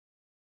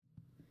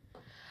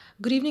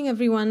Good evening,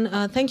 everyone.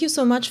 Thank you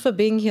so much for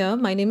being here.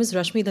 My name is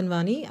Rashmi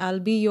Dhanwani. I'll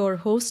be your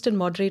host and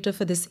moderator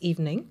for this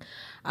evening.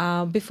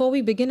 Before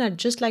we begin, I'd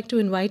just like to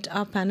invite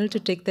our panel to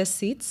take their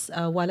seats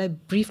while I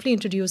briefly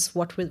introduce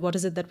what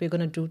is it that we're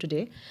going to do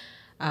today.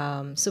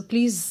 So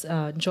please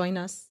join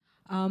us.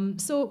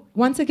 So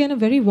once again, a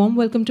very warm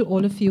welcome to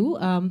all of you.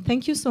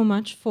 Thank you so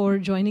much for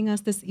joining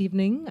us this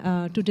evening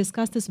to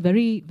discuss this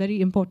very,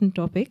 very important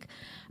topic.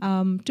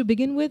 To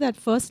begin with, I'd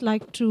first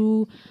like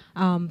to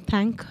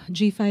thank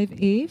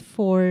G5A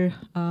for,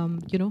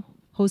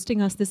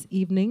 hosting us this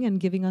evening and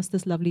giving us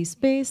this lovely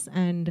space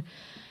and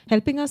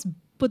helping us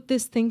put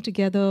this thing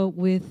together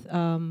with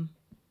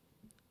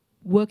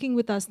working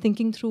with us,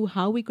 thinking through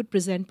how we could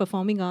present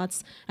performing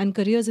arts and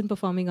careers in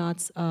performing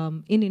arts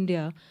in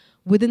India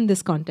within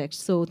this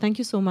context. So thank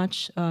you so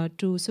much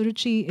to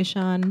Suruchi,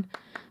 Ishan,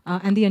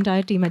 and the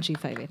entire team at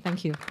G5A.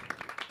 Thank you.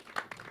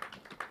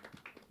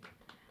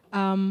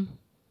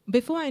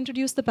 Before I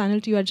introduce the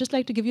panel to you, I'd just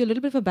like to give you a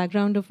little bit of a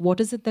background of what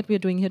is it that we're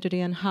doing here today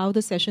and how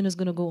the session is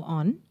going to go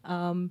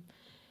on.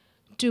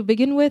 To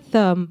begin with,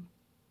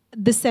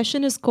 this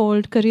session is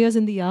called Careers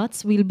in the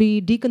Arts. We'll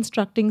be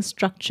deconstructing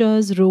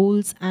structures,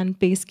 roles, and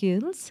pay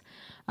scales,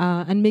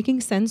 and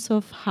making sense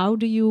of how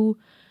do you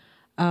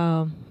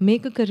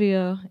make a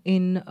career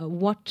in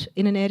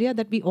in an area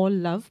that we all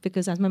love,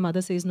 because as my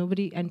mother says,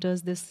 nobody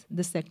enters this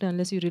sector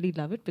unless you really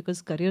love it,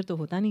 because career to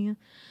hota nahi hai.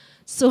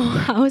 So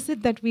how is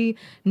it that we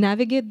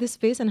navigate this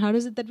space, and how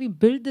is it that we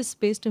build this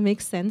space to make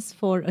sense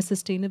for a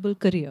sustainable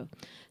career?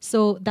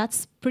 So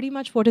that's pretty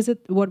much what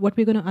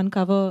we're going to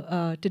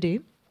uncover today.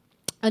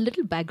 A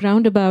little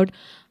background about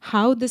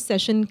how this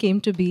session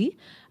came to be.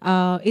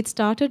 It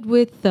started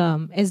with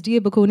SDA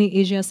Bocconi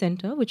Asia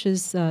Center, which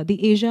is the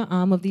Asia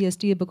arm of the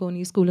SDA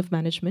Bocconi School of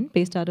Management,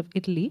 based out of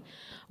Italy,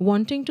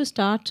 wanting to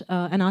start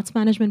an arts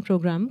management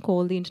program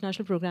called the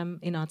International Program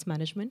in Arts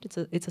Management.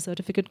 It's a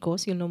certificate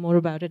course. You'll know more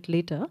about it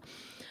later.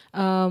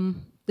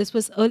 This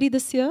was early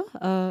this year.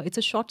 It's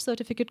a short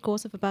certificate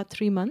course of about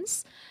 3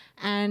 months.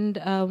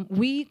 And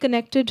we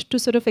connected to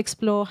sort of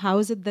explore how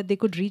is it that they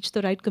could reach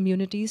the right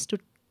communities to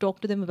talk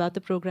to them about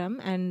the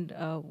program, and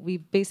we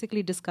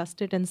basically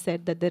discussed it and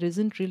said that there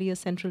isn't really a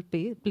central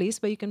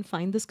place where you can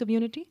find this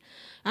community,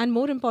 and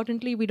more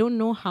importantly, we don't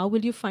know how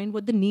will you find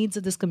what the needs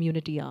of this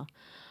community are.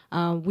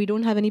 We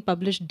don't have any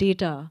published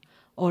data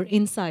or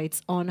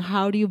insights on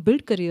how do you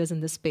build careers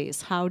in this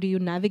space, how do you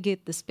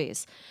navigate this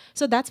space.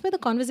 So that's where the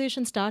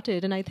conversation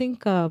started, and I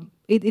think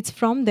it's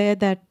from there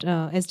that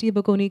SDA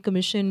Bocconi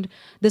commissioned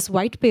this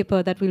white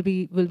paper that we'll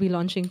be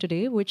launching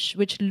today,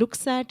 which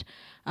looks at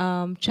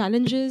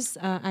challenges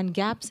and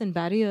gaps and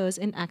barriers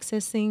in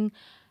accessing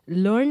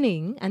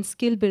learning and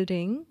skill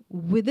building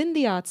within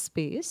the arts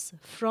space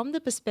from the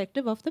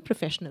perspective of the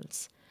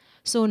professionals.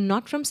 So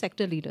not from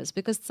sector leaders,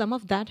 because some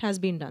of that has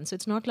been done. So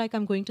it's not like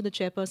I'm going to the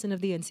chairperson of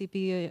the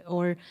NCPA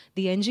or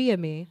the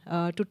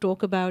NGMA to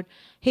talk about,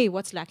 hey,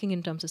 what's lacking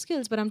in terms of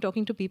skills, but I'm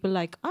talking to people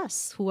like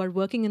us who are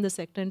working in the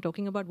sector and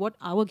talking about what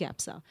our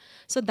gaps are.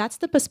 So that's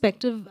the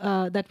perspective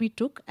that we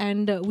took,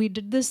 and we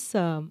did this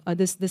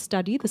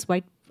study,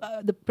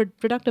 the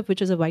product of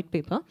which is a white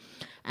paper.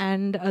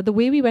 And the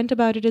way we went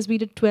about it is we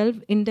did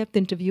 12 in-depth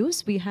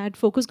interviews. We had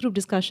focus group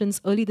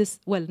discussions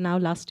now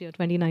last year,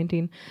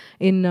 2019,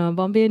 in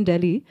Bombay and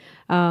Delhi.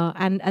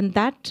 And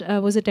that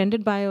was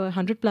attended by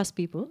 100+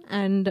 people.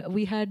 And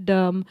we had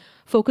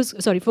focus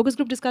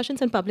group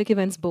discussions and public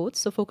events both.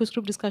 So focus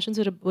group discussions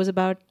was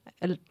about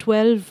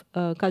 12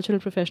 cultural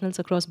professionals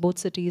across both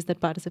cities that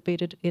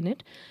participated in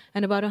it,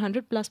 and about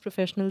 100+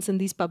 professionals in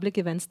these public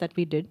events that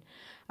we did.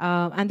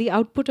 And the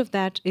output of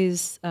that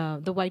is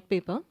the white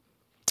paper.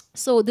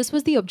 So this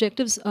was the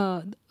objectives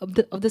of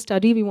the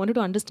study. We wanted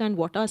to understand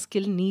what our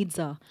skill needs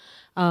are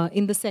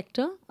in the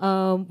sector.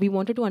 We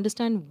wanted to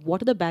understand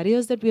what are the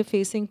barriers that we are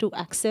facing to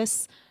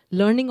access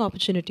learning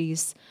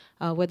opportunities,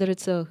 whether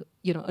it's a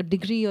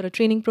degree or a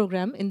training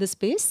program in this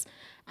space,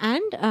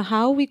 and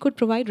how we could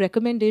provide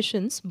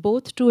recommendations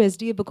both to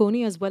SDA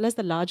Bocconi as well as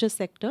the larger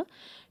sector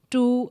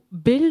to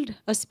build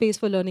a space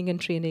for learning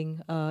and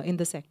training in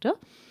the sector.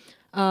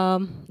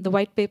 The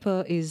white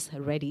paper is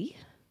ready.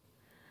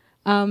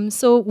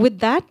 So with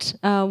that,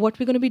 what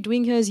we're going to be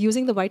doing here is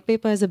using the white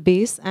paper as a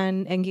base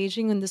and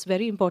engaging in this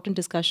very important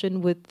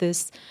discussion with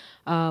this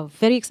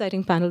very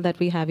exciting panel that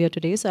we have here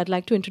today. So I'd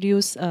like to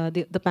introduce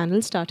the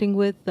panel, starting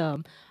with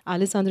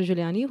Alessandro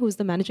Giuliani, who's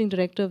the Managing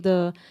Director of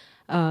the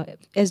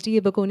SDA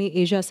Bocconi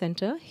Asia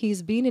Center.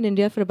 He's been in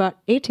India for about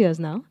 8 years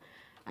now,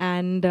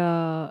 and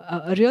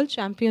a real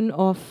champion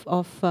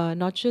of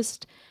not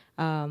just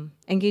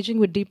engaging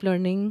with deep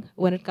learning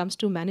when it comes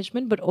to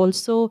management, but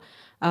also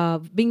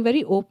being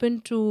very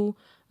open to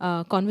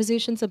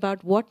conversations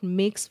about what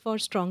makes for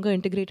stronger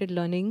integrated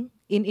learning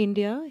in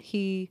India.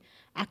 He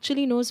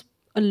actually knows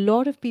a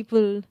lot of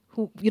people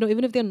who,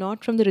 even if they're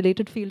not from the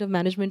related field of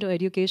management or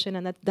education,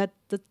 and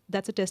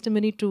that's a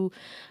testimony to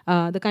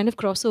the kind of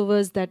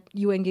crossovers that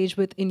you engage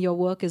with in your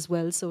work as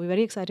well. So we're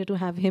very excited to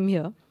have him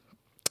here.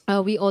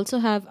 We also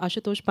have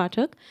Ashu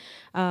Phatak.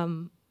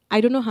 I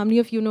don't know how many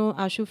of you know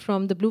Ashu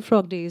from the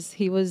blueFROG days.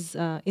 He was,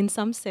 in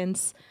some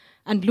sense,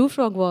 And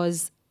blueFROG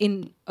was,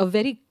 in a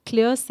very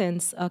clear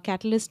sense, a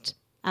catalyst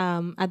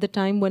at the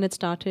time when it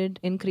started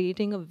in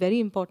creating a very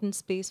important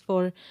space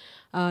for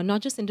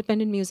not just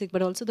independent music,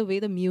 but also the way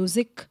the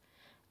music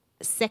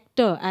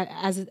sector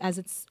as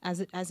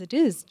it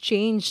is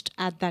changed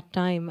at that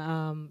time,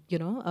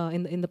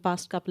 in the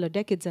past couple of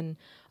decades. And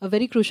a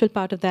very crucial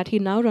part of that, he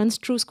now runs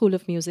True School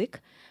of Music,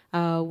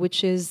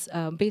 which is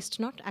based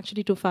not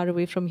actually too far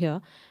away from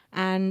here,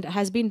 and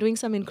has been doing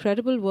some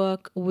incredible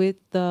work with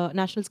the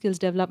National Skills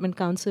Development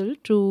Council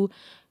to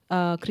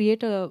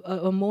create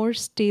a more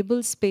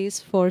stable space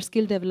for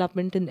skill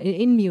development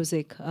in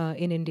music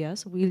in India.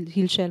 So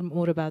he'll share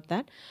more about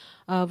that.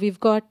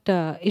 We've got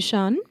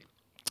Ishan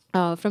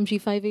from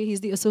G5A.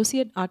 He's the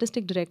Associate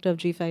Artistic Director of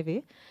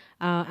G5A,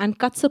 and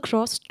cuts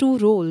across two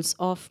roles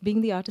of being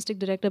the Artistic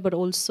Director, but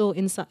also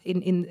in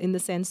the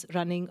sense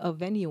running a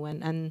venue,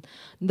 and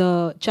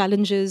the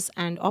challenges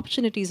and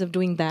opportunities of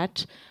doing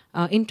that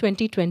in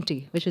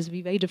 2020, which is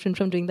very different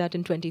from doing that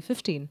in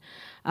 2015.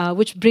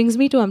 Which brings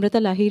me to Amrita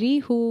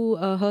Lahiri, who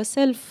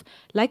herself,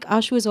 like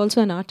Ashu, is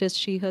also an artist.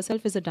 She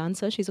herself is a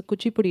dancer. She's a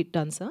Kuchipudi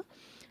dancer.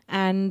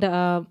 And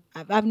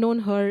I've known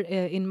her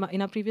in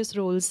our previous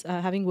roles,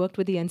 having worked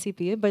with the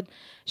NCPA, but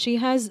she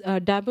has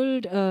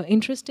dabbled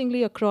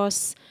interestingly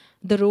across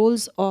the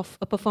roles of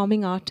a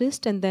performing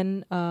artist and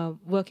then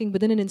working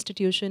within an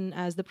institution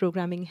as the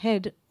programming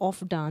head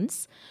of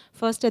dance,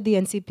 first at the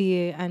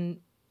NCPA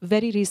and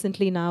very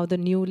recently now the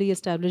newly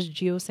established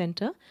Geo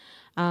Center.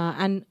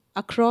 And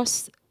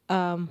across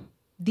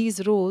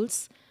these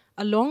roles,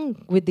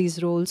 along with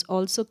these roles,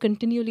 also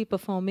continually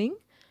performing,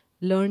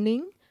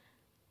 learning,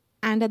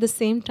 and at the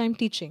same time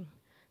teaching.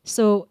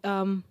 So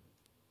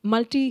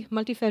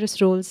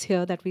multifarious roles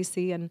here that we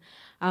see. And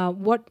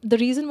the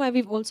reason why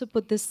we've also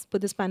put this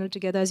panel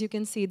together, as you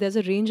can see, there's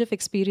a range of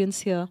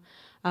experience here.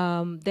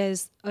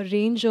 There's a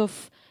range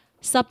of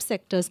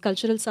subsectors,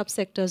 cultural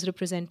subsectors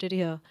represented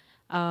here.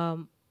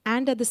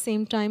 And at the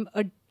same time,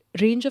 a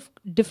range of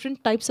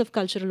different types of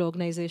cultural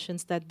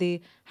organizations that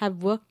they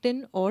have worked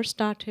in or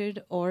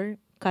started or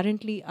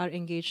currently are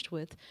engaged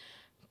with,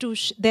 to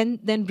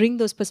then bring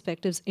those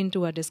perspectives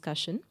into our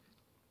discussion.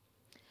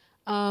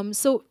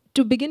 So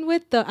to begin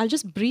with, I'll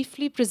just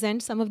briefly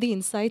present some of the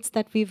insights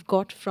that we've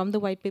got from the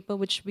white paper,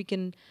 which we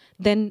can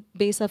then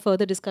base our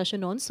further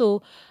discussion on.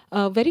 So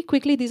very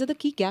quickly, these are the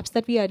key gaps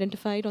that we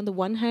identified. On the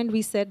one hand,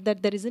 we said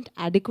that there isn't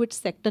adequate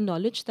sector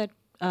knowledge that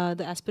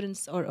the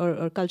aspirants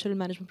or cultural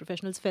management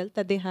professionals felt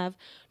that they have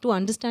to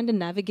understand and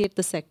navigate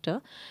the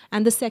sector.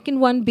 And the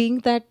second one being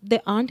that there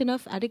aren't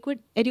enough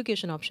adequate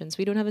education options.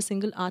 We don't have a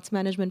single arts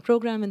management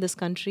program in this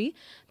country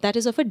that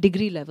is of a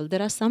degree level.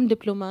 There are some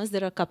diplomas,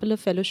 there are a couple of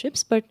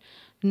fellowships, but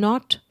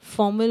not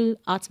formal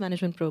arts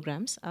management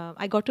programs.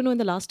 I got to know in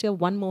the last year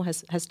one more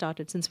has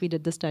started since we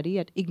did the study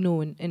at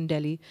IGNOU in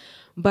Delhi.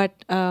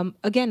 But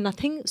again,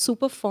 nothing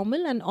super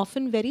formal and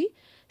often very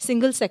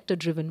single sector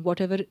driven,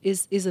 whatever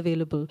is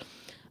available.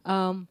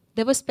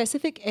 There were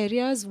specific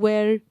areas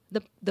where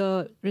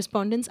the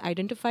respondents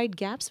identified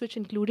gaps, which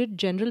included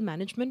general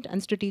management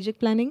and strategic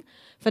planning,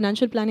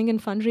 financial planning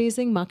and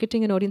fundraising,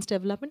 marketing and audience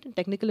development, and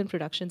technical and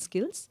production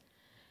skills.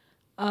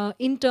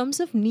 In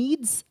terms of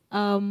needs,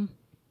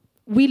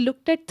 we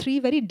looked at three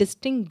very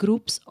distinct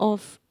groups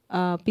of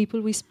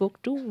people we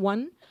spoke to.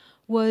 One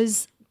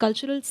was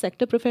cultural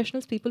sector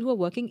professionals, people who are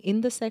working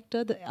in the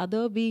sector, the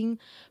other being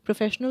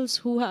professionals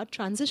who are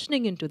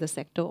transitioning into the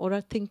sector or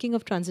are thinking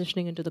of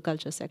transitioning into the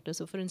culture sector.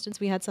 So for instance,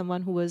 we had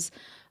someone who was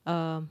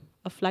a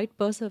flight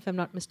purser, if I'm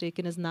not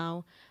mistaken, is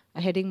now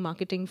heading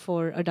marketing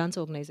for a dance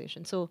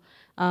organization. So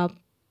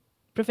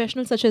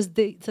professionals such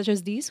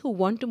as these who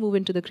want to move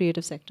into the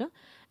creative sector.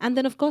 And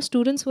then, of course,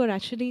 students who are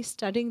actually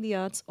studying the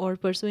arts or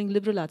pursuing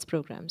liberal arts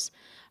programs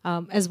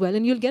as well.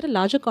 And you'll get a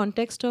larger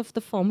context of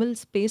the formal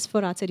space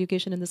for arts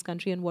education in this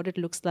country and what it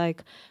looks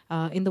like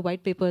in the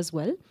white paper as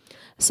well.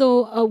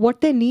 So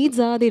what their needs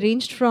are, they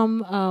ranged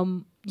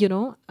from,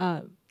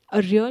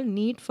 a real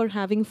need for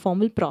having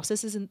formal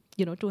processes and,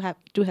 to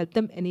help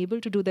them enable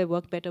to do their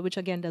work better, which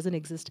again doesn't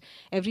exist.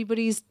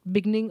 Everybody's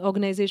beginning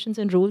organizations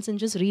and roles and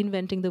just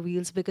reinventing the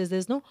wheels because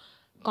there's no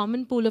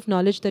common pool of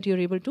knowledge that you're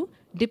able to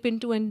dip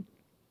into and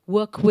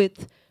work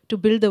with to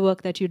build the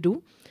work that you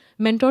do.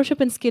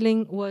 Mentorship and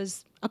skilling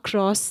was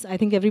across. I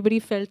think everybody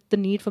felt the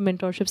need for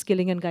mentorship,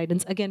 skilling, and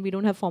guidance. Again, we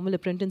don't have formal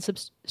apprenticeship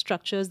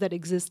structures that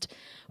exist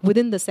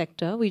within the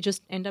sector. We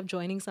just end up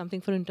joining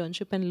something for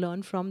internship and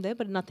learn from there,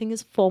 but nothing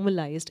is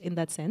formalized in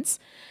that sense.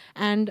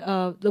 And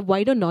the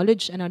wider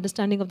knowledge and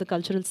understanding of the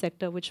cultural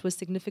sector, which was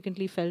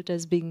significantly felt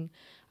as being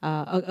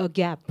a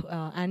gap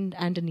and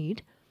a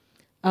need.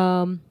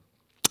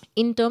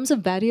 In terms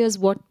of barriers,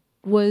 what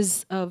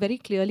was very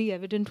clearly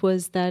evident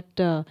was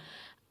that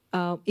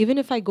even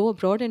if I go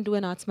abroad and do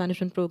an arts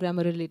management program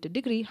or a related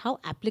degree, how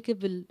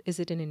applicable is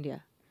it in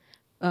India?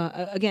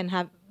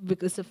 Again,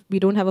 because we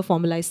don't have a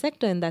formalized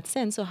sector in that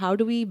sense, so how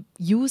do we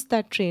use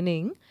that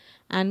training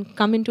and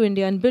come into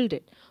India and build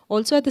it?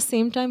 Also, at the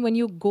same time, when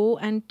you go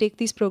and take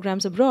these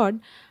programs abroad,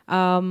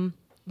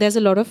 there's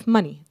a lot of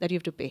money that you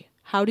have to pay.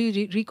 how do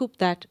you recoup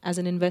that as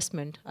an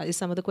investment? Is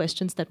some of the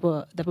questions that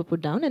were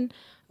put down, and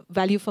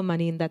value for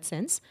money in that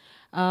sense.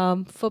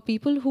 For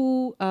people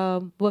who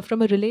were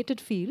from a related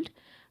field,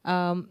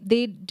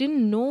 they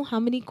didn't know how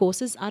many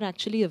courses are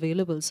actually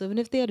available. So even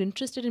if they are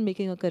interested in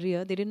making a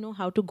career, they didn't know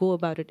how to go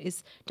about it.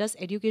 Does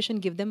education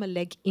give them a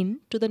leg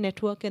into the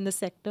network and the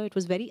sector? It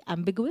was very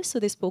ambiguous, so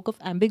they spoke of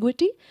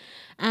ambiguity.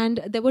 And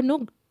there were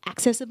no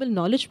accessible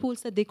knowledge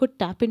pools that they could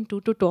tap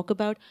into to talk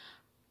about,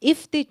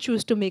 if they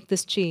choose to make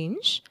this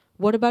change,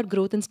 what about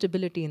growth and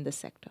stability in this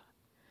sector?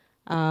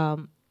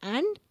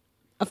 And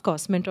of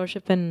course,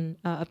 mentorship and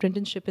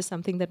apprenticeship is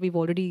something that we've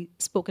already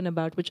spoken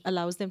about, which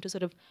allows them to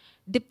sort of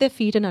dip their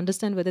feet and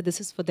understand whether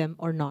this is for them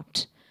or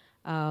not.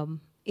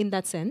 In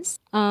that sense.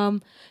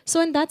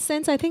 So in that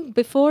sense, I think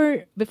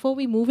before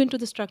we move into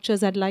the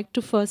structures, I'd like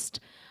to first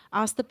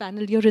ask the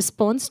panel your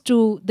response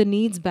to the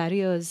needs,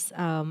 barriers,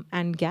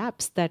 and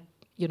gaps that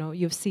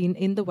you've seen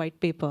in the white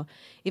paper.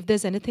 If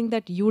there's anything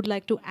that you would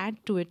like to add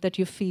to it that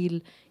you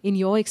feel in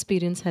your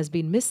experience has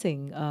been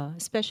missing,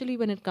 especially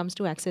when it comes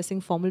to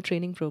accessing formal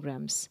training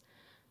programs.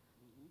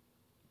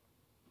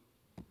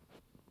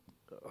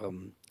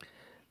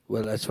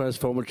 Well, as far as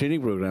formal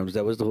training programs,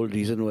 that was the whole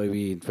reason why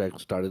we, in fact,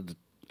 started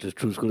the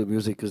True School of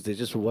Music, because there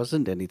just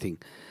wasn't anything.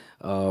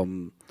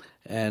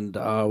 And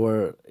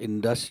our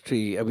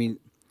industry, I mean,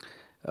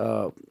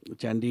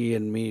 Chandi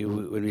and me,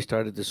 when we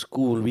started the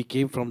school, we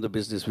came from the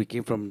business, we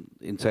came from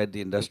inside the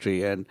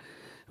industry, and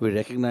we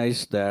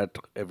recognized that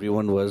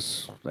everyone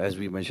was, as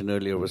we mentioned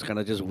earlier, was kind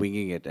of just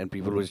winging it, and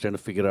people were just trying to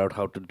figure out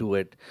how to do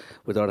it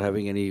without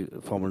having any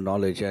formal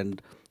knowledge.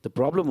 And the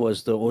problem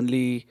was the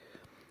only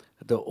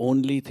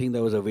thing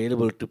that was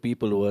available to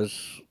people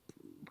was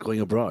going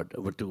abroad,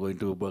 going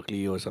to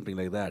Berkeley or something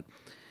like that.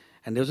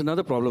 And there was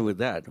another problem with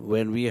that.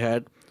 When we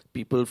had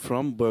people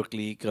from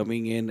Berkeley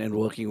coming in and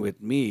working with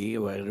me,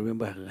 I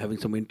remember having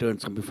some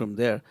interns coming from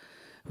there,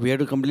 we had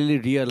to completely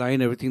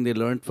realign everything they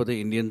learned for the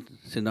Indian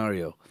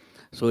scenario.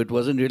 So it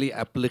wasn't really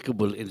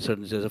applicable in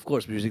certain sense. Of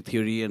course, music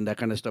theory and that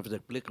kind of stuff is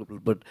applicable,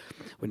 but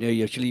when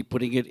you're actually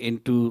putting it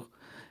into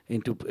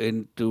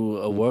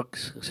a work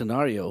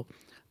scenario,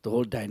 the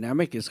whole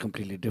dynamic is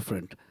completely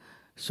different.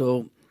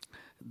 So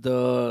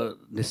the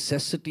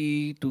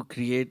necessity to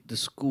create the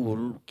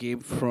school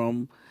came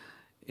from,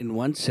 in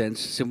one sense,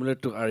 similar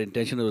to our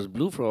intention was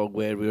blueFROG,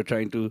 where we were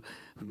trying to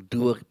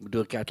do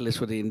a catalyst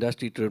for the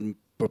industry to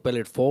propel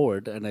it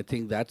forward. And I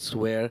think that's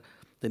where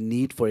the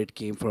need for it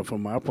came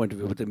from our point of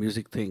view with the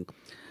music thing.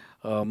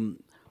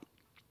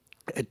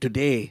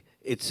 Today,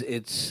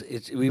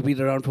 we've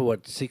been around for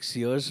what, 6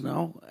 years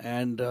now,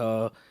 and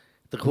the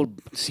whole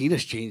scene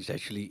has changed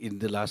actually in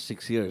the last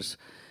 6 years.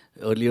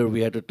 Earlier,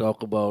 we had to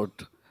talk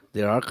about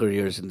there are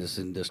careers in this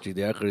industry,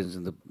 there are careers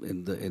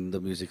in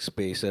the music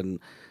space, and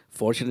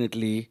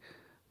fortunately,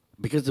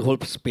 because the whole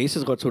space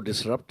has got so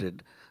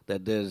disrupted,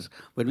 that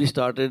when we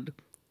started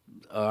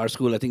our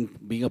school, I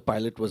think being a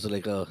pilot was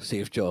like a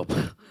safe job.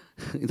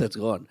 That's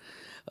gone.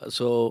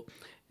 So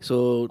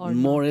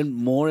more and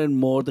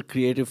more the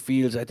creative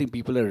fields, I think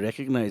people are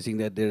recognizing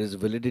that there is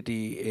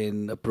validity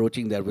in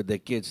approaching that with their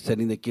kids,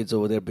 sending their kids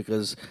over there,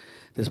 because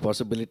there's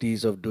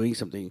possibilities of doing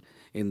something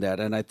in that.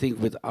 And I think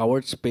with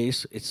our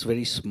space, it's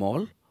very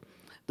small.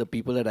 The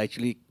people that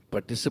actually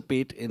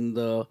participate in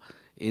our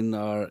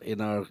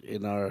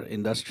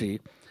industry.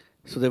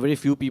 So there are very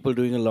few people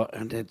doing a lot,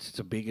 and it's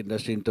a big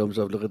industry in terms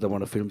of, look at the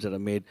amount of films that are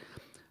made.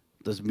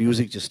 There's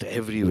music just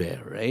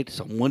everywhere, right?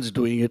 Someone's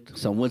doing it,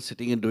 someone's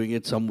sitting and doing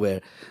it somewhere.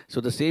 So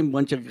the same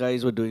bunch of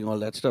guys were doing all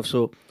that stuff.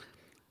 So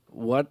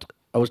what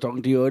I was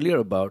talking to you earlier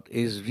about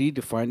is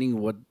redefining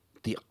what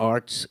the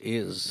arts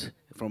is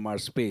from our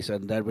space,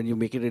 and that when you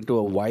make it into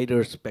a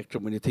wider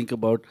spectrum, when you think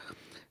about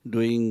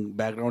doing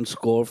background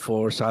score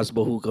for Saas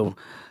Bahu ka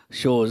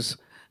shows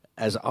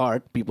as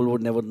art, people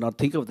would never not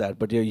think of that,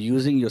 but you're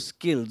using your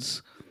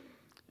skills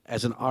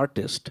as an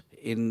artist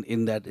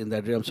in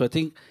that realm. So I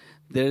think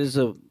there is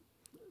a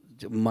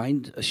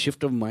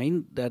shift of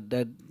mind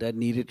that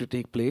needed to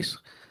take place.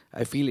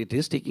 I feel it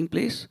is taking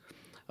place.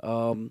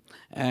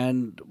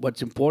 And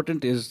what's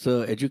important is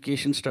the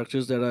education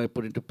structures that I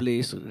put into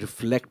place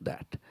reflect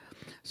that.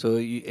 So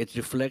we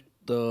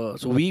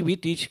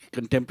teach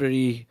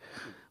contemporary,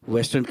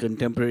 Western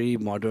contemporary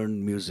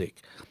modern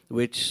music,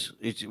 which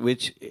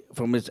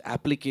from its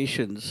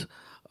applications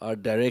are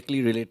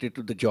directly related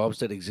to the jobs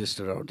that exist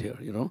around here.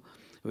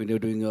 When you're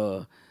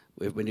doing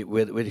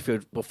if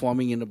you're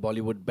performing in a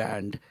Bollywood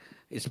band,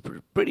 it's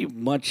pretty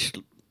much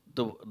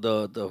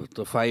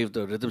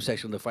the rhythm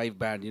section, the 5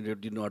 band. You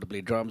know how to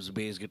play drums,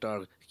 bass,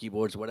 guitar,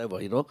 keyboards, whatever.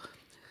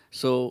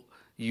 So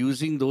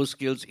using those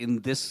skills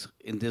in this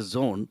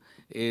zone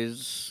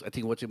is, I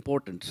think, what's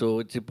important. So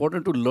it's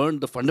important to learn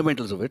the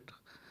fundamentals of it,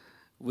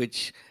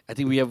 which I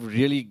think we have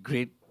really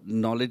great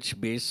knowledge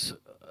base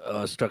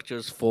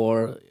structures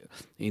for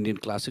Indian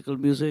classical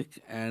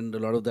music, and a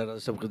lot of that are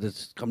stuff because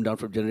it's come down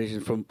from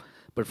generations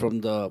but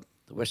from the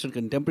Western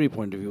contemporary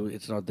point of view,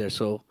 it's not there.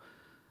 So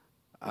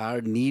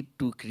our need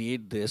to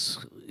create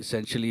this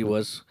essentially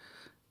was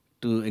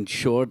to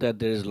ensure that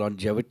there is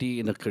longevity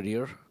in a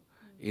career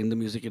in the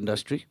music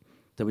industry.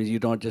 That means you're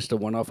not just a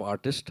one-off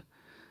artist,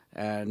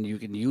 and you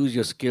can use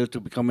your skill to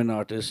become an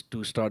artist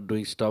to start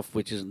doing stuff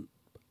which is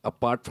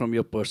apart from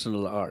your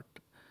personal art.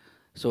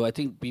 So I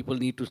think people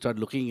need to start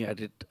looking at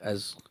it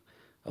as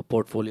a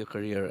portfolio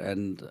career,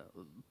 and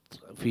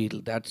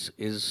feel that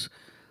is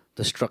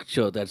the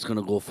structure that's going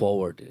to go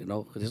forward. You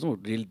know, there's no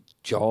real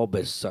job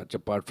as such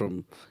apart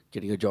from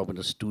getting a job in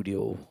a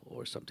studio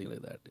or something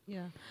like that.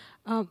 Yeah.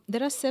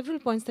 There are several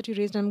points that you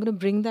raised, and I'm going to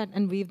bring that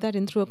and weave that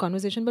in through a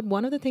conversation. But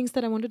one of the things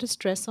that I wanted to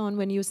stress on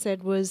when you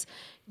said was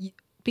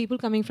people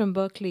coming from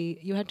Berkeley,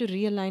 you had to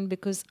realign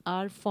because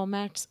our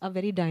formats are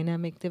very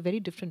dynamic. They're very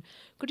different.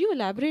 Could you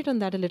elaborate on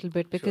that a little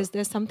bit? Because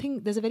Sure.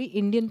 there's a very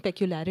Indian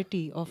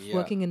peculiarity of Yeah.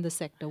 working in the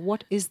sector.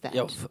 What is that?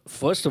 Yeah,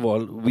 first of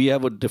all, we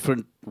have a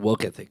different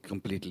work ethic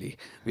completely.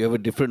 We have a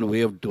different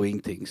way of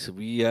doing things.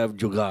 We have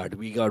jugaad.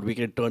 We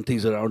can turn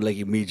things around like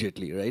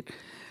immediately, right?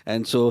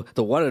 And so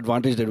the one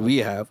advantage that we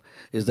have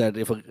is that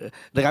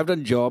like I've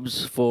done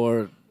jobs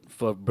for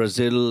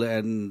Brazil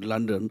and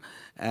London,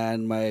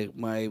 and my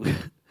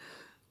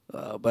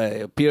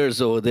my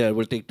peers over there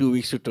will take 2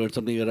 weeks to turn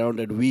something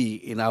around, and we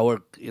in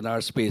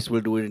our space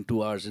will do it in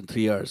 2 hours, in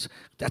 3 hours.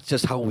 That's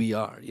just how we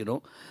are, you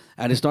know.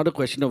 And it's not a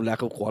question of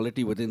lack of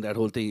quality within that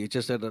whole thing. It's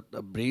just that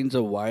our brains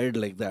are wired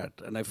like that,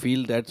 and I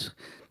feel that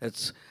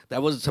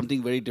was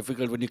something very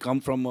difficult when you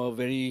come from a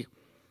very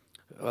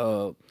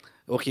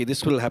okay,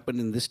 this will happen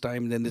in this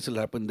time, then this will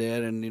happen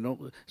there, and you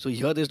know, so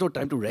here there's no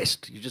time to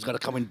rest. You just got to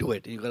come and do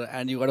it. You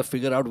got to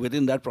figure out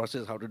within that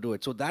process how to do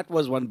it. So that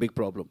was one big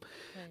problem,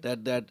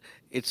 right. that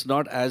it's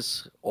not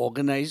as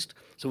organized.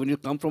 So when you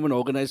come from an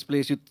organized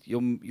place,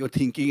 you're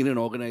thinking in an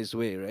organized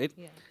way, right?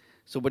 Yeah.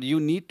 So, but you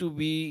need to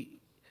be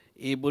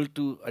able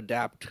to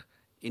adapt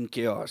in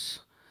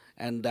chaos,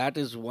 and that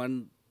is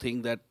one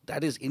thing that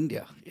is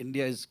India.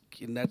 India is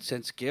in that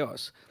sense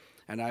chaos.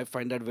 And I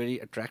find that very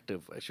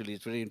attractive. Actually,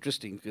 it's very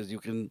interesting because you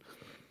can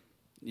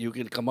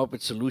come up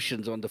with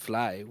solutions on the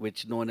fly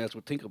which no one else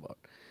would think about.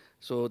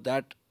 So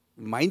that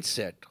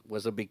mindset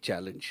was a big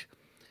challenge.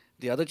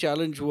 The other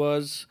challenge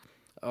was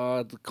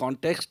the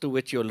context to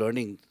which you're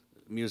learning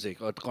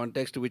music, or the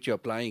context to which you're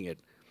applying it.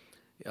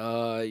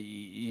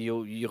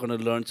 You're going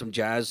to learn some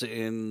jazz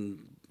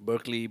in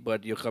Berkeley,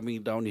 but you're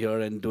coming down here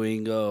and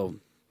doing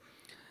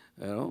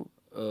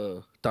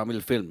Tamil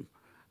film,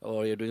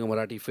 or you're doing a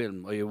Marathi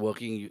film, or you're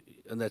working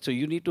on that. So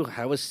you need to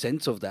have a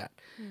sense of that.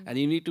 And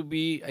you need to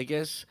be, I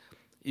guess,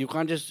 you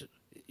can't just,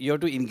 you have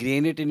to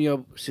ingrain it in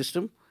your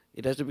system.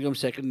 It has to become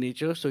second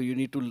nature. So you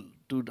need to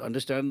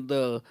understand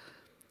the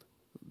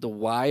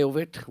why of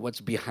it,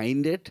 what's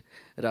behind it,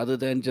 rather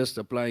than just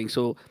applying.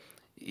 So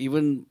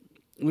even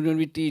when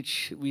we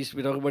teach, we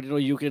talk about,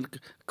 you can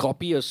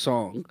copy a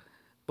song,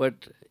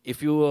 but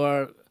if you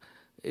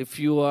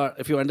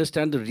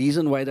understand the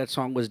reason why that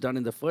song was done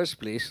in the first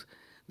place,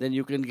 then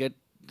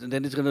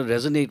it's going to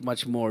resonate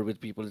much more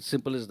with people. It's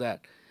simple as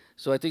that.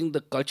 So I think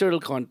the cultural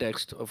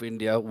context of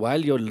India,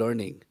 while you're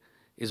learning,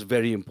 is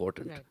very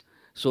important. Right.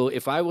 So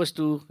if I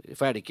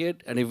had a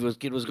kid, and if a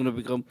kid was going to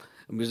become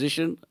a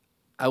musician,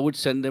 I would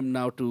send them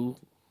now to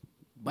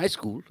my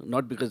school,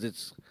 not because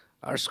it's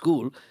our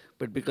school,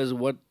 but because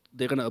what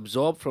they're going to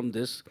absorb from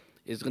this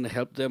is going to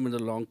help them in the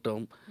long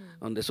term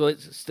on this. So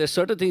there's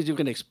certain things you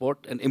can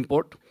export and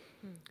import,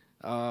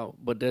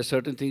 but there's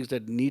certain things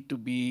that need to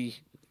be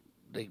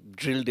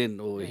drilled in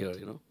over here,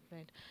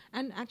 Right.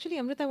 And actually,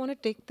 Amrita, I want to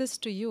take this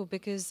to you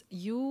because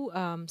you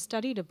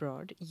studied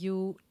abroad,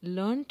 you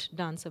learned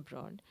dance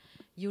abroad,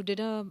 you did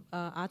a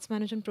arts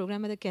management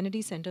program at the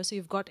Kennedy Center, so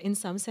you've got, in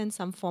some sense,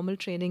 some formal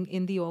training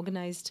in the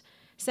organized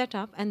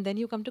setup, and then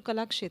you come to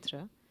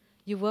Kalakshetra,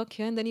 you work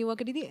here, and then you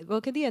work at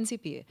the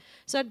NCPA.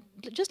 So I'd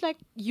just like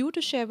you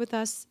to share with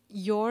us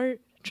your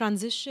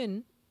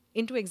transition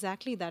into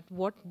exactly that.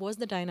 What was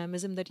the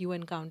dynamism that you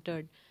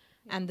encountered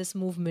and this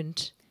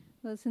movement?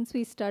 Well, since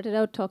we started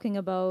out talking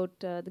about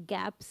the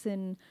gaps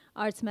in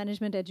arts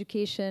management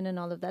education and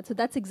all of that, so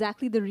that's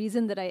exactly the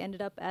reason that I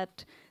ended up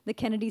at the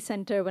Kennedy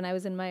Center when I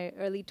was in my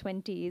early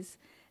 20s.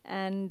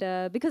 And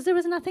because there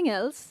was nothing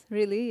else,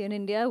 really, in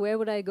India, where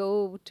would I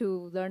go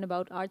to learn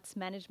about arts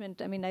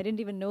management? I mean, I didn't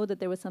even know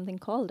that there was something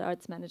called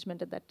arts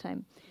management at that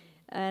time.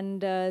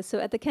 And so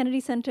at the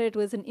Kennedy Center, it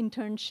was an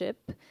internship,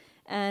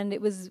 and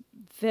it was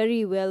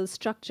very well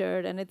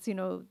structured, and it's,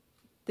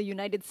 the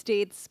United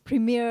States'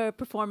 premier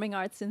performing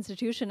arts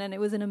institution, and it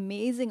was an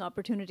amazing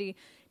opportunity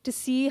to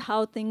see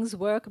how things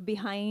work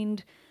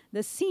behind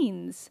the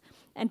scenes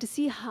and to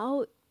see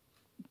how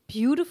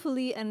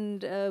beautifully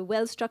and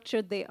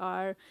well-structured they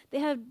are. They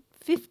have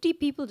 50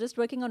 people just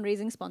working on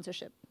raising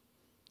sponsorship.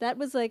 That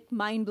was like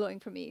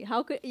mind-blowing for me.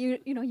 How could you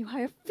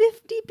hire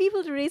 50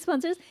 people to raise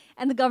sponsors,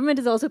 and the government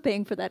is also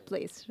paying for that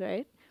place,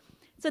 right?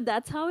 So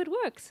that's how it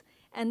works.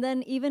 And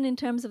then even in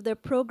terms of their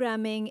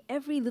programming,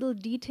 every little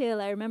detail.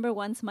 I remember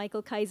once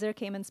Michael Kaiser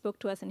came and spoke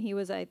to us, and he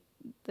was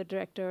the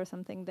director or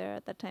something there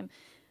at that time.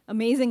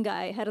 Amazing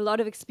guy, had a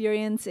lot of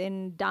experience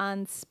in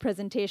dance,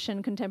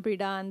 presentation, contemporary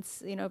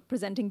dance,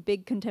 presenting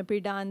big contemporary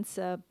dance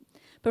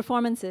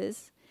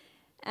performances.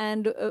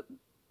 And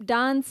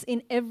dance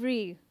in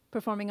every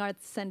Performing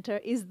Arts Center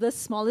is the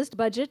smallest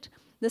budget,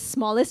 the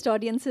smallest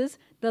audiences,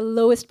 the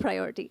lowest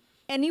priority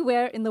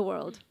anywhere in the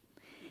world.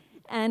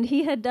 And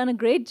he had done a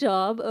great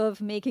job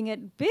of making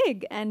it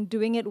big and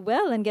doing it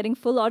well and getting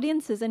full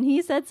audiences. And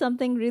he said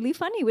something really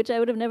funny, which I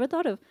would have never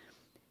thought of.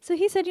 So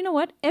he said, you know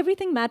what?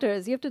 Everything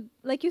matters. You have to,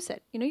 like you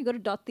said, you got to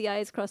dot the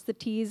I's, cross the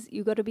T's.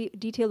 You got to be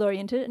detail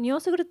oriented. And you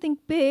also got to think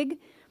big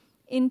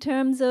in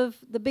terms of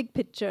the big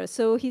picture.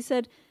 So he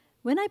said,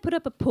 when I put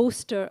up a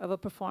poster of a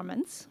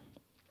performance,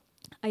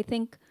 I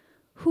think,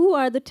 who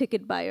are the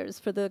ticket buyers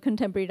for the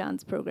contemporary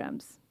dance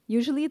programs?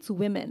 Usually it's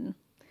women.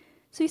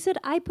 So he said,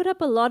 I put up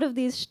a lot of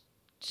these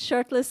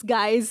shirtless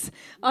guys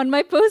on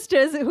my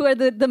posters who are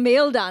the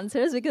male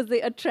dancers because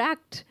they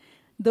attract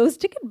those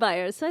ticket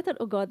buyers. So I thought,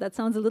 oh God, that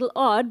sounds a little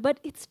odd, but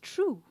it's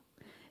true,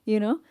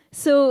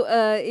 So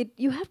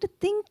you have to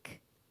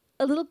think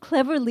a little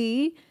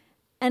cleverly.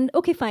 And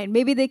okay, fine,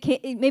 maybe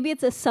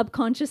it's a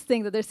subconscious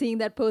thing that they're seeing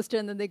that poster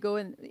and then they go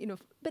and,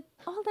 but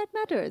all that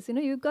matters.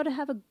 You've got to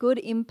have a good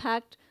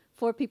impact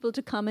for people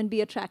to come and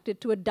be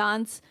attracted to a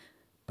dance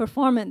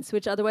performance,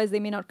 which otherwise they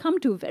may not come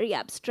to. Very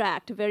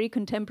abstract, very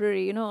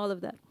contemporary, all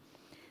of that.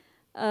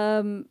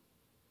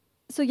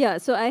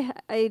 So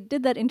I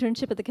did that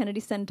internship at the Kennedy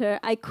Center.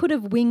 I could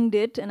have winged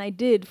it, and I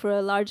did for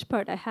a large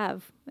part. I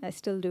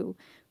still do,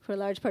 for a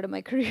large part of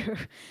my career.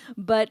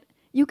 But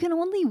you can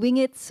only wing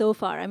it so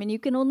far. I mean, you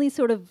can only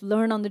sort of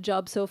learn on the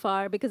job so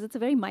far because it's a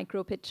very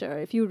micro picture.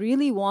 If you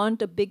really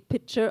want a big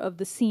picture of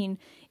the scene,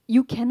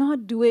 you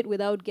cannot do it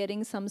without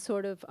getting some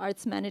sort of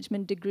arts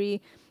management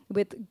degree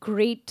with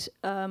great,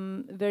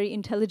 very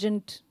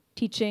intelligent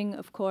teaching,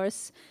 of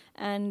course.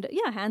 And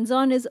yeah,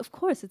 hands-on is, of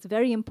course, it's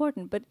very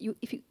important. But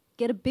if you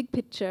get a big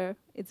picture,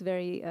 it's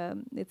very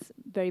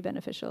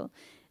beneficial.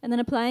 And then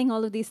applying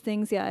all of these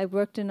things, yeah, I've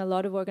worked in a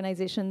lot of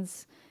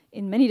organizations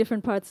in many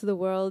different parts of the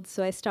world.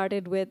 So I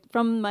started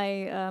from my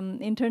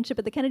internship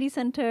at the Kennedy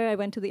Center, I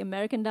went to the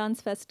American Dance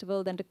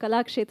Festival, then to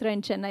Kalakshetra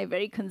in Chennai,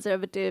 very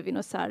conservative,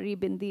 sari,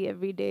 bindi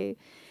every day.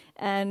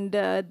 And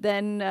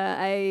then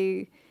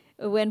I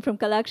went from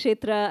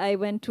Kalakshetra, I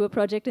went to a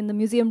project in the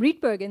Museum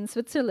Rietberg in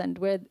Switzerland,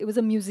 where it was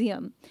a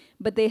museum.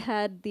 But they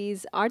had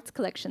these arts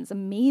collections,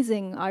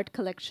 amazing art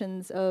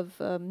collections of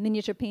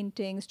miniature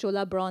paintings,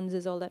 chola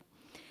bronzes, all that.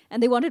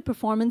 And they wanted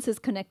performances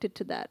connected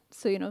to that.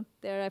 So,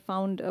 there I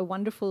found a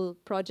wonderful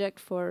project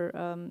for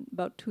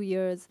about 2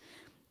 years.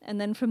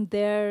 And then from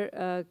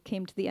there,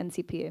 came to the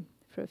NCPA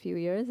for a few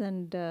years.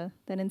 And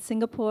then in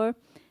Singapore,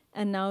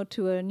 and now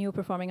to a new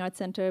performing arts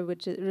center,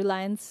 which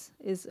Reliance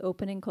is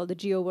opening, called the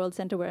Geo World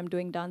Center, where I'm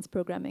doing dance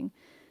programming.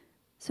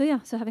 So yeah,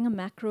 so having a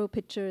macro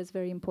picture is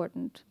very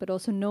important, but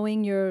also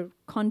knowing your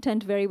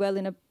content very well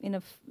in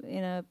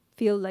a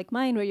field like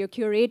mine, where you're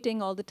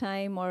curating all the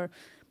time or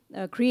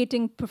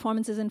creating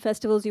performances and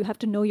festivals, you have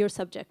to know your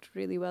subject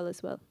really well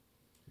as well.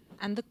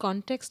 And the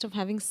context of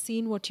having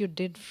seen what you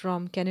did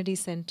from Kennedy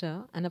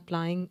Center and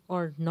applying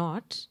or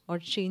not, or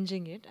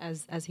changing it,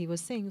 as he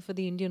was saying, for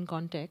the Indian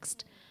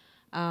context,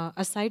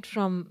 aside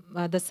from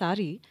the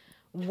sari,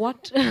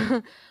 what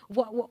were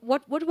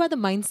the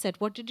mindset?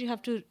 What did you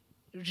have to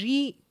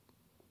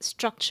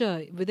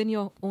restructure within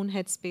your own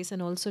headspace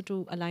and also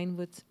to align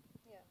with,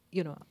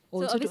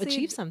 also to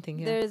achieve something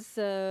here?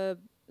 There's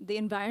the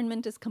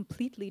environment is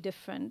completely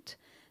different.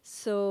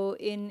 So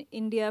in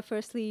India,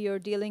 firstly, you're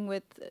dealing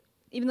with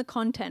even the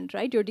content,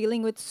 right? You're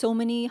dealing with so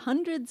many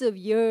hundreds of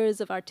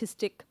years of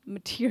artistic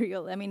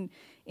material, I mean,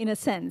 in a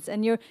sense.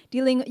 And you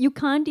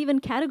can't even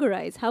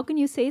categorize. How can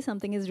you say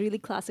something is really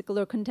classical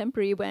or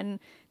contemporary when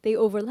they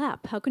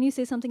overlap? How can you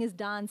say something is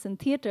dance and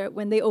theater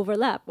when they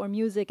overlap? Or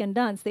music and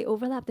dance, they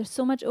overlap. There's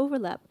so much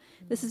overlap.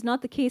 This is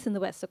not the case in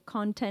the West, so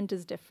content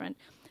is different.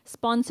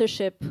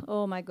 Sponsorship,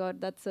 oh my God,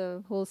 that's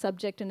a whole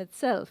subject in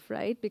itself,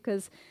 right?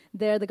 Because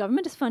there the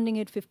government is funding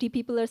it, 50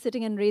 people are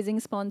sitting and raising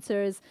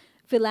sponsors.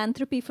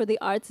 Philanthropy for the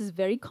arts is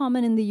very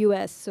common in the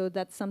US, so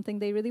that's something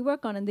they really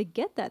work on, and they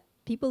get that.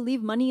 People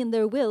leave money in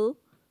their will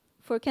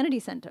for Kennedy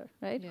Center,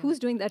 right? Yeah. Who's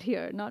doing that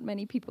here? Not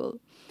many people.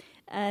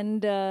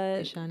 And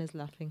Ishan is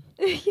laughing.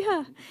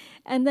 Yeah.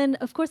 And then,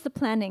 of course, the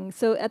planning.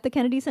 So at the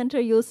Kennedy Center,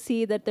 you'll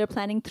see that they're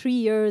planning 3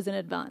 years in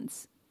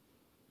advance.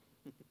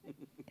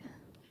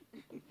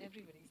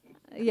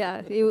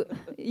 Yeah,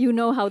 you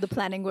know how the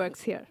planning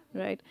works here,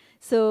 right?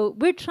 So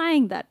we're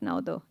trying that now,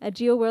 though. At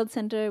Geo World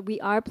Center, we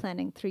are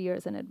planning 3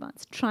 years in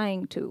advance,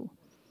 trying to.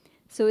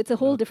 So it's a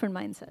whole different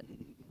mindset.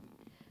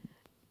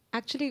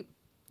 Actually,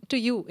 to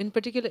you in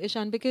particular,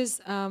 Ishan, because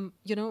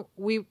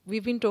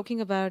we've been talking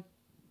about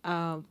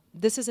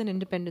this is an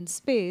independent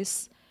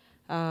space,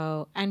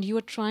 and you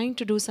are trying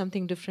to do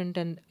something different,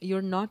 and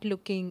you're not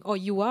looking, or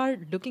you are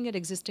looking at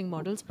existing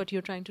models, but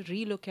you're trying to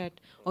relook at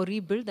or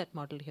rebuild that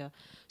model here.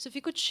 So if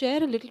you could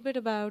share a little bit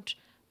about,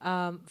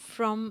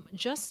 from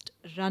just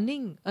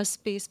running a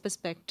space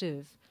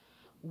perspective,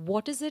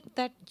 what is it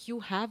that you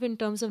have in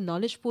terms of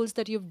knowledge pools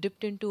that you've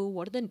dipped into?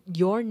 What are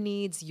your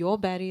needs, your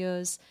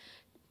barriers,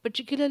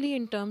 particularly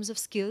in terms of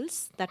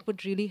skills that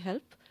would really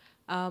help,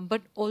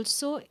 but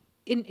also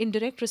in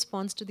direct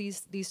response to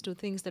these two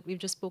things that we've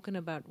just spoken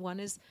about. One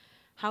is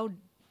how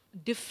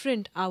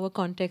different our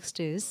context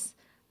is,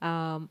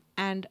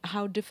 and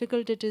how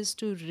difficult it is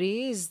to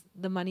raise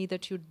the money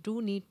that you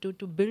do need to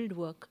build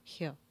work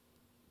here?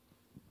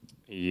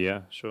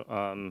 Yeah, sure.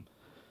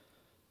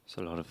 It's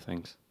a lot of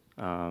things.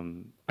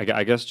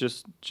 I guess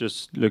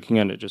just looking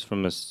at it just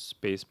from a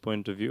space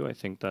point of view, I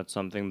think that's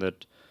something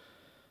that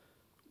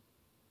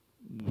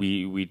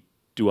we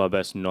do our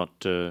best not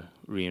to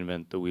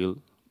reinvent the wheel.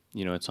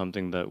 You know, it's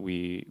something that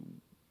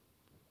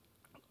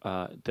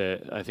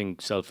I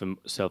think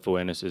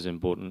self-awareness is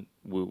important.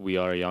 We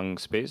are a young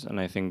space, and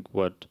I think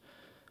what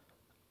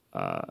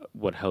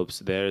helps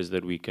there is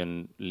that we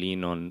can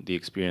lean on the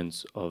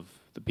experience of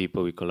the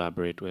people we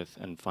collaborate with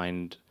and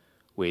find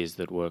ways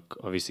that work.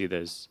 Obviously,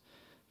 there's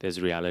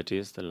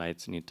realities. The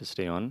lights need to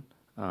stay on,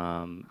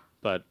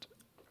 but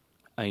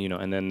you know,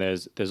 and then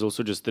there's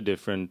also just the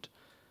different.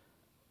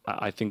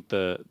 I think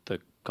the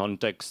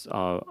contexts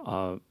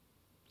are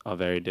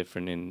very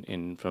different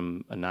in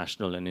from a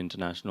national and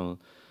international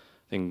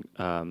thing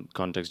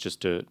context.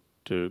 Just to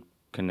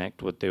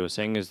connect, what they were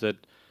saying is that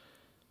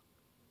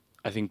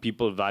I think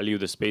people value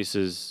the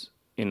spaces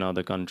in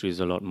other countries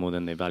a lot more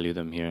than they value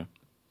them here.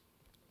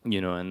 You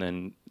know, and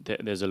then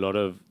there's a lot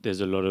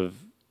of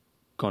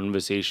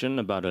conversation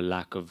about a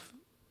lack of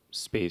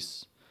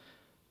space,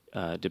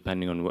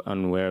 depending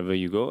on wherever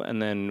you go.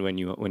 And then when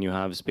you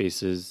have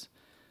spaces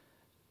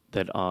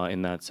that are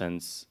in that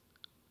sense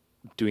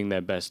doing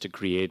their best to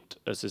create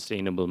a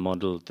sustainable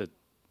model that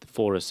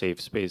for a safe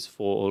space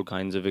for all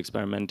kinds of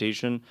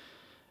experimentation,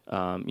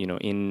 you know,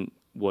 in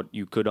what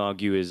you could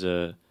argue is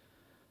a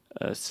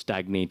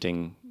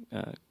stagnating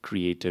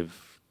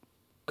creative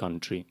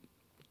country.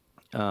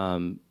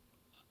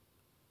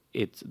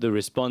 It's the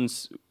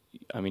response.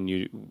 I mean,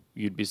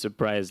 you'd be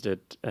surprised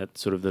at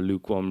sort of the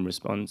lukewarm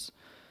response,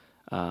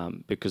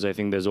 because I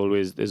think there's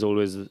always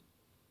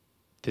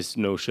this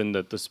notion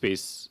that the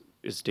space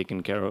is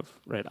taken care of,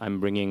 right?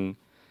 I'm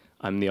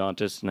the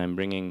artist, and I'm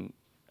bringing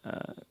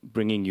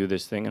you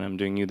this thing, and I'm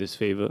doing you this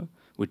favor,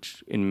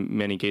 which in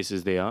many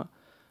cases they are.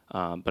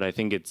 But I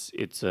think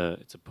it's a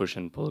push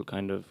and pull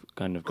kind of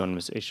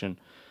conversation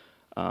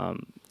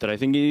that I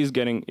think is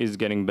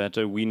getting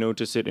better. We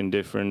notice it in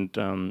different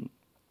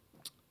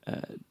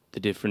the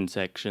different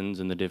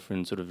sections and the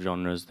different sort of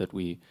genres that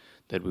we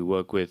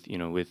work with. You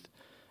know, with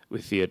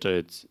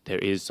theater, there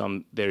is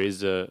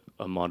a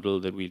model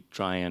that we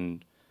try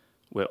and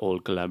where all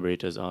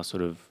collaborators are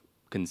sort of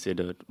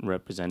considered,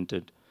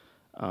 represented.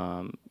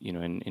 You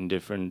know, in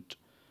different.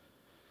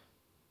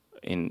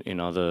 In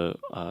other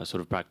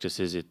sort of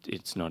practices,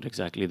 it's not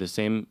exactly the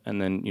same.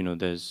 And then, you know,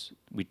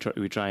 we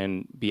try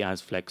and be as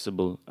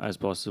flexible as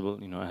possible.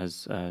 You know,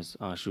 as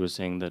Ashu was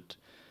saying, that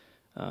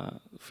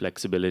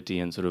flexibility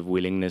and sort of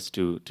willingness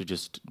to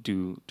just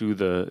do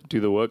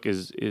the work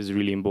is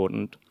really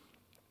important.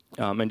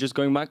 And just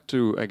going back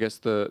to, I guess,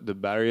 the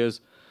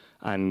barriers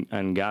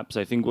and gaps,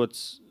 I think what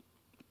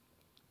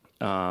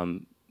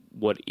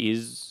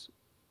is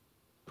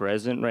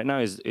present right now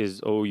is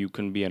you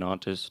can be an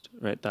artist,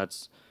 right?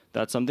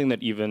 That's something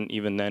that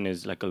even then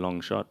is like a long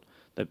shot,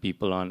 that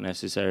people aren't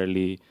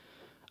necessarily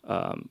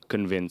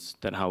convinced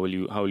that how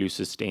will you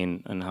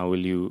sustain and how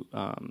will you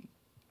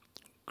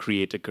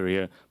create a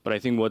career. But I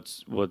think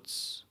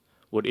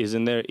what is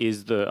in there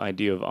is the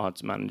idea of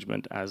arts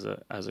management as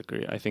a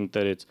career. I think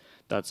that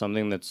that's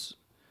something that's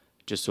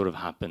just sort of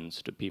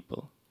happens to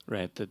people,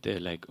 right? That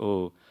they're like,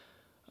 oh,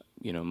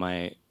 you know,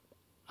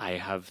 I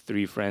have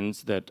 3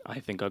 friends that I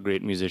think are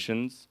great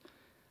musicians.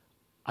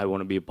 I want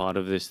to be a part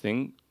of this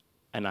thing.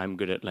 And I'm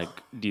good at like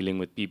dealing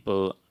with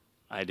people.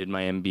 I did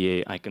my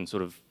MBA. I can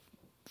sort of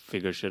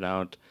figure shit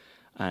out,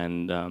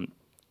 and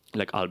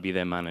like I'll be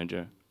their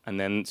manager. And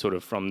then sort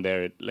of from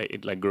there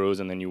it grows,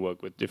 and then you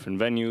work with different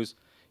venues,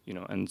 you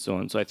know, and so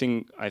on. So I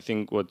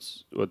think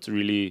what's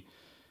really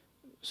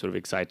sort of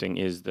exciting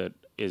is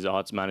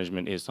arts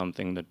management is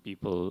something that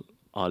people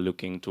are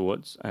looking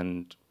towards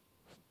and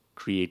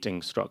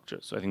creating structure.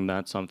 So I think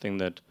that's something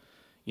that,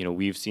 you know,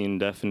 we've seen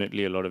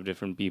definitely a lot of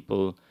different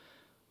people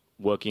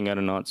working at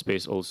an art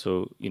space,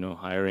 also, you know,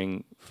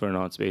 hiring for an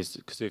art space.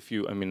 Because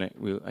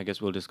I guess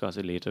we'll discuss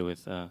it later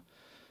with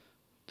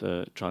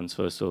the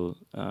transversal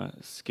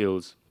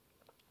skills.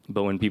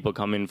 But when people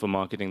come in for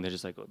marketing, they're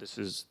just like, oh, this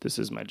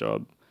is my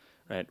job,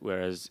 right?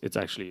 Whereas it's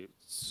actually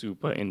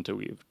super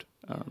interweaved.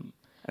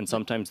 And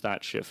sometimes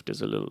that shift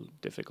is a little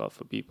difficult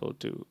for people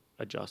to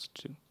adjust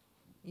to.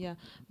 Yeah,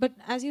 but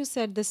as you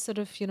said, this sort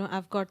of, you know,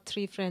 I've got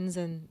 3 friends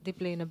and they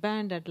play in a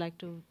band. I'd like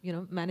to, you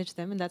know, manage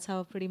them, and that's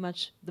how pretty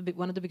much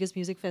one of the biggest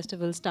music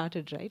festivals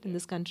started, right, in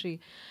this country.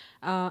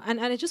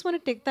 And I just want to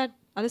take that,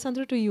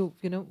 Alessandro, to you.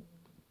 You know,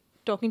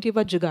 talking to you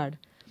about Jugaad.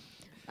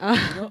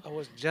 You know, I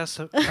was just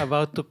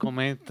about to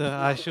comment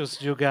Ashu's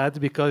Jugaad,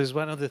 because it's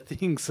one of the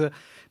things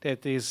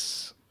that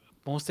is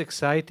most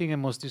exciting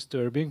and most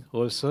disturbing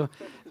also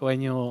when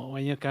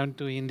you come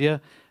to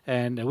India,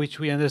 and which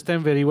we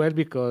understand very well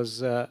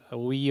because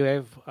we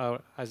have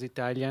as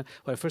Italian.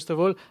 Well, first of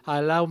all, I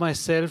allow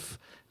myself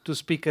to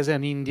speak as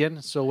an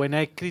Indian. So when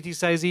I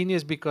criticize India,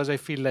 it's because I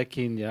feel like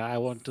India. I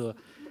want to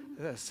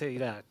say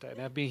that.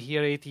 And I've been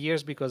here 8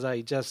 years because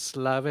I just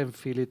love and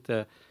feel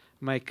it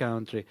my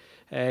country.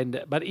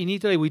 But in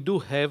Italy, we do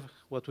have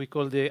what we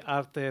call the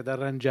arte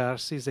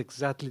d'arrangiarsi, is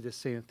exactly the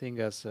same thing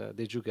as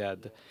the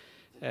Jugad.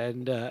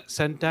 And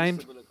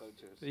sometimes,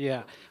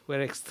 yeah,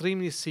 we're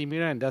extremely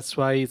similar, and that's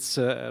why it's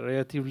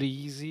relatively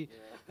easy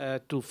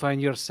to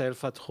find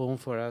yourself at home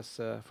for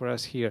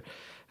us here.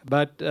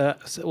 But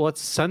what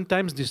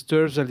sometimes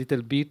disturbs a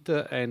little bit,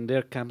 and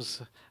there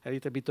comes a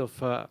little bit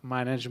of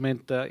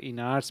management in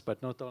arts,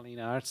 but not only in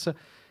arts,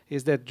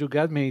 is that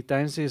Jugad many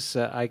times is,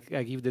 I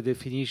give the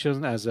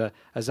definition as a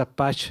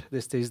patch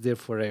that stays there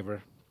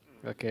forever.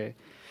 Okay.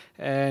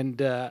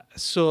 And I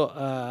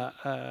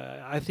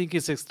think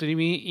it's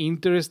extremely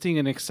interesting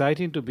and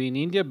exciting to be in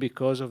India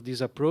because of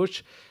this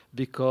approach,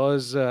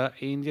 because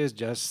India is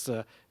just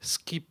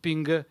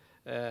skipping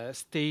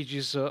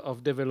stages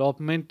of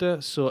development,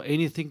 so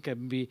anything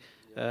can be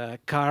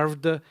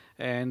carved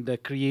and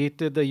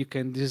created. You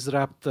can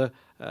disrupt a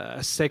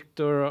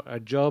sector, a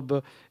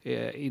job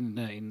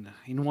in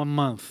 1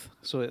 month.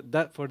 So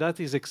that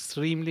is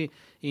extremely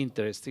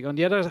interesting. On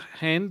the other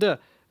hand,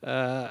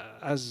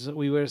 as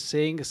we were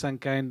saying, some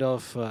kind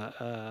of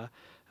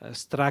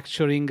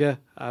structuring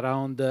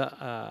around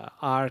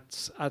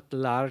arts at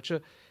large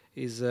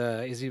is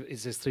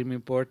extremely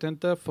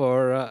important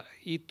for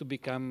it to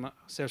become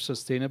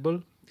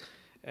self-sustainable,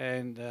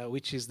 and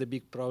which is the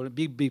big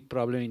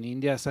problem in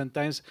India.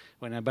 Sometimes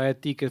when I buy a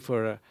ticket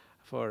for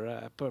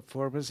a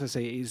performance, I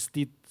say, is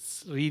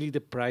this really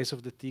the price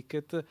of the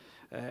ticket?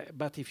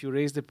 But if you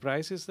raise the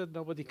prices, then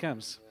nobody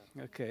comes.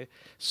 Okay,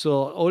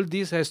 so all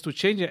this has to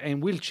change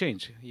and will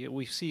change.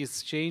 We see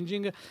it's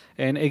changing,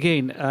 and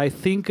again, I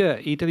think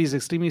Italy is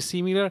extremely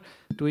similar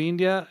to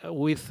India.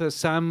 With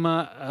some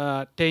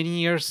 10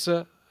 years,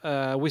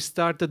 we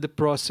started the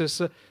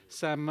process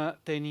some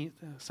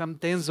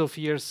tens of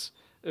years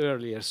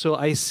earlier. So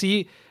I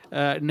see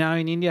now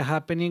in India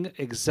happening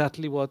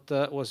exactly what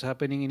was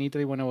happening in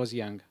Italy when I was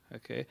young.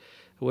 Okay,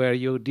 where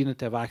you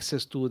didn't have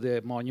access to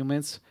the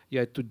monuments, you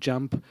had to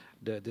jump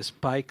the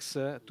spikes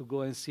to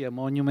go and see a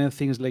monument,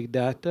 things like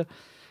that.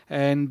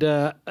 And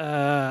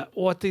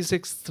what is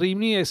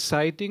extremely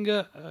exciting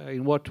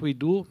in what we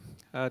do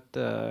at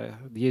the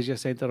Asia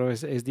Center of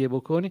SDA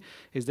Bocconi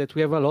is that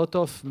we have a lot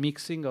of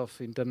mixing of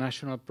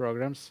international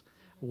programs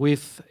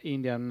with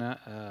Indian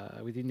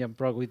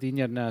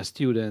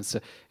students.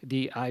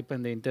 The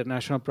IPE, the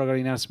International Program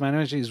in Arts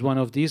Management, is one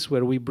of these,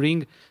 where we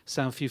bring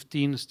some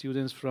 15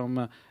 students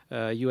from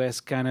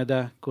US,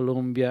 Canada,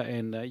 Colombia,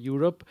 and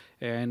Europe,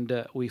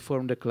 and we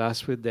form the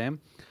class with them.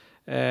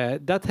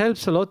 That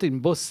helps a lot in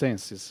both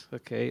senses.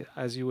 Okay,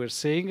 as you were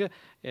saying,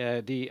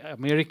 the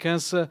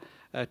Americans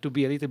to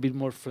be a little bit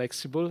more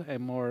flexible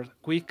and more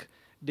quick.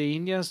 The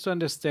Indians to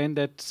understand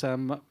that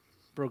some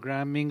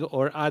programming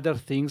or other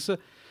things.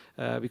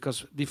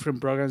 Because different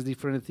programs,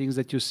 different things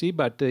that you see,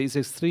 but it's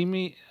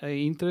extremely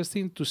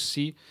interesting to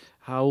see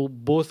how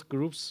both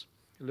groups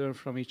learn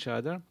from each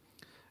other.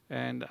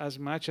 And as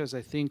much as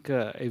I think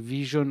a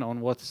vision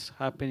on what's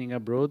happening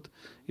abroad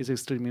is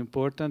extremely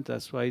important,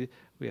 that's why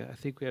I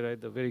think we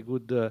had a very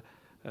good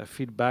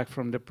feedback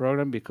from the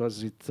program,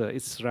 because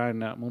it's run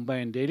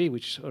Mumbai and Delhi,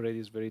 which already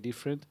is very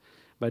different,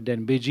 but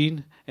then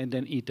Beijing and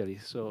then Italy.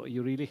 So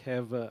you really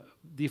have a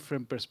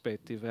different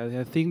perspective. And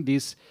I think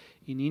this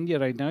in India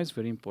right now is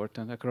very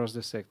important across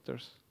the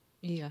sectors.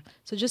 Yeah.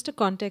 So just a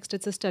context,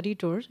 it's a study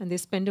tour, and they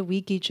spend a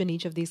week each in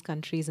each of these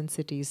countries and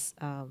cities,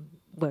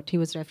 what he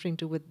was referring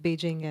to with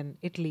Beijing and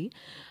Italy.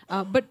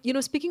 But,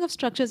 speaking of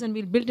structures, and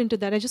we'll build into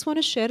that, I just want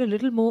to share a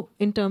little more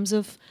in terms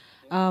of,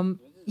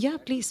 yeah,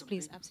 please,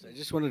 absolutely. I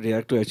just want to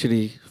react to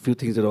actually a few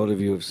things that all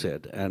of you have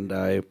said. And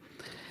I,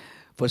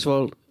 first of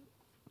all,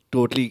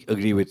 totally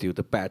agree with you,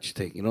 the patch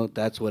thing,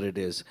 that's what it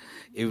is.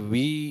 If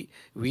we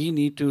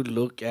need to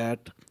look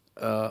at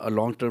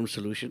long-term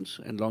solutions,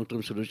 and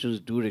long-term solutions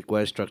do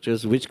require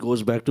structures, which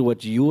goes back to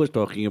what you were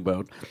talking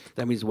about.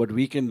 That means what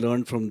we can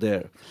learn from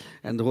there.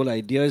 And the whole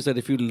idea is that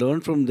if you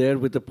learn from there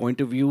with the point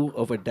of view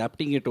of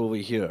adapting it over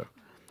here,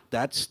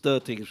 that's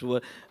the thing.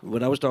 So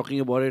when I was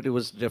talking about it, it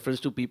was reference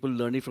to people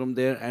learning from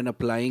there and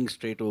applying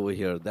straight over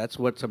here. That's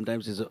what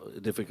sometimes is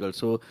difficult.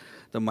 So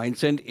the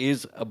mindset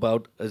is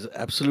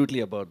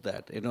absolutely about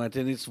that. I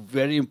think it's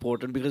very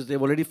important because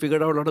they've already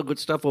figured out a lot of good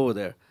stuff over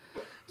there.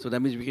 So that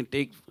means we can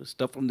take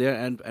stuff from there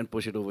and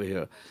push it over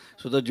here.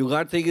 So the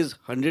Jugaad thing is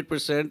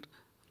 100%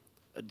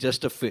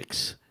 just a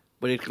fix,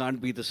 but it can't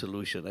be the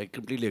solution. I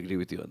completely agree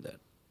with you on that.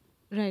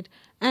 Right.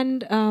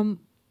 And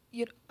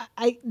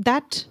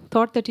that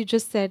thought that you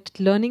just said,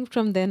 learning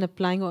from then,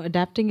 applying or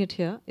adapting it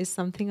here, is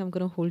something I'm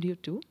going to hold you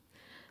to.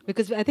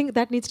 Because I think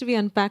that needs to be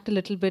unpacked a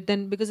little bit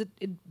then, because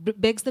it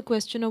begs the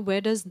question of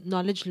where does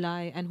knowledge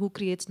lie and who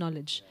creates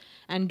knowledge?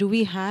 And do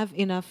we have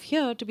enough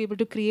here to be able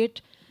to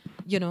create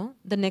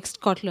the next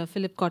Kotler,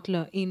 Philip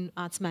Kotler in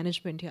arts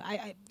management here?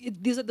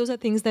 Those are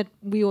things that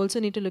we also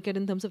need to look at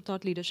in terms of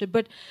thought leadership.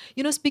 But,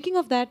 speaking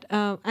of that,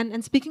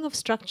 and speaking of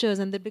structures,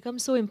 and that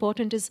becomes so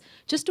important, is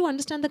just to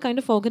understand the kind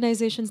of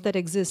organizations that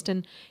exist.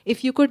 And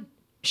if you could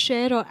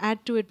share or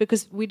add to it,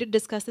 because we did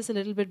discuss this a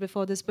little bit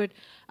before this, but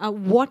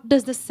what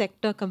does the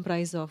sector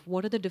comprise of?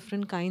 What are the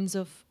different kinds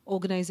of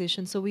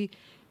organizations? So we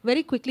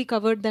very quickly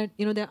covered that,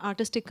 there are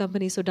artistic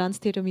companies, so dance,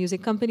 theatre,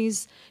 music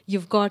companies.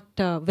 You've got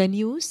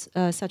venues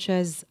such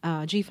as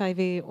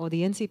G5A or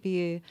the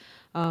NCPA,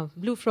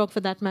 blueFROG for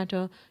that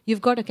matter.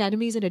 You've got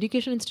academies and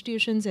education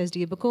institutions,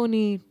 SDA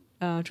Bocconi,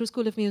 True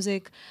School of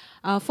Music,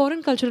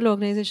 foreign cultural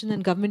organizations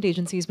and government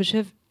agencies, which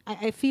have,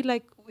 I feel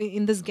like,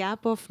 in this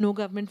gap of no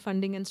government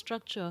funding and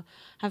structure,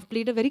 have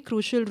played a very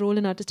crucial role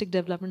in artistic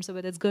development. So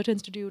whether it's Goethe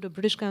Institute or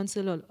British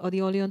Council or the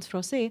Alliance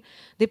Française,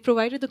 they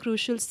provided the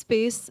crucial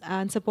space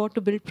and support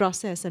to build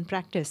process and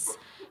practice,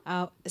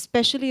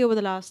 especially over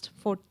the last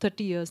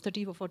 30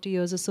 or 40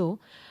 years or so.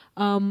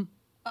 I'm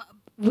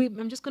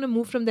just going to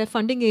move from their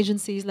funding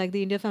agencies like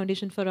the India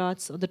Foundation for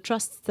Arts or the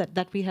trusts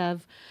that we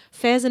have,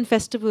 fairs and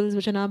festivals,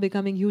 which are now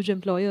becoming huge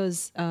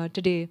employers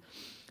today,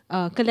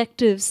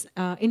 collectives,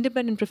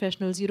 independent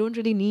professionals. You don't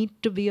really need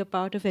to be a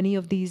part of any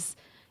of these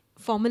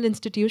formal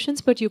institutions,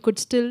 but you could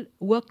still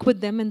work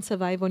with them and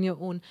survive on your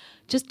own.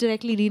 Just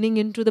directly leaning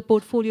into the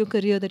portfolio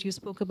career that you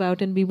spoke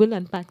about, and we will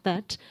unpack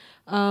that.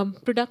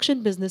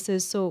 Production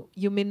businesses, so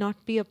you may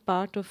not be a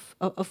part of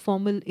a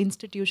formal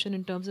institution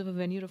in terms of a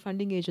venue or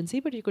funding agency,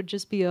 but you could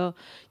just be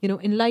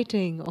in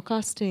lighting or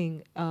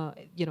casting,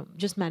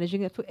 just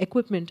managing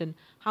equipment, and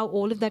how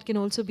all of that can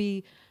also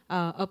be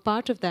a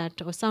part of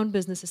that, or sound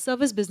businesses,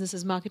 service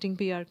businesses, marketing,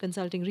 PR,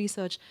 consulting,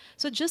 research.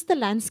 So just the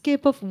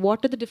landscape of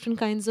what are the different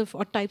kinds of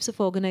or types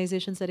of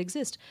organizations that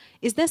exist.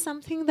 Is there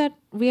something that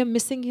we are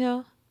missing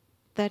here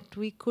that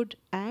we could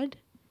add?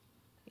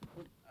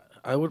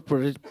 I would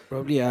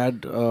probably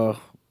add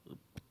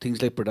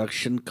things like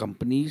production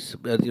companies.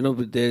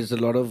 There's a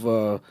lot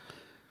of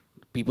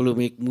people who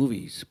make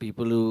movies,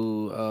 people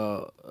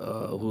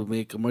who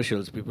make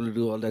commercials, people who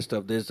do all that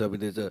stuff.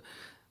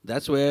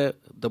 That's where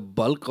the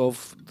bulk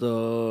of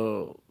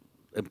the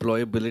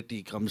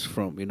employability comes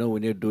from.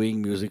 When you're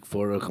doing music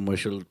for a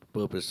commercial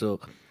purpose. So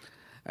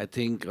I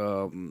think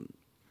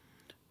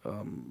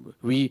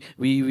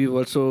we've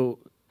also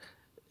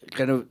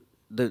kind of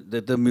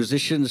the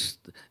musicians,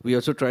 we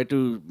also try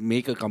to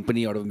make a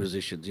company out of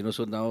musicians.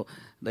 So now,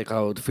 like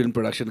how the film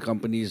production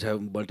companies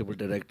have multiple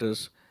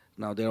directors.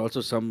 Now there are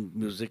also some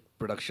music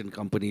production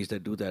companies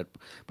that do that,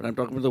 but I'm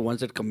talking about the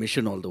ones that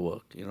commission all the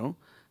work.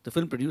 The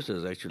film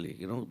producers, actually.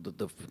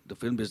 The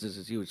film business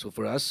is huge. So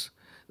for us,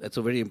 that's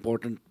a very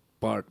important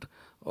part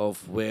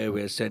of where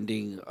we're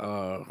sending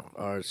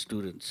our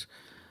students.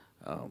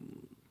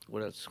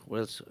 What else?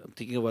 I'm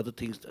thinking of other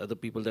things, other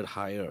people that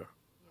hire.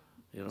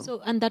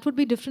 So, and that would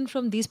be different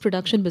from these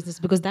production businesses,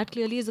 because that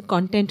clearly is a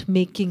content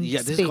making space.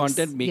 Yeah, this is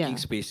content making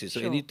spaces.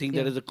 So Sure. anything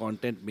that is a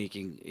content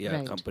making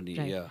company.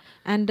 Right. Yeah.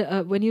 And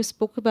when you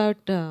spoke about,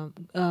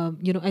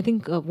 I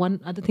think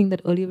one other thing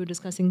that earlier we were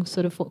discussing,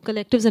 sort of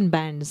collectives and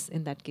bands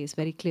in that case,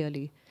 very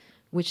clearly,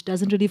 which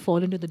doesn't really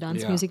fall into the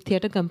dance music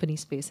theatre company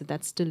space.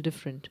 That's still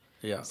different.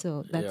 Yeah.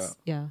 So that's,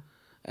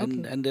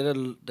 And there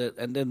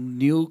are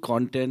new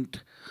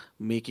content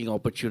making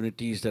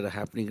opportunities that are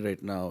happening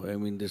right now. I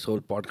mean, this whole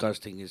podcast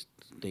thing is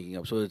taking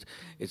up. So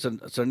it's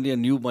suddenly a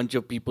new bunch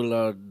of people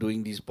are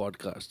doing these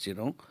podcasts,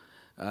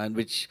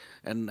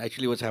 and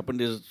actually what's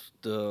happened is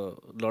a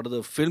lot of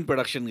the film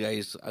production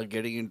guys are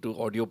getting into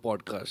audio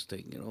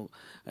podcasting.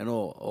 I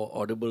know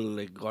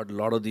Audible got a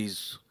lot of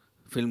these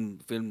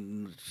film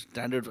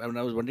standard. I mean,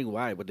 I was wondering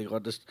why, but they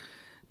got this.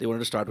 They wanted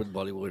to start with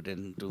Bollywood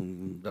and to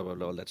blah blah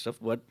blah, all that stuff,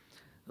 but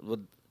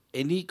with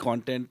any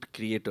content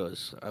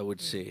creators, I would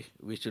say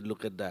we should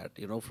look at that,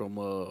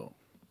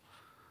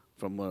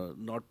 from a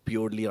not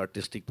purely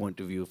artistic point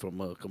of view, from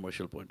a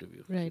commercial point of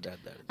view. right. That.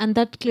 And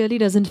that clearly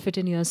doesn't fit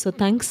in here. So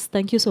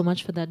thank you so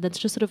much for that. That's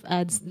just sort of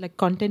adds like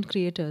content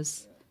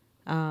creators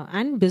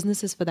and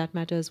businesses for that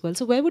matter as well.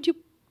 So where would you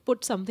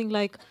put something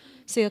like,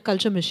 say, a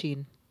culture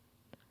machine?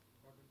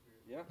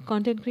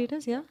 Content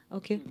creators, yeah?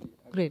 Okay,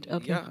 great.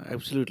 Okay. Yeah,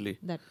 absolutely.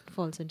 That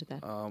falls into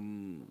that.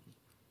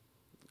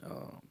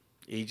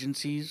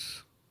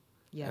 Agencies,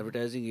 Yeah.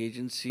 advertising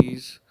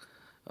agencies,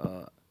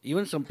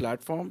 even some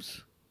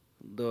platforms,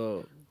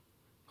 the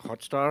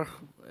Hotstar.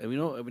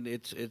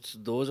 It's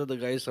those are the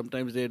guys.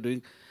 Sometimes they're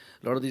doing,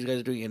 a lot of these guys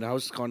are doing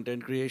in-house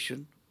content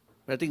creation.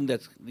 But I think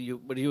that's you.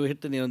 But you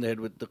hit the nail on the head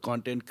with the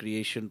content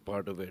creation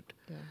part of it,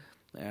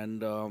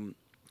 and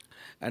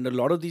a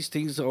lot of these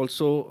things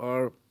also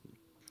are.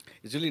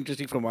 It's really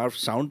interesting from our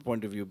sound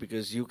point of view,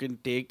 because you can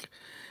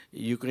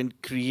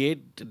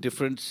create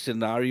different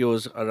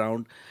scenarios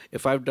around.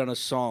 If I've done a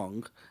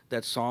song,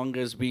 that song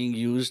is being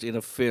used in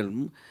a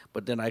film,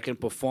 but then I can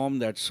perform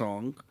that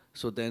song.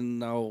 So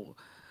then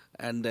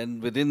and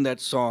then within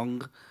that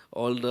song,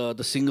 all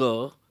the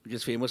singer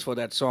is famous for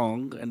that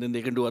song, and then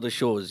they can do other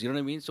shows. You know what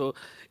I mean? So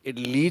it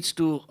leads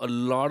to a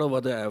lot of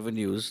other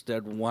avenues,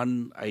 that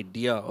one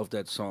idea of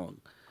that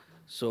song.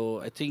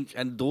 So I think,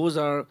 and those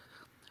are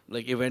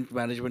like event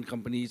management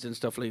companies and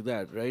stuff like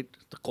that, right?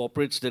 The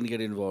corporates then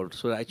get involved.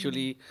 So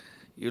actually,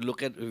 if you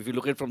look at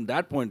it from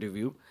that point of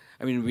view,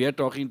 I mean, we are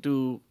talking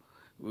to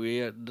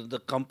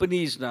The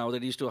companies now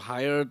that used to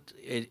hire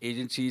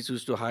agencies,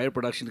 used to hire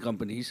production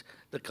companies,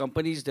 the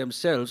companies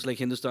themselves, like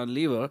Hindustan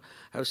Lever,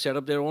 have set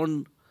up their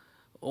own,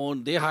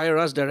 they hire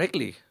us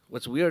directly.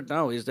 What's weird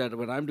now is that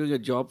when I'm doing a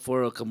job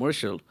for a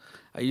commercial,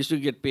 I used to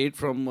get paid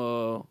from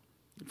a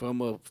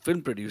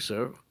film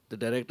producer. The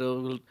director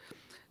will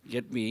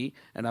get me,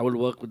 and I will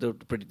work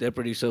with their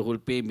producer who will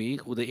pay me,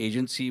 who the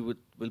agency will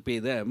pay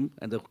them,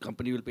 and the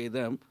company will pay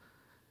them.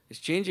 It's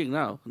changing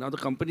now. Now the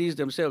companies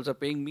themselves are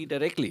paying me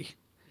directly.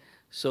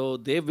 So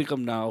they've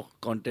become now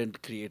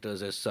content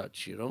creators as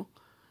such, you know.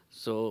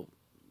 So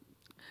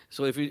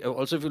if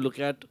you look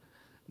at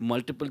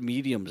multiple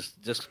mediums,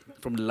 just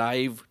from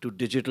live to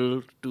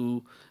digital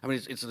to, I mean,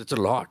 it's a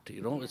lot,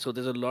 you know. So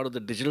there's a lot of the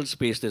digital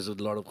space. There's a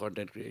lot of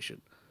content creation.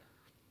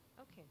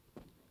 Okay,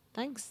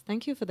 thanks.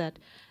 Thank you for that.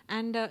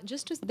 And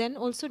just to then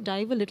also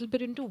dive a little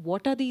bit into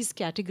what are these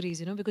categories,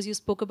 you know, because you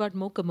spoke about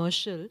more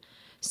commercial.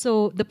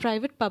 So the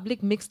private,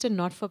 public, mixed, and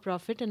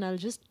not-for-profit, and I'll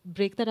just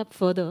break that up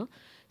further.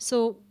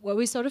 So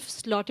we sort of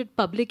slotted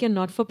public and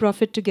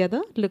not-for-profit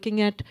together, looking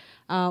at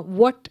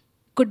what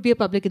could be a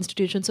public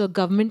institution. So a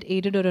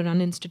government-aided or a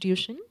run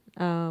institution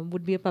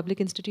would be a public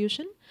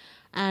institution.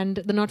 And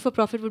the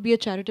not-for-profit would be a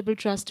charitable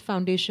trust,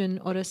 foundation,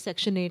 or a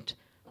Section 8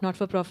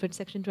 not-for-profit,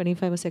 Section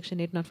 25 or Section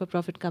 8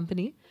 not-for-profit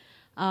company.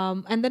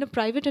 And then a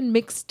private and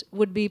mixed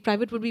would be,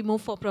 private would be more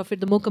for-profit,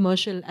 the more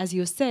commercial, as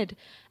you said,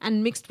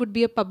 and mixed would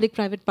be a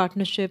public-private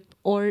partnership,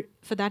 or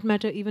for that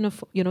matter, even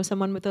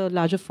someone with a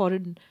larger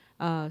foreign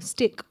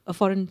stake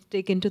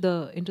into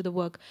the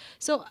work.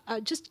 So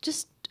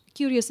just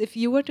curious, if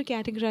you were to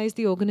categorize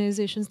the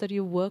organizations that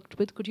you worked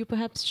with, could you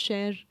perhaps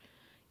share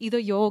either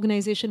your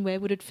organization, where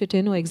would it fit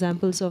in, or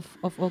examples of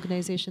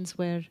organizations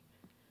where?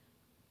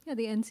 Yeah,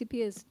 the NCP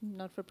is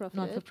not-for-profit.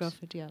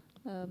 Not-for-profit, yeah.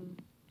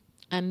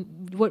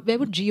 And where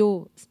would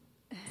Geo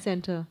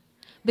center?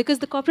 Because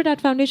the corporate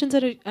art foundations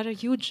are a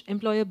huge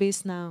employer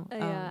base now.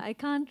 Yeah, I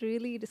can't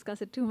really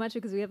discuss it too much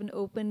because we haven't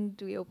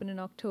opened. We open in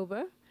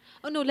October.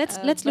 Oh no, let's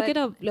look at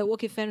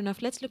okay, fair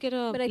enough. Let's look at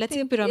let's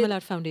say a Piramal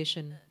Art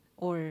Foundation,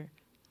 or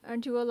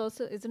aren't you all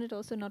also? Isn't it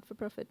also not for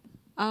profit?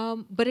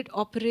 But it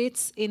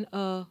operates in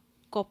a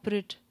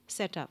corporate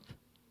setup.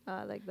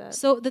 Like that.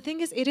 So the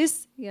thing is, it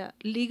is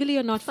legally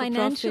a not-for-profit.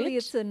 Financially,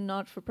 it's a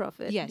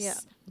not-for-profit. Yes, yeah.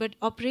 But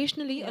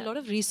operationally, a lot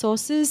of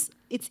resources.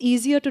 It's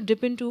easier to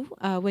dip into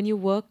when you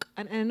work.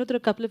 And I know there are a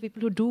couple of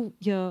people who do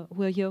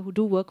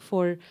work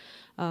for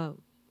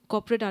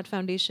corporate art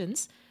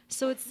foundations.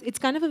 So it's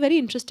kind of a very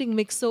interesting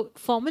mix. So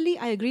formally,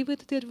 I agree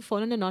with you, it would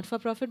fall under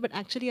not-for-profit, but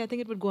actually, I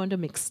think it would go under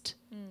mixed,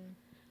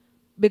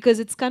 because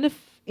it's kind of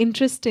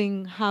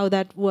interesting how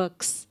that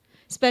works,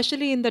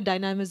 especially in the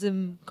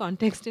dynamism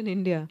context in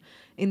India,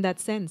 in that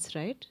sense,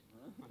 right?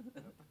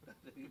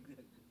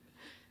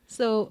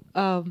 So,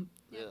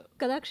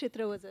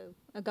 Kalakshetra was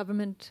a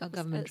government,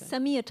 a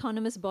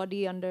semi-autonomous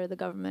body under the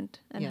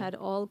government, and had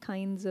all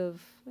kinds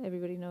of,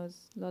 everybody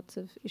knows, lots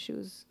of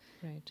issues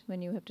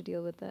when you have to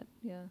deal with that.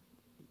 Yeah.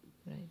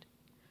 Right.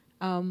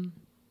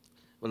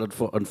 Well,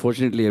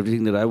 unfortunately,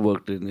 everything that I've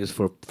worked in is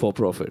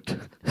for-profit.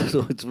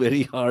 So it's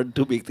very hard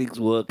to make things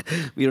work.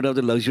 We don't have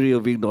the luxury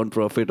of being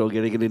non-profit or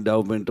getting an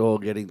endowment or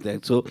getting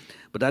that. So,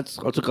 but that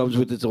also comes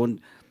with its own.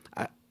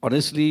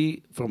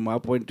 Honestly, from our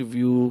point of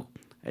view,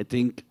 I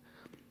think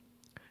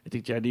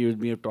Chandy, you and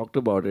me have talked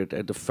about it,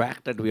 and the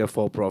fact that we are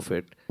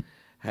for-profit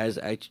has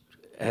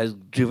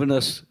driven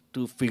us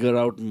to figure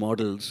out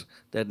models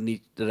that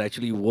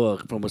actually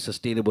work from a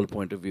sustainable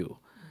point of view.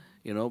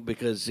 You know,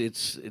 because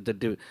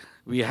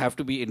we have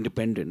to be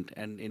independent,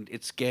 and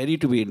it's scary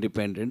to be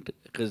independent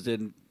because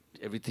then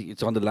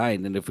it's on the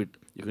line, and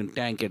you can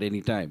tank at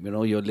any time. You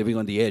know, you're living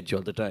on the edge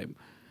all the time.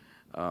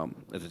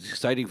 It's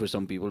exciting for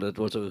some people. That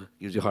also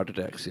gives you heart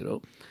attacks. You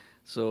know,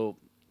 so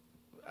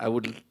we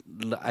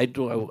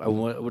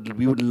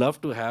would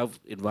love to have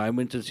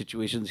environments and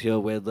situations here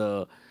where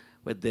there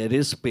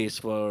is space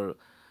for.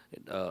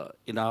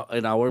 In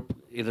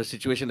a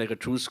situation like a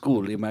true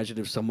school, imagine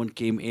if someone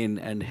came in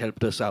and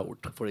helped us out,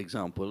 for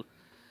example,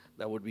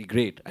 that would be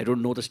great. I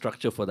don't know the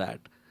structure for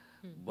that,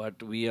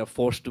 but we are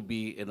forced to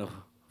be in a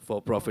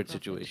for-profit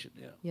situation.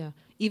 Yeah.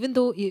 Even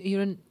though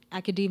you're in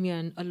academia,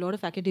 and a lot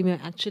of academia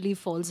actually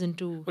falls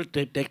into. Well,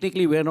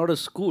 technically, we're not a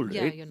school,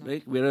 right? You're not.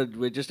 Right?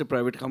 We're just a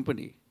private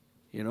company,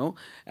 you know.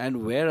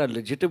 And where our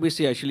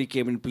legitimacy actually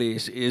came in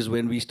place is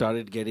when we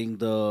started getting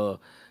the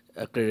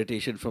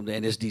accreditation from the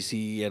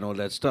NSDC and all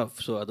that stuff.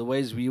 So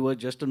otherwise, we were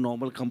just a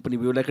normal company.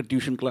 We were like a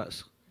tuition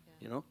class,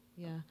 you know.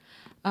 Yeah.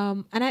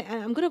 And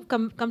I'm going to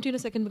come to you in a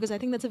second, because I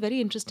think that's a very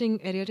interesting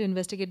area to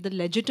investigate, the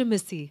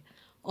legitimacy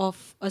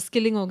of a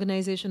skilling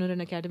organization or an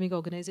academic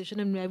organization,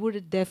 and where would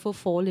it therefore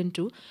fall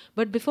into.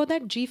 But before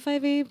that,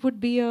 G5A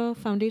would be a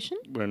foundation?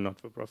 We're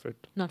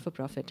not-for-profit.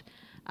 Not-for-profit.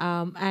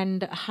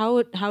 And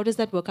how does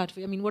that work out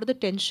for you? I mean, what are the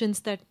tensions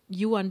that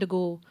you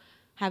undergo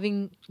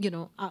having,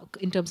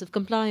 in terms of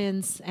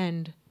compliance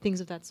and things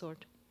of that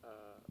sort?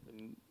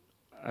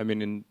 I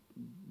mean,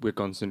 we're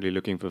constantly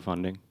looking for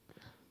funding.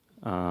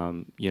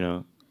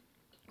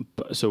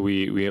 so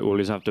we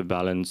always have to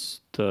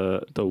balance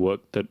the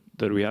work that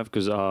we have,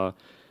 because our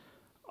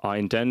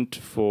intent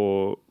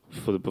for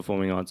the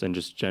performing arts and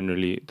just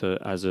generally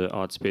as an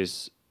art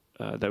space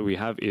that we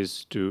have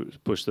is to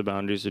push the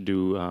boundaries, to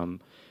do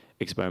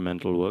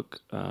experimental work.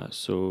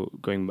 So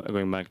going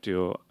back to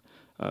your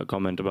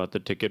comment about the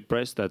ticket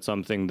price, that's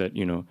something that,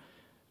 you know,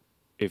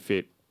 if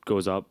it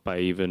goes up by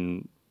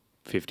even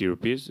 50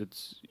 rupees,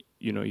 it's,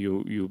 you know,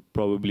 you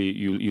probably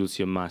you'll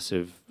see a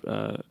massive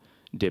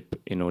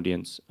dip in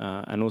audience,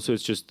 and also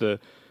it's just the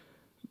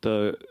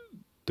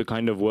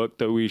kind of work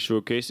that we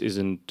showcase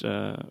isn't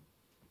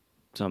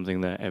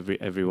something that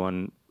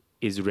everyone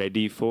is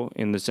ready for,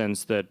 in the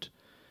sense that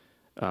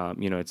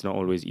you know, it's not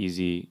always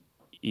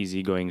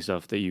easy going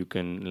stuff that you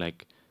can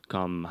like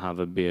come have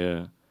a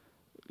beer,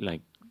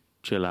 like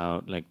chill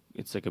out, like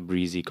it's like a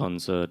breezy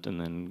concert and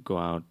then go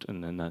out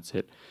and then that's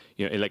it.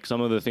 You know, like some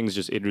of the things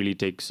just, it really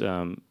takes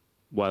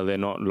while they're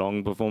not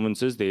long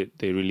performances, they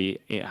really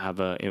have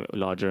a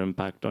larger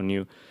impact on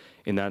you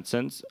in that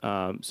sense.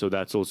 So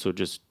that's also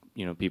just,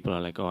 you know, people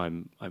are like, oh,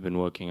 I've been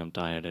working, I'm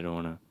tired, I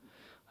don't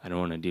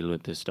want to deal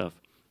with this stuff.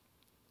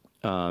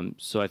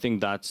 So I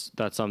think that's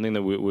something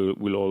that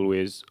we'll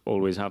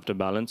always have to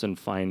balance and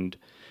find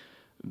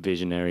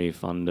visionary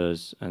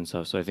funders and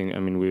stuff. So I think, I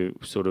mean, we're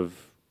sort of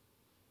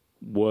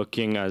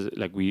working as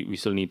like we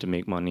still need to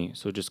make money.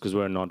 So just because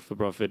we're a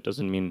not-for-profit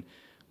doesn't mean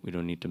we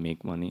don't need to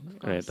make money,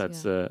 right?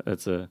 That's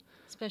a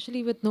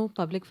especially with no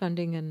public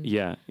funding and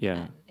yeah.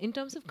 In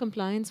terms of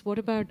compliance, what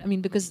about? I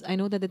mean, because I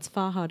know that it's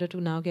far harder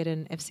to now get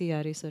an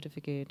FCRA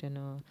certificate and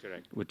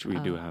correct, which we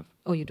do have.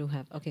 Oh, you do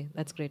have. Okay,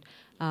 that's great.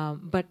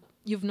 But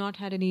you've not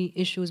had any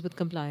issues with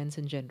compliance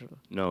in general.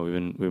 No,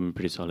 we've been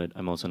pretty solid.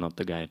 I'm also not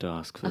the guy to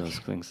ask for those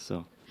things.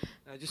 So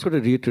I just want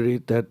to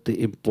reiterate that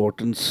the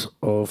importance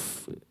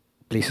of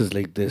places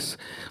like this,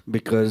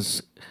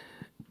 because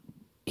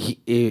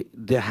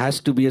there has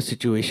to be a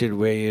situation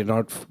where you're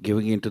not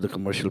giving into the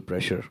commercial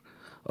pressure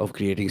of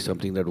creating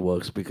something that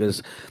works.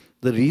 Because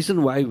the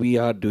reason why we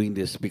are doing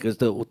this, because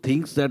the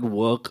things that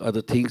work are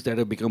the things that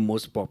have become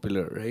most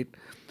popular, right?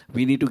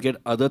 We need to get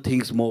other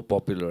things more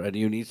popular, and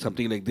you need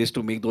something like this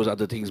to make those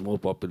other things more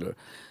popular.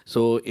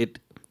 So it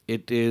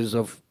is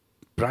of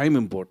prime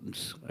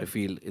importance, I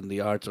feel, in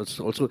the arts.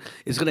 Also,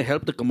 it's going to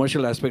help the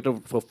commercial aspect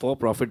of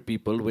for-profit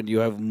people when you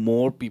have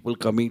more people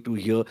coming to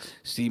here,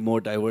 see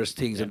more diverse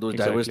things, and those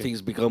diverse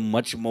things become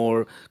much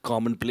more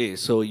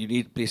commonplace. So you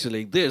need places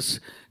like this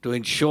to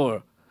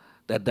ensure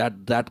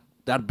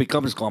that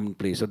becomes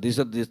commonplace. So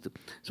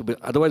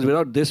otherwise,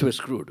 without this, we're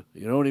screwed.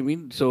 You know what I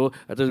mean? So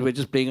otherwise, we're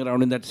just playing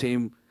around in that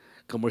same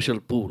commercial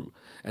pool.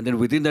 And then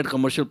within that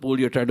commercial pool,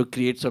 you're trying to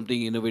create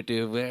something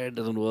innovative where it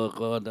doesn't work,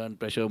 or then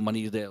pressure,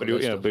 money is there. But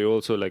you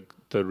also, like,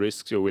 the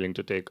risks you're willing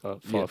to take are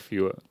far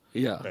fewer.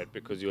 Yeah. Right,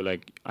 because you're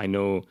like, I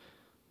know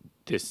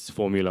this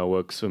formula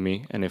works for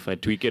me, and if I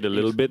tweak it a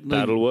little bit,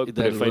 that'll work.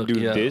 But if I do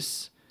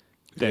this,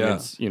 then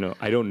it's, you know,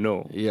 I don't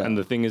know. Yeah. And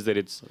the thing is that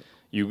it's,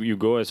 you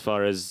go as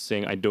far as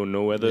saying, I don't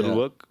know whether it'll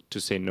work, to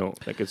say no.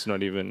 Like, it's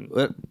not even...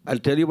 Well, I'll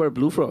tell you about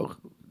blueFROG.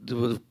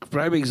 The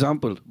prime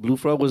example,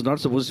 blueFROG was not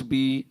supposed to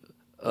be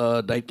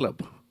a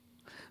nightclub.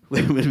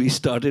 When we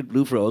started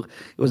blueFROG,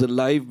 it was a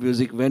live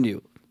music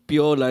venue,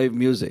 pure live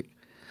music.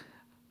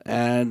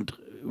 And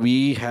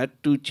we had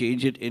to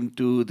change it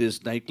into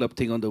this nightclub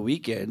thing on the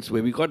weekends,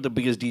 where we got the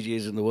biggest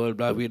DJs in the world,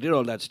 blah, we did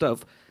all that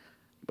stuff.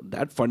 But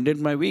that funded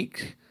my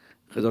week.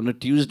 Because on a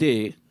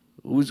Tuesday,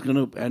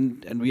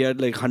 and we had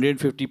like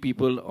 150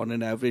 people on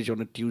an average on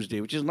a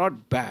Tuesday, which is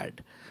not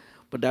bad.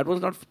 But that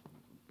was not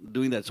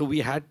doing that. So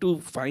we had to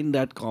find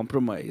that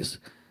compromise,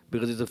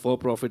 because it's a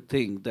for-profit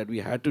thing, that we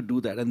had to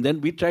do that. And then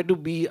we tried to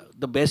be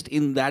the best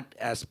in that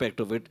aspect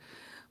of it.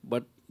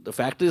 But the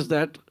fact is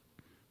that,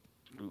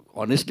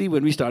 honestly,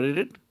 when we started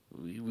it,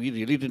 we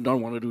really did not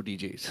want to do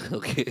DJs,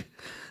 okay?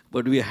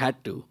 But we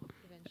had to.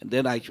 And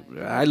then I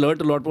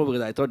learned a lot more,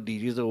 because I thought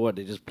DJs are what?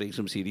 They just play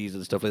some CDs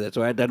and stuff like that.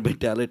 So I had that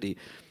mentality.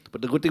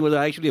 But the good thing was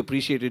I actually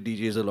appreciated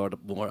DJs a lot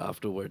more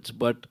afterwards.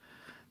 But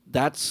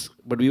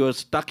we were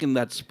stuck in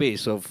that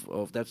space of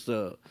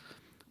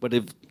but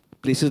if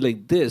places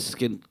like this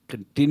can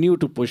continue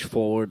to push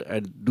forward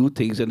and do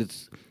things, and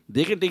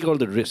they can take all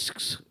the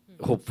risks,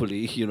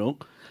 hopefully, you know,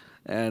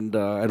 and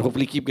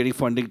hopefully keep getting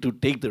funding to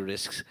take the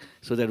risks,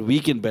 so that we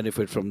can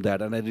benefit from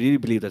that. And I really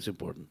believe that's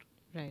important.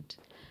 Right.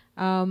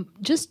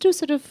 Just to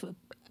sort of,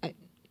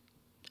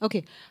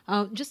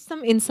 just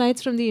some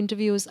insights from the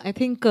interviews. I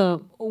think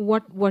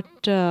what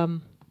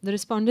the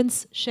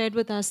respondents shared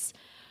with us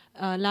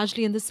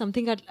largely, and this is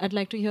something I'd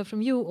like to hear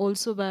from you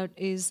also about,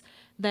 is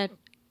that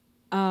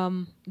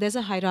there's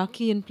a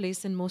hierarchy in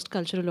place in most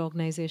cultural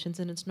organizations,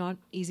 and it's not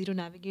easy to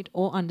navigate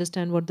or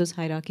understand what those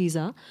hierarchies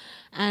are.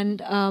 And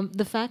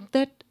the fact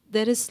that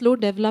there is slow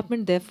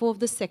development, therefore, of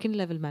the second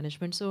level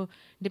management. So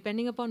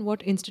depending upon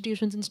what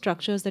institutions and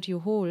structures that you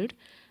hold,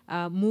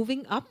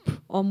 moving up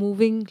or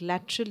moving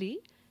laterally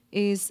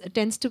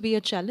tends to be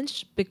a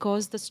challenge,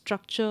 because the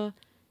structure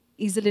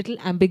is a little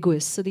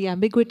ambiguous. So the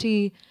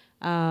ambiguity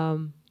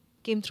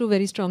came through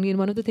very strongly. And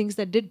one of the things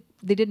that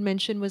they did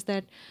mention was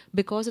that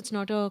because it's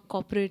not a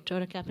corporate or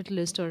a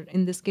capitalist, or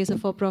in this case a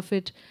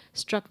for-profit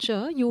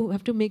structure, you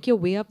have to make your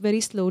way up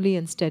very slowly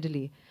and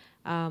steadily.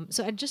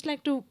 So I'd just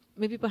like to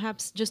maybe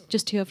perhaps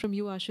just hear from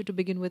you, Ashu, to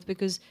begin with,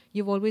 because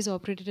you've always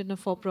operated in a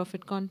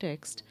for-profit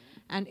context.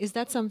 And is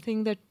that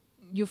something that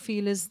you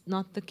feel is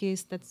not the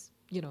case? That's,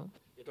 you know,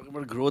 You're talking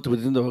about growth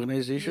within the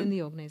organization? within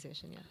the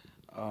organization, yeah.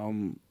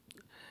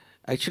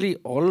 Actually,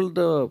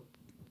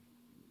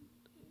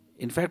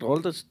 in fact, all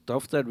the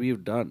stuff that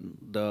we've done,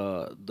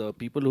 the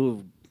people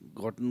who've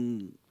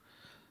gotten,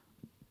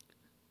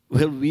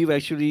 well, we've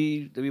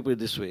actually, let me put it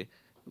this way,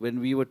 when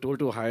we were told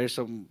to hire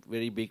some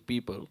very big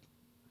people,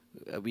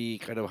 we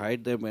kind of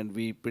hired them and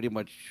we pretty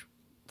much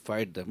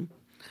fired them.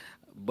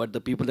 But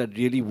the people that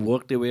really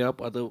worked their way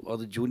up are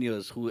the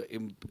juniors who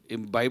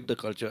imbibed the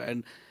culture.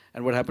 And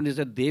what happened is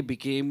that they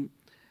became,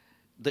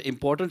 the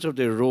importance of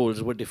their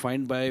roles were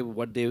defined by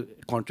what they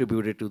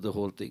contributed to the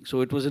whole thing.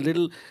 So it was a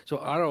little, so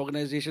our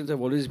organizations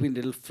have always been a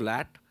little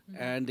flat,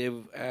 and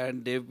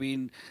they've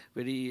been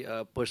very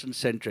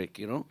person-centric,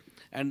 you know.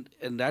 And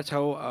that's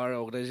how our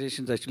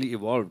organizations actually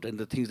evolved, and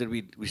the things that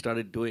we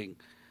started doing.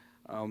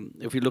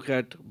 If you look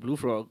at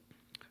blueFROG,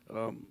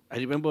 I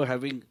remember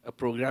having a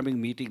programming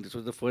meeting. This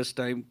was the first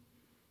time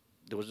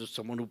there was just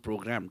someone who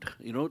programmed.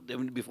 You know, I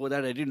mean, before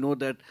that, I didn't know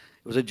that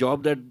it was a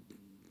job that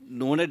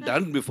no one had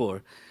done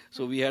before.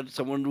 So we had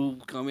someone who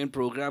come and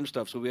program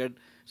stuff. So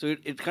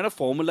it kind of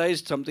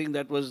formalized something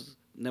that was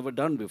never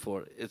done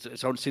before. It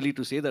sounds silly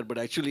to say that, but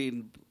actually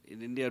in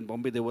India and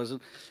Bombay there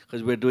wasn't,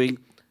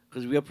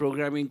 because we are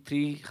programming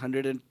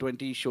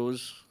 320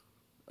 shows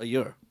a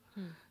year.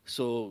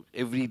 So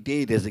every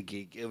day there's a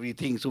gig,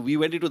 everything. So we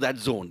went into that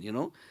zone, you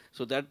know.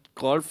 So that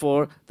called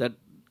for that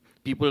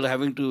people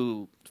having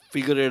to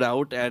figure it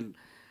out, and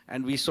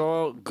we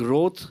saw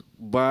growth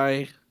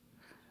by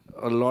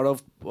a lot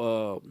of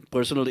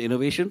personal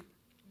innovation.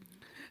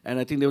 And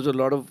I think there was a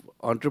lot of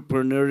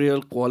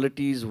entrepreneurial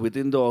qualities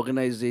within the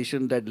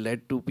organization that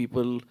led to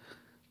people,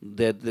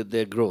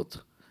 their growth.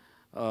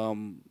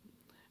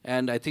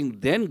 And I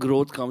think then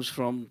growth comes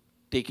from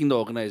taking the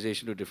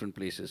organization to different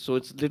places. So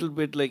it's a little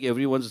bit like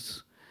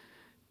it's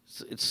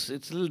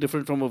a little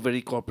different from a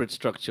very corporate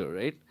structure,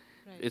 right?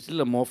 It's a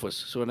little amorphous.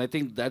 So, and I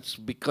think that's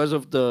because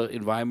of the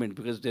environment,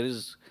 because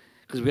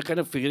we're kind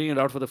of figuring it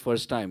out for the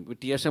first time.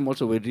 With TSM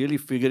also, we're really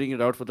figuring it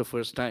out for the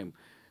first time.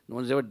 No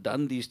one's ever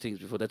done these things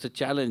before. That's a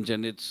challenge,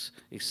 and it's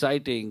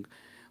exciting,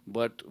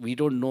 but we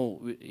don't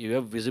know.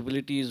 Your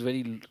visibility is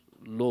very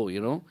low,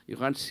 you know.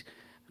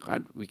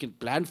 We can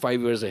plan 5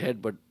 years ahead,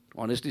 but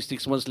honestly,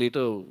 6 months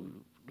later,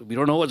 we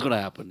don't know what's going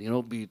to happen, you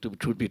know,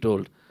 truth be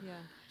told. Yeah.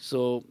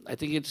 So I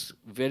think it's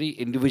very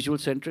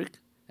individual-centric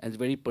and it's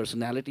very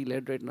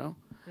personality-led right now,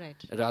 Right.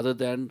 rather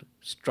than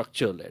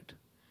structure-led.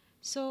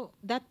 So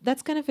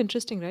that's kind of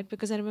interesting, right?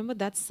 Because I remember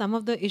that's some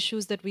of the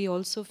issues that we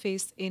also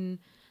face in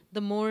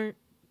the more,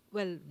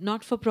 well,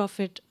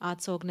 not-for-profit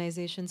arts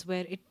organizations,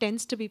 where it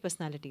tends to be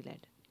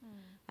personality-led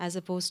as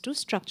opposed to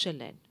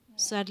structure-led.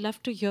 So I'd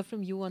love to hear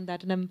from you on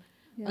that. And I'm,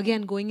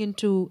 again, going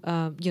into,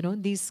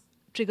 these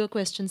trigger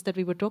questions that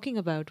we were talking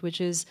about,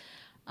 which is,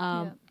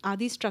 are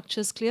these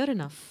structures clear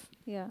enough?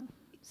 Yeah.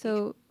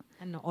 So,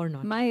 or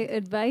not? my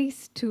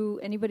advice to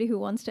anybody who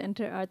wants to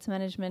enter arts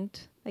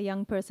management, a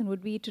young person,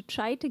 would be to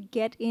try to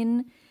get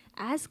in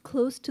as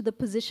close to the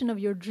position of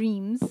your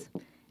dreams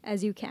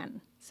as you can.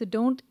 So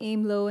don't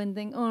aim low and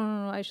think, oh,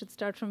 no, I should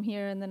start from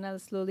here and then I'll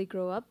slowly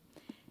grow up.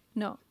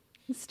 No.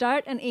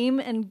 Start and aim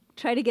and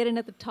try to get in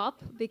at the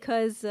top,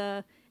 because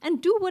and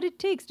do what it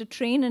takes to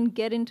train and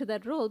get into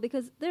that role,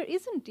 because there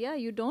isn't,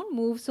 you don't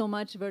move so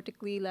much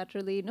vertically,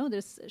 laterally. No,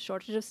 there's a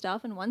shortage of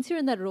staff. And once you're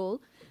in that role,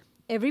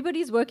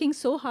 everybody's working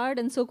so hard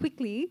and so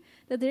quickly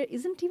that there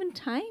isn't even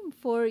time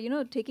for,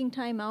 taking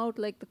time out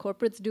like the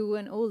corporates do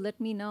and, oh, let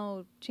me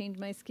now change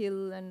my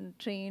skill and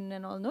train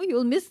and all. No,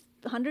 you'll miss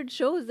 100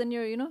 shows and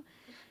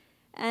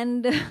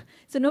and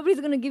so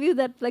nobody's going to give you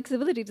that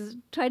flexibility to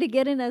try to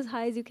get in as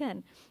high as you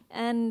can.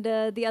 And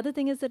the other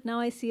thing is that now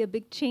I see a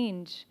big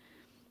change,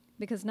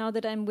 because now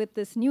that I'm with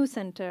this new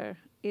center,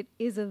 it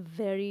is a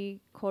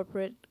very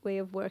corporate way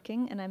of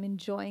working, and I'm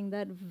enjoying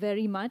that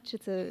very much.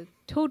 It's a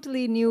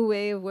totally new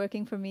way of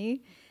working for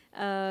me.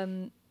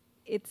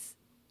 It's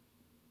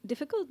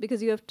difficult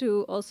because you have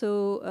to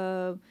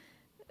also,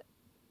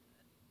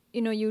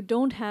 you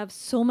don't have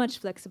so much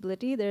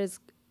flexibility. There's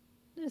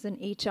an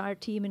HR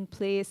team in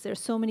place. There's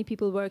so many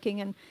people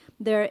working, and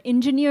there are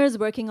engineers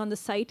working on the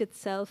site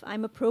itself.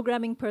 I'm a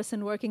programming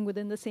person working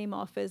within the same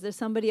office. There's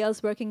somebody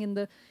else working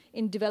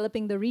in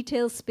developing the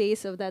retail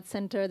space of that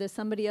center. There's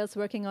somebody else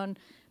working on,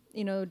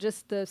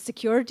 just the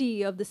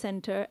security of the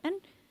center.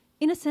 And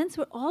in a sense,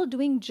 we're all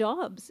doing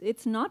jobs.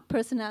 It's not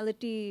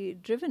personality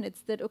driven.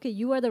 It's that, okay,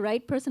 you are the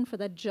right person for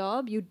that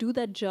job. You do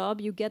that job,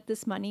 you get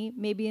this money.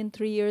 Maybe in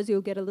 3 years,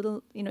 you'll get a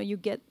little, you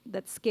get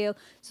that scale.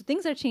 So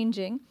things are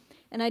changing.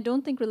 And I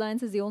don't think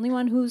Reliance is the only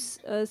one who's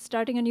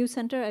starting a new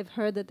center. I've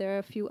heard that there are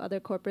a few other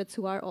corporates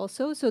who are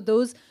also. So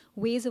those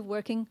ways of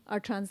working are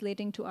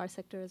translating to our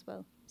sector as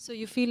well. So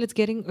you feel it's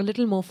getting a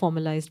little more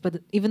formalized,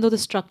 but even though the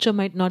structure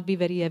might not be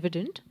very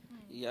evident,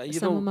 Yeah, you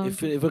some know,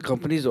 amount if a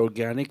company is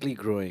organically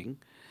growing,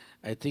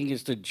 I think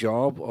it's the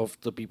job of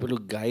the people who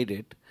guide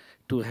it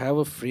to have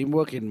a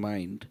framework in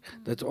mind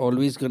that's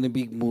always going to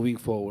be moving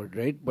forward,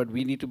 right? But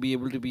we need to be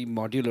able to be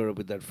modular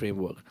with that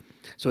framework.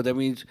 So that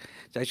means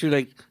it's actually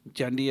like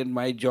Chandi and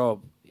my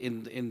job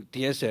in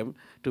TSM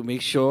to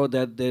make sure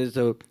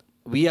that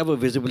we have a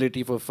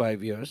visibility for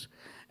 5 years,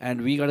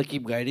 and we got to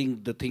keep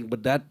guiding the thing.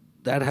 But that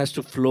has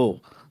to flow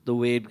the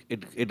way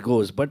it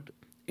goes. But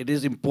it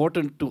is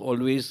important to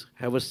always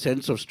have a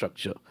sense of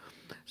structure.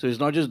 So it's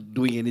not just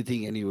doing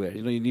anything anywhere.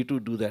 You know, you need to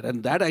do that,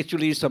 and that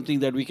actually is something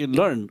that we can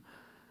learn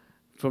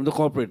from the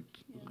corporate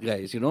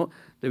guys. You know,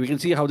 that we can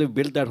see how they've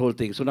built that whole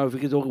thing. So now if we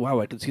can say, oh, wow,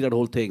 I can see that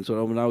whole thing.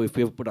 So now if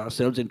we have put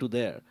ourselves into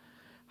there,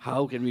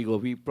 how can we go?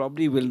 We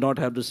probably will not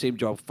have the same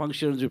job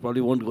functions. We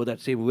probably won't go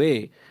that same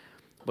way.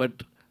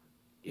 But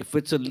if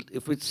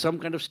it's some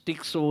kind of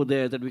sticks over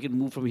there that we can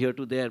move from here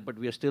to there, but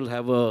we still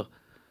have a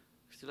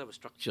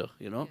structure.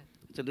 You know,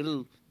 it's a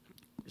little.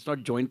 It's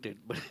not jointed,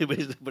 but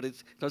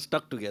it's not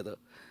stuck together.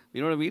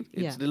 You know what I mean?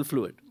 It's a little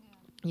fluid.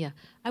 Yeah.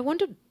 I want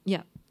to,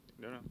 yeah.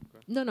 No, no, go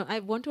ahead. No,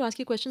 I want to ask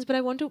you questions, but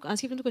I want to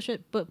ask you from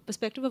the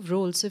perspective of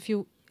roles. So if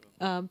you,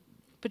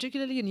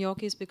 particularly in your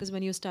case, because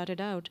when you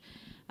started out,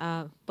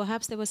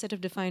 perhaps there were a set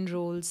of defined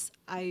roles.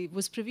 I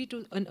was privy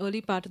to an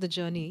early part of the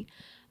journey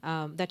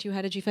that you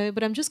had at G5A,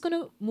 but I'm just going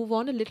to move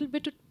on a little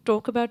bit to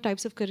talk about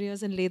types of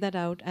careers and lay that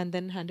out and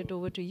then hand it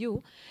over to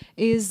you.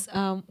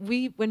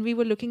 When we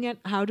were looking at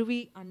how do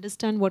we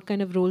understand what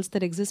kind of roles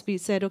that exist, we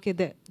said, okay,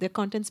 there are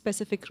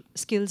content-specific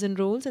skills and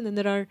roles, and then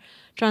there are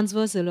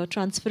transversal or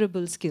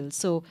transferable skills.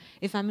 So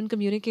if I'm in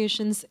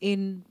communications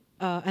in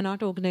an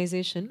art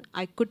organization,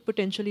 I could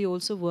potentially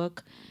also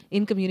work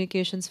in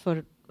communications for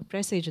a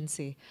press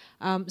agency.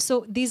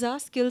 So these are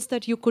skills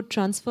that you could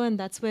transfer, and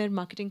that's where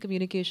marketing,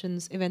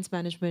 communications, events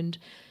management,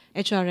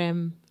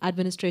 HRM,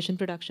 administration,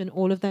 production,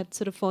 all of that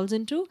sort of falls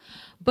into.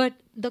 But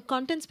the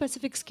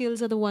content-specific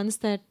skills are the ones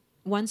that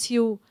once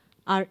you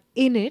are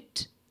in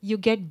it, you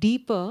get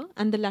deeper,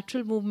 and the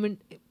lateral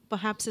movement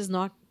perhaps is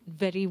not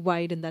very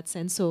wide in that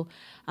sense. So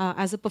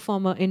as a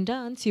performer in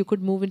dance, you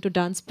could move into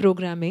dance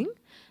programming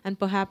and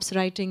perhaps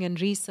writing and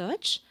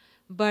research,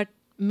 but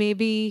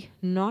maybe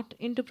not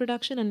into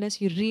production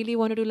unless you really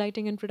want to do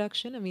lighting and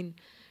production. I mean,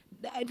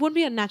 it won't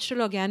be a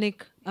natural,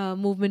 organic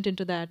movement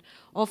into that.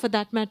 Or for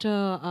that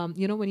matter,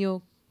 you know, when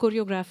you're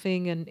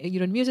choreographing and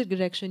you're in music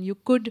direction, you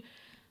could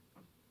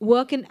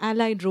work in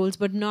allied roles,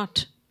 but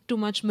not too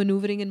much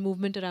maneuvering and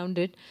movement around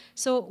it.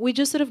 So we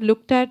just sort of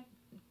looked at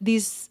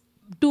these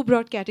two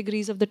broad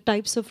categories of the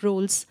types of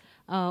roles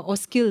or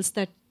skills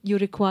that you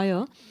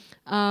require.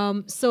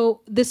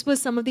 So this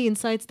was some of the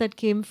insights that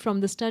came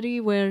from the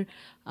study where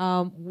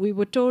we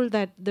were told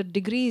that the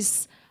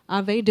degrees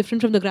are very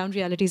different from the ground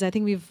realities. I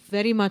think we've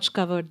very much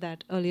covered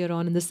that earlier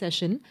on in the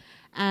session.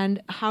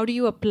 And how do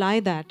you apply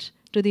that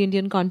to the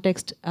Indian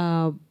context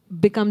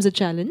becomes a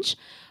challenge.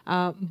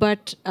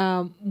 But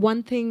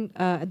one thing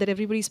that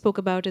everybody spoke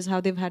about is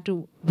how they've had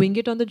to wing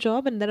it on the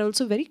job, and that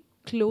also very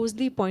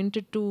closely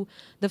pointed to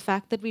the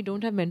fact that we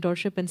don't have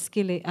mentorship and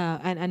skill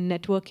and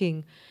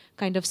networking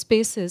kind of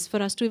spaces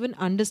for us to even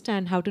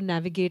understand how to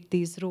navigate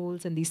these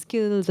roles and these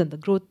skills and the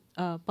growth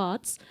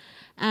paths.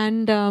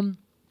 And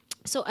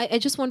so I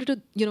just wanted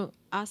to, you know,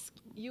 ask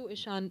you,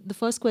 Ishan, the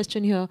first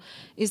question here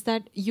is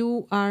that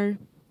you are,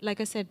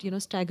 like I said, you know,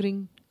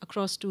 staggering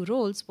across two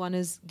roles. One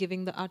is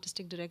giving the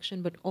artistic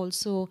direction, but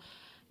also,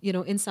 you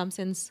know, in some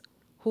sense,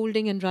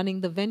 holding and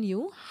running the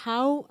venue.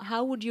 How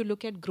would you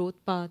look at growth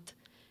path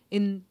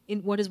in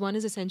what is one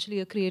is essentially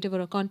a creative or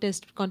a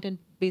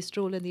content-based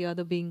role, and the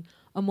other being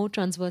a more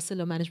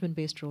transversal or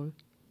management-based role?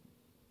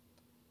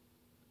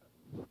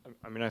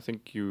 I mean, I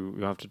think you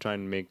have to try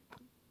and make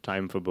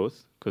time for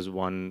both, because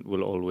one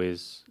will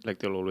always, like,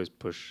 they'll always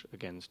push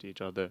against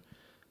each other.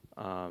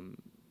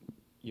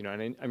 You know,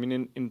 and I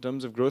mean, in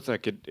terms of growth,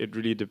 like, it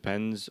really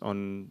depends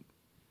on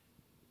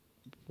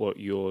what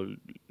you're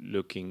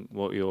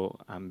what your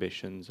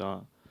ambitions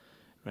are,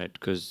 right?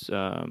 Because,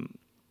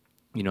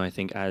 you know, I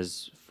think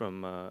as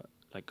from a,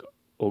 like,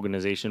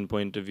 organization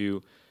point of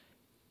view,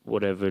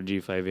 whatever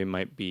G5A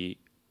might be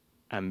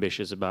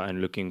ambitious about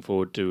and looking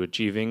forward to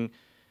achieving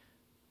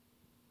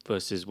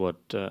versus what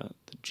the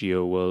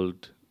geo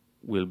world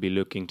will be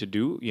looking to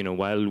do. You know,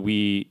 while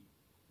we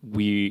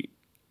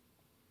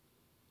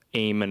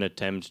aim and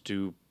attempt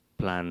to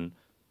plan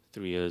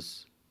 3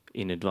 years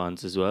in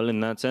advance as well, in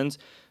that sense,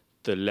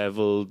 the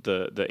level,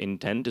 the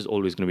intent is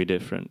always going to be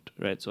different,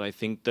 right? So I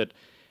think that,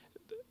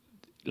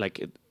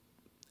 like,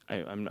 I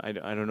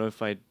don't know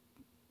if I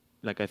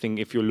think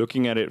if you're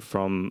looking at it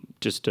from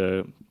just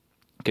a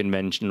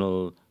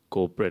conventional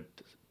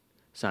corporate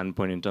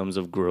standpoint in terms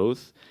of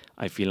growth,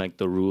 I feel like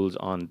the rules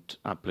aren't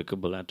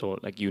applicable at all.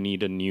 Like, you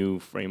need a new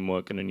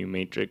framework and a new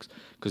matrix,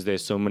 because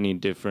there's so many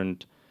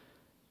different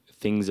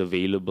things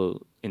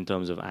available in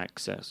terms of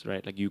access,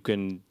 right? Like, you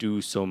can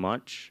do so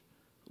much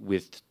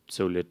with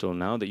so little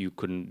now that you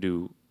couldn't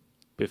do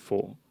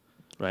before,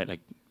 right? Like,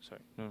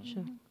 sorry. No.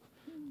 Sure.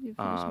 You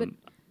finished, but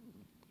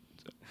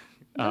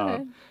go Uh,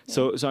 ahead.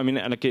 so I mean,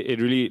 and like it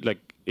really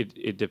like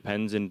it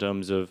depends in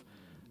terms of.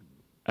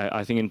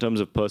 I think in terms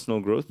of personal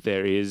growth,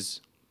 there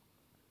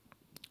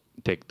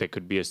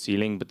could be a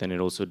ceiling, but then it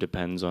also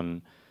depends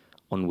on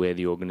where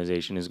the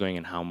organization is going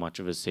and how much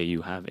of a say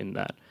you have in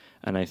that.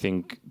 And I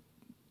think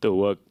the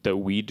work that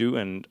we do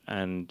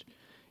and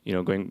you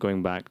know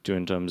going back to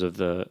in terms of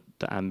the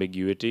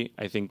ambiguity,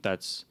 I think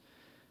that's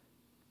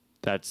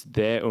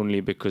there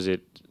only because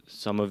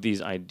some of these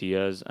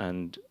ideas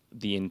and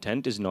the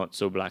intent is not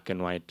so black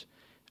and white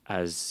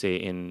as say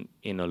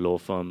in a law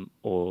firm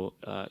or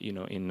you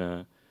know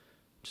in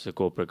just a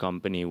corporate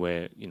company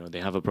where you know they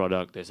have a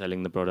product, they're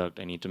selling the product,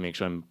 I need to make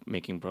sure I'm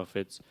making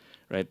profits,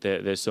 right?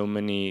 There's so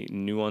many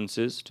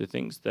nuances to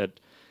things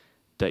that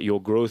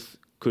your growth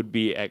could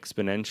be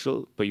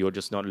exponential, but you're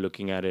just not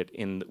looking at it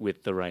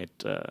with the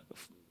right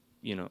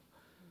you know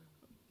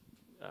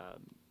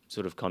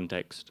sort of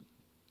context,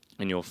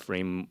 and your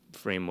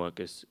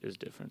framework is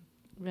different.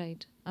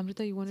 Right.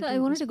 Amrita, you wanted So to I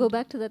wanted to go respond?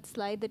 back to that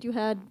slide that you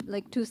had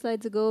like 2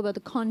 slides ago about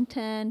the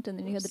content, and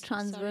then you had the Oops,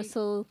 sorry.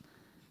 transversal.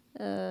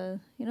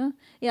 You know,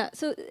 yeah.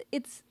 So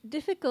it's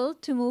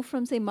difficult to move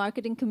from say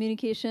marketing,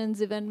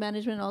 communications, event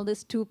management, all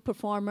this to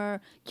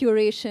performer,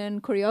 curation,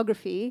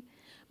 choreography.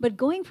 But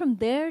going from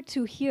there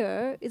to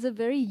here is a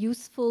very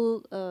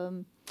useful.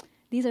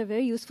 These are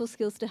very useful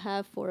skills to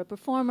have for a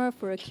performer,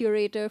 for a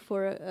curator,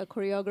 for a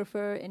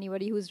choreographer,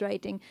 anybody who's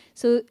writing.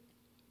 So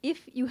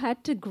if you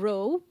had to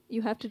grow,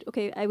 you have to,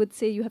 okay, I would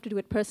say you have to do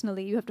it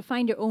personally. You have to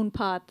find your own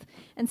path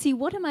and see,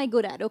 what am I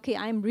good at? Okay,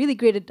 I'm really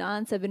great at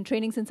dance. I've been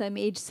training since I'm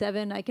age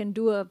 7. I can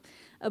do a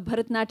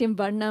Bharatanatyam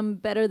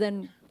Varnam better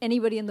than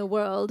anybody in the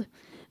world.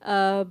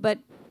 But,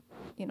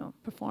 you know,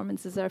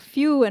 performances are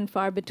few and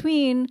far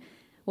between.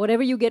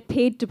 Whatever you get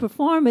paid to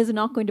perform is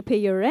not going to pay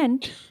your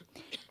rent.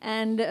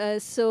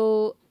 And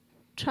so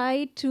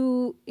try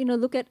to, you know,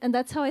 look at, and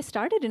that's how I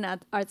started in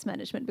arts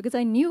management, because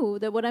I knew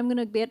that what I'm going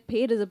to get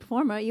paid as a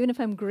performer, even if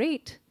I'm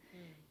great,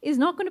 is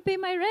not going to pay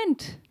my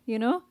rent, you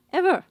know,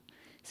 ever.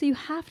 So you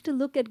have to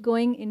look at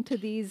going into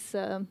these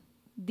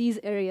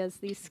areas,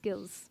 these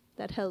skills.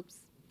 That helps.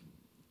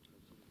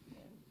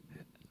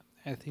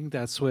 I think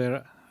that's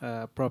where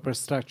proper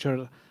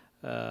structural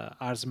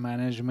arts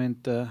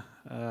management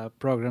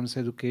programs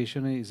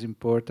education is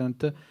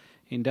important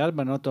in that,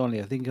 but not only.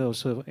 I think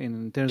also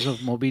in terms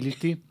of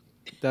mobility,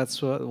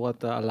 that's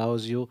what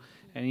allows you.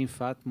 And in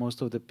fact,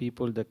 most of the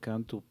people that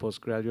come to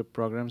postgraduate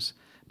programs,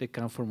 they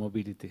come for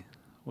mobility,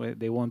 where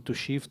they want to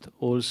shift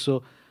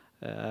also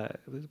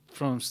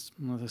from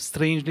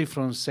strangely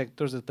from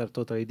sectors that are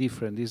totally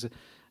different. This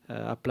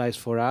applies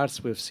for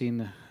arts. We've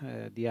seen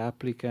the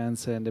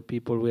applicants and the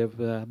people we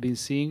have been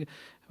seeing,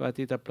 but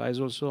it applies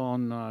also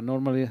on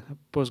normally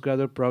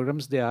postgraduate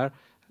programs.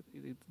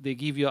 They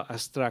give you a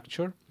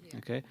structure,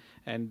 okay,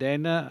 and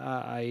then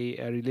I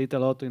relate a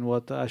lot in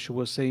what Ashu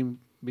was saying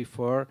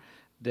before,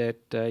 that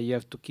you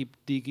have to keep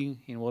digging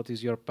in what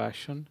is your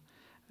passion,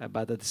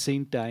 but at the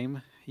same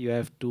time you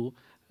have to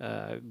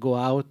go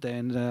out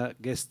and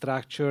get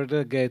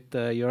structured, get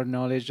your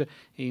knowledge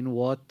in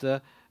what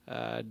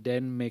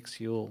then makes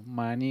you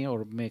money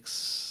or makes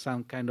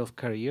some kind of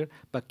career,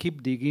 but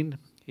keep digging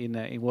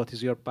in what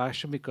is your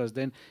passion, because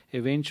then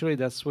eventually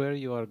that's where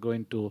you are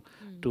going to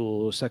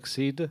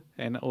succeed.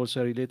 And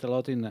also relate a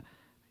lot in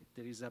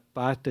there is a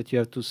path that you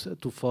have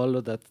to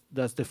follow,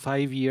 that's the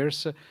 5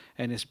 years,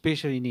 and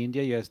especially in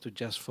India you have to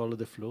just follow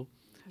the flow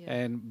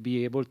and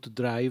be able to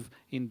drive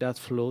in that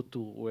flow to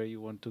where you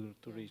want to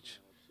reach.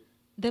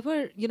 There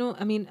were, you know,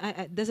 I mean,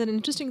 there's an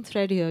interesting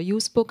thread here. You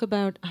spoke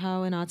about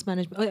how an arts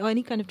management or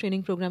any kind of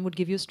training program would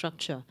give you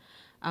structure.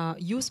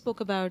 You spoke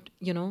about,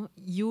 you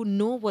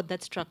know what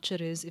that structure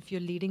is if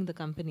you're leading the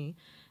company.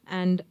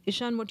 And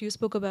Ishan, what you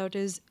spoke about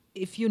is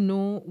if you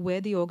know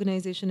where the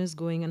organization is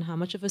going and how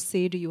much of a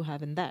say do you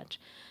have in that.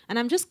 And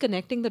I'm just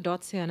connecting the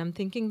dots here, and I'm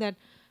thinking that,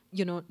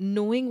 you know,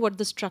 knowing what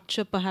the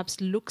structure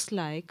perhaps looks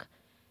like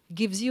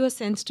gives you a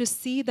sense to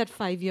see that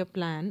 5-year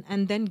plan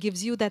and then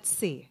gives you that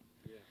say.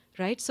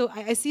 Right? So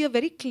I see a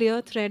very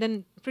clear thread,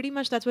 and pretty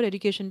much that's what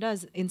education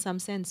does in some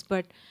sense.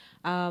 But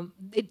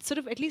it sort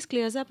of at least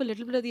clears up a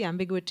little bit of the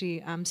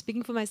ambiguity. I'm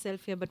speaking for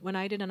myself here, but when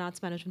I did an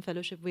arts management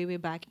fellowship way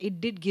back,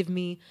 it did give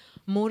me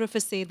more of a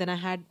say than I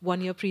had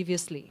 1 year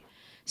previously.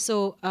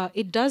 So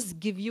it does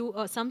give you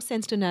some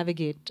sense to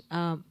navigate.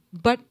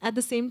 But at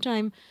the same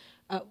time,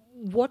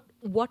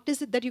 what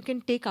is it that you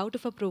can take out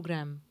of a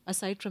program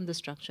aside from the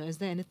structure? Is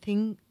there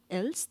anything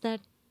else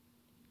that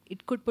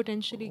it could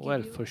potentially give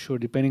Well, you? for sure,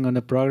 depending on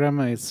the program,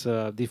 it's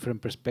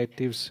different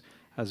perspectives,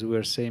 as we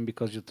were saying,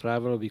 because you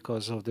travel,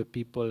 because of the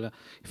people. In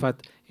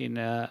fact,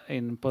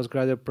 in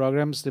postgraduate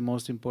programs, the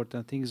most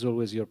important thing is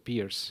always your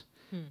peers,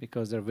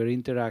 because they're very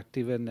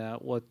interactive, and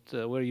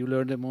where you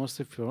learn the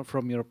most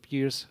from your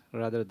peers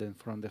rather than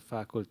from the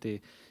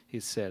faculty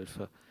itself.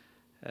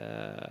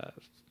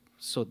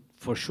 So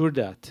for sure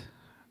that.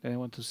 I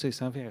want to say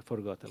something I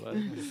forgot about.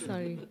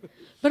 Sorry.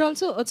 But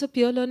also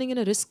peer learning in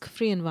a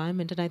risk-free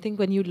environment. And I think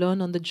when you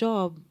learn on the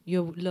job,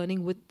 you're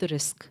learning with the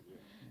risk.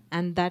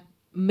 And that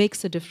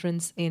makes a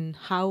difference in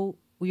how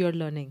you're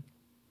learning,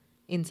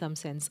 in some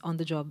sense, on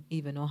the job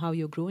even, or how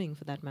you're growing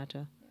for that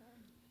matter.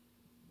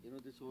 You know,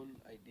 this whole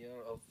idea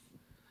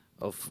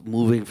of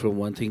moving from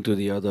one thing to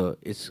the other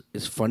is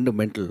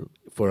fundamental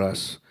for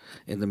us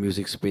in the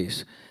music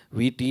space.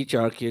 We teach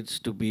our kids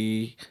to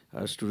be,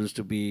 our students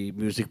to be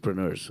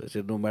musicpreneurs. I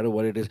said, no matter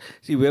what it is.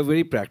 See, we are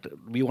very practical.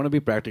 We want to be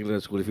practical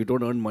at school. If you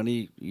don't earn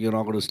money, you're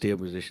not going to stay a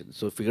musician.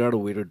 So figure out a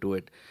way to do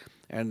it.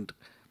 And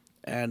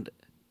and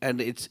and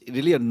it's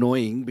really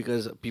annoying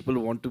because people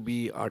want to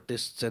be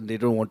artists and they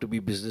don't want to be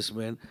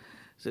businessmen.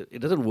 So it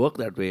doesn't work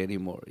that way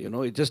anymore. You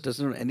know, it just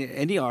doesn't.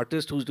 Any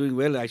artist who's doing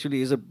well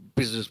actually is a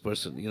business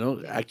person. You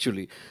know,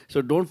 actually.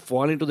 So don't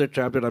fall into the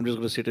trap that I'm just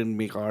going to sit and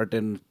make art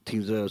and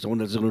things.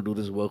 Someone else is going to do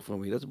this work for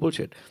me. That's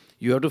bullshit.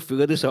 You have to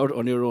figure this out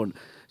on your own.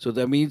 So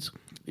that means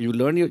you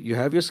learn you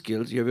have your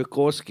skills, you have your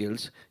core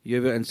skills, you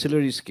have your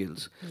ancillary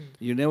skills.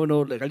 You never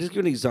know. Like I'll just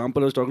give you an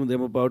example. I was talking to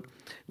them about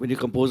when you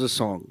compose a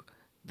song.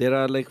 There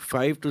are like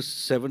 5 to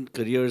 7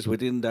 careers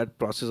within that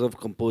process of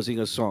composing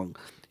a song.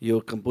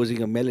 You're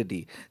composing a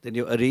melody, then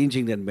you're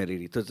arranging that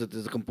melody. There's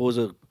a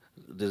composer,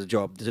 there's a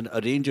job. There's an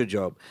arranger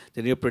job.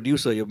 Then you're a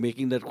producer. You're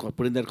making that,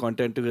 putting that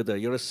content together.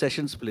 You're a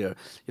sessions player.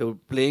 You're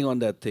playing on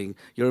that thing.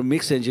 You're a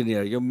mix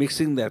engineer. You're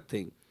mixing that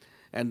thing.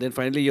 And then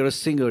finally, you're a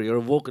singer. You're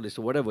a vocalist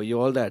or whatever.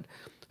 You're all that.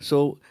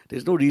 So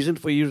there's no reason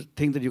for you to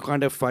think that you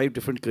can't have 5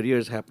 different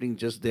careers happening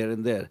just there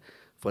and there.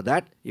 For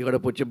that, you got to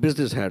put your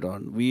business hat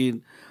on.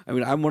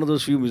 I'm one of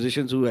those few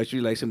musicians who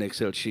actually likes an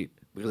Excel sheet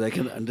because I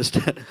can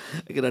understand.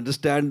 I can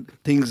understand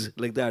things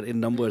like that in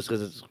numbers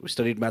because I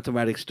studied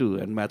mathematics too,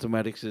 and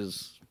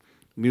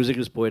music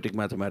is poetic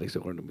mathematics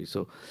according to me.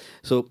 So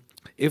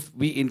if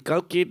we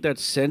inculcate that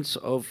sense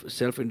of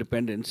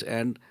self-independence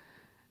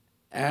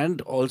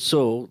and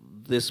also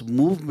this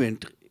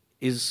movement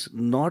is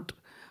not.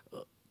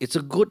 It's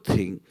a good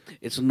thing.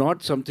 It's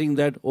not something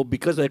that,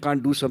 because I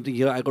can't do something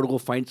here, I got to go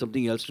find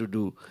something else to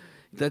do.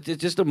 That's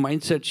just a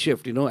mindset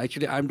shift, you know.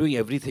 Actually, I'm doing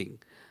everything.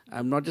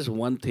 I'm not just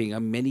one thing.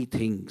 I'm many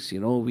things, you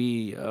know.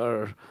 We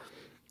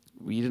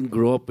didn't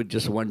grow up with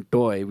just one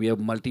toy.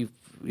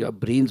 Our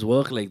brains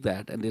work like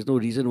that. And there's no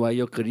reason why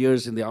your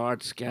careers in the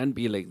arts can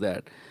be like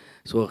that.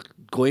 So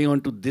going on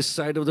to this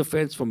side of the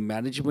fence, from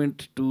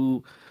management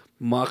to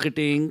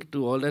marketing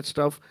to all that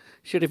stuff,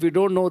 shit, if you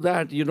don't know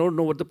that, you don't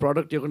know what the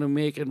product you're going to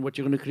make and what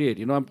you're going to create.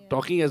 You know, I'm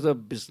talking as a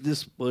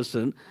business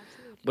person,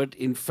 but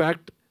in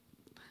fact,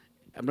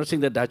 I'm not saying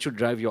that should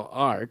drive your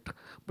art,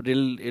 but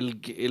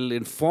it'll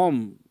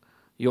inform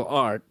your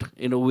art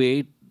in a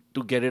way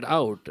to get it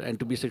out. And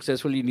to be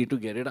successful, you need to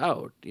get it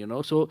out, you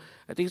know. So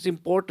I think it's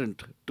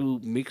important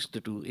to mix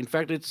the two. In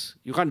fact,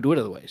 you can't do it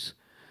otherwise.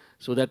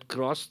 So that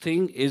cross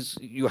thing is,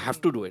 you have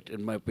to do it,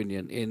 in my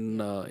opinion, in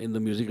the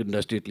music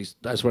industry, at least,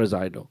 as far as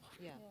I know.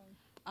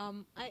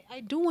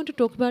 I do want to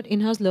talk about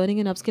in-house learning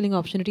and upskilling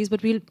opportunities,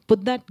 but we'll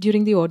put that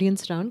during the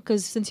audience round,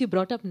 because since you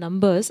brought up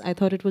numbers, I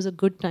thought it was a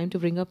good time to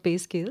bring up pay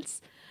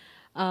scales.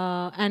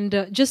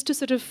 Just to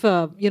sort of,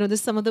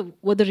 this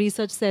what the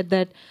research said,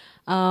 that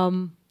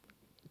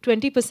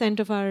 20%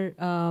 of our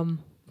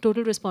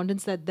total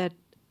respondents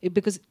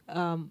because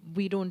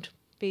we don't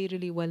pay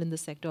really well in the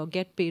sector or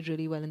get paid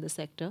really well in the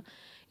sector,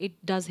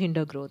 it does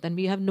hinder growth. And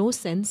we have no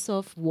sense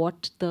of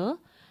what the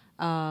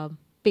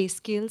pay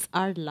scales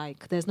are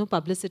like. There's no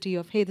publicity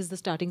of, hey, this is the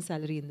starting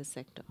salary in this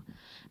sector.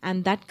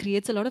 And that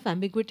creates a lot of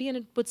ambiguity, and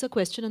it puts a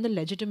question on the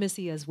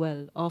legitimacy as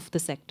well of the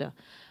sector.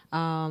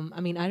 I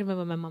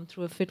remember my mom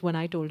threw a fit when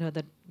I told her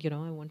that, I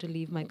want to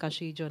leave my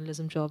Kashi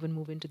journalism job and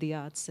move into the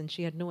arts, and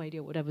she had no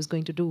idea what I was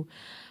going to do.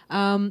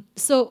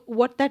 So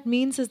what that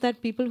means is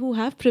that people who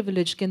have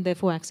privilege can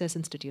therefore access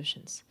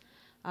institutions.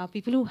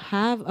 People who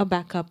have a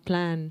backup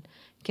plan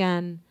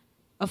can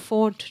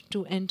afford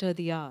to enter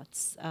the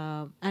arts,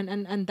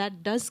 and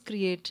that does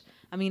create.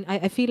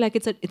 I feel like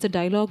it's a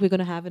dialogue we're going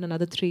to have in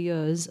another 3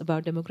 years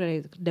about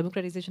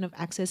democratization of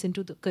access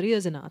into the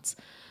careers in arts.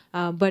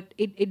 But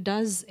it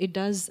does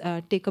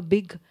take a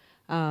big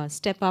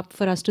step up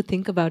for us to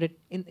think about it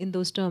in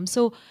those terms.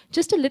 So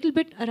just a little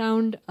bit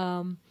around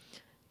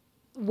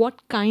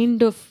what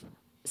kind of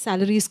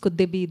salaries could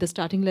they be, the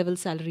starting level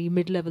salary,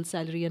 mid-level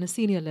salary, and a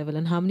senior level,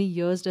 and how many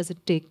years does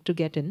it take to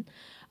get in?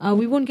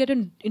 We won't get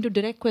into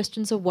direct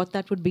questions of what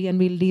that would be, and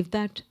we'll leave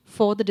that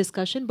for the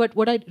discussion. But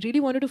what I really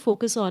wanted to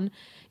focus on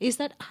is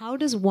that how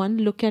does one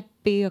look at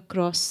pay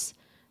across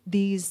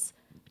these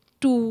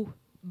two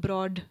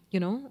broad,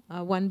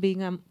 one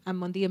being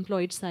I'm on the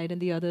employed side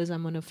and the others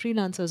I'm on a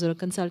freelancers or a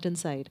consultant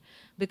side,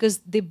 because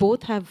they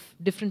both have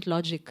different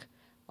logic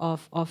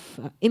of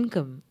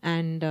income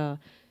and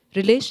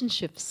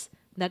relationships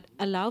that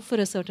allow for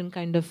a certain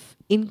kind of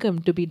income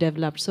to be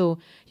developed. So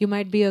you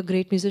might be a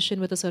great musician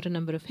with a certain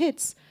number of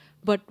hits,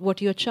 but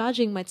what you're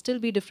charging might still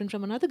be different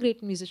from another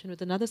great musician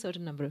with another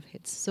certain number of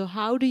hits. So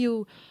how do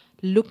you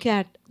look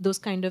at those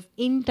kind of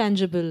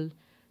intangible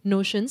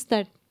notions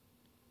that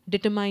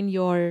determine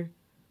your,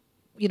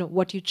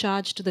 what you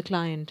charge to the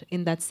client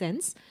in that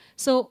sense?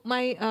 So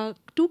my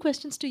 2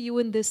 questions to you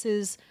in this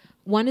is,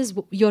 one is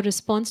your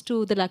response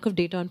to the lack of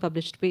data on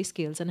published pay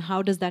scales, and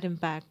how does that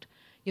impact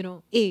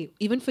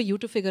even for you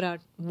to figure out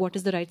what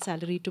is the right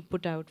salary to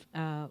put out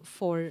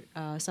for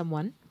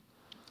someone.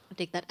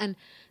 Take that. And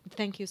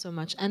thank you so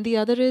much. And the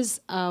other is,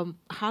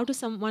 how does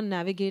someone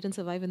navigate and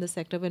survive in this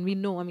sector when we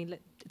know,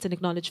 it's an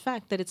acknowledged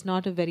fact that it's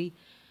not a very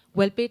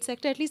well-paid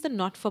sector, at least the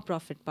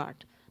not-for-profit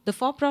part. The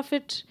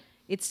for-profit,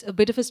 it's a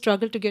bit of a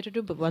struggle to get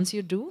into, but once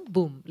you do,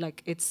 boom,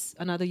 like it's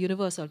another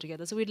universe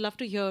altogether. So we'd love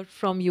to hear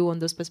from you on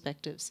those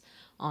perspectives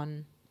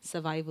on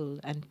survival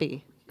and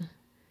pay.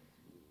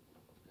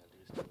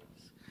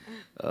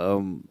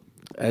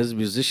 As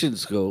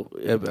musicians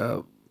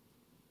go,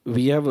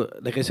 we have,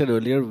 like I said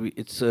earlier,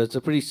 it's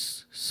a pretty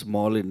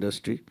small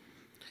industry.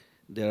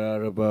 There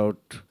are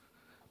about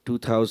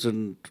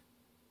 2,000,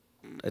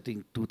 I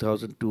think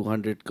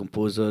 2,200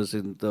 composers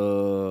in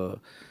the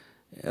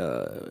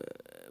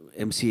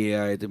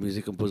MCAI, the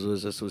Music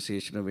Composers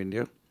Association of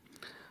India,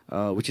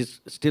 which is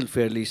still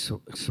fairly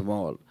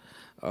small.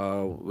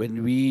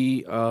 When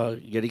we are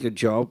getting a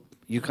job,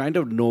 you kind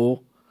of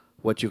know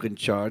what you can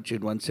charge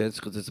in one sense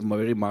because it's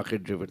very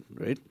market driven,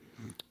 right?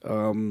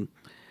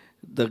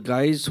 The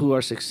guys who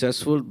are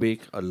successful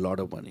make a lot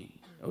of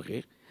money,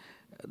 okay?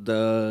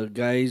 The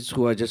guys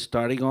who are just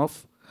starting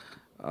off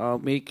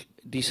make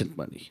decent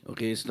money,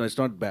 okay? It's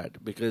not bad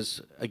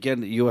because,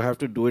 again, you have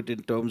to do it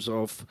in terms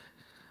of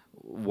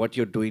what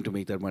you're doing to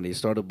make that money.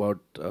 It's not about,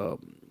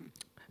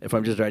 if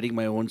I'm just writing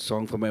my own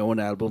song for my own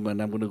album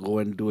and I'm going to go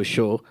and do a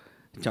show,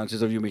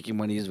 chances of you making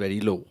money is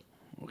very low,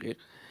 okay?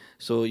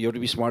 So you have to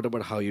be smart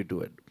about how you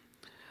do it.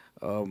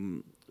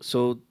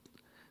 So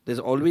there's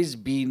always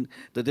been,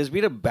 there's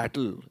been a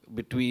battle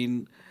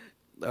between,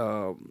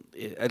 I'll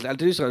tell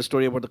you a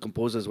story about the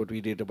composers, what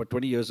we did. About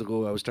 20 years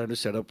ago, I was trying to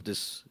set up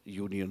this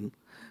union.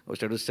 I was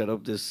trying to set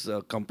up this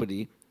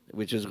company,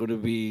 which is going to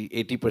be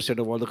 80%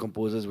 of all the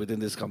composers within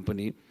this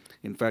company.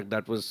 In fact,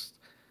 that was,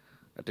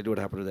 I'll tell you what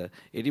happened to that.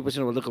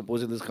 80% of all the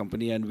composers in this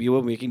company, and we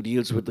were making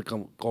deals with the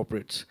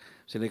corporates.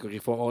 Saying like, okay,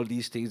 for all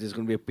these things, there's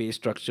going to be a pay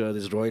structure,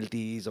 there's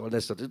royalties, all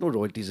that stuff. There's no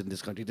royalties in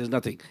this country, there's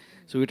nothing.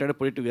 So we tried to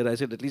put it together. I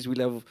said, at least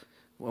we'll have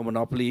a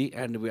monopoly,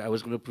 and I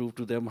was going to prove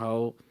to them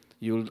how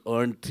you'll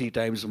earn 3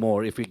 times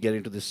more if we get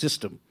into this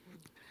system.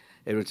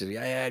 Everyone said,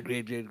 yeah,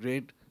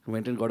 great.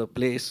 Went and got a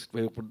place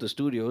where we put the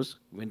studios,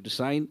 went to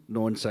sign,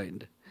 no one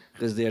signed.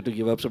 Because they had to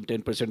give up some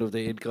 10% of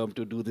their income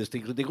to do this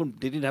thing. So they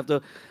didn't have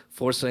the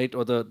foresight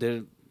or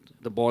the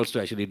balls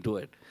to actually do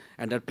it.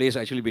 And that place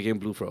actually became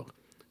blueFROG.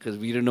 Because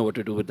we didn't know what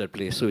to do with that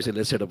place. So we said,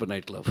 let's set up a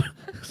nightclub.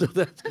 So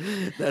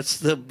that's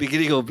the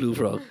beginning of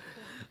blueFROG.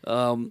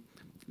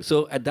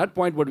 So at that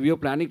point, what we are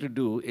planning to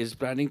do is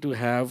planning to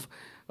have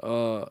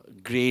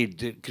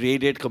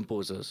graded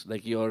composers,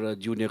 like you're a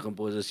junior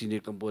composer, senior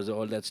composer,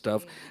 all that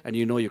stuff, and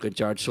you know you can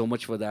charge so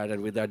much for that,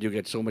 and with that you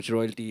get so much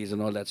royalties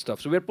and all that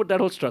stuff. So we have put that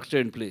whole structure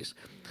in place.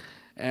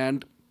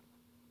 And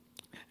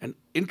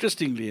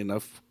interestingly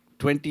enough,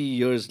 20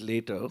 years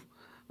later,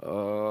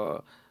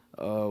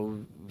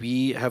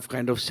 we have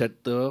kind of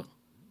set the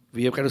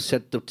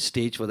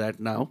stage for that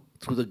now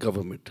through the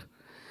government.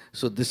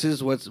 So this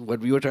is what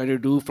we were trying to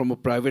do from a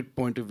private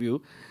point of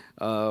view.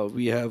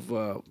 We have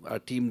our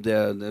team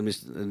there,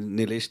 Mr.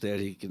 Nilesh there.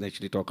 He can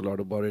actually talk a lot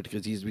about it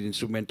because he's been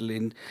instrumental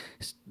in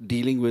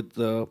dealing with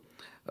the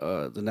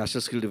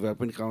National Skill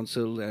Development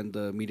Council and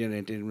the Media and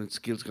Entertainment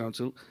Skills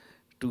Council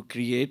to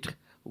create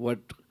what,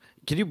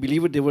 can you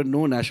believe it, there were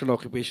no national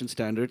occupation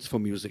standards for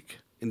music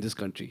in this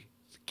country.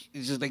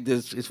 It's just like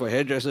this, it's for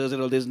hairdressers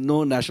and all, there's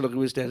no national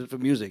occupation standard for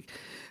music.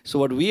 So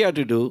what we had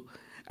to do,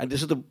 and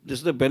this is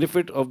the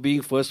benefit of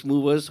being first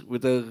movers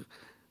with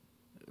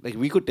like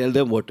we could tell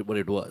them what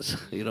it was,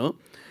 you know.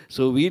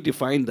 So we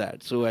defined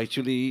that. So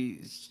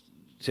actually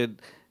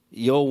said,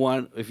 you're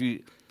one.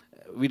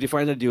 We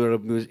defined that you're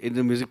in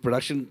the music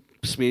production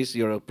space,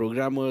 you're a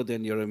programmer,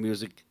 then you're a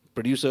music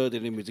producer,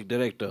 then a music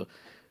director.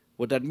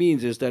 What that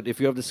means is that if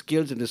you have the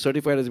skills and you're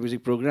certified as a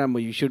music programmer,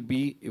 you should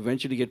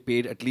eventually get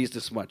paid at least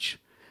this much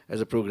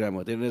as a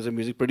programmer. Then as a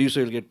music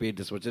producer, you'll get paid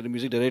this much. As a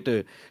music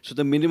director, so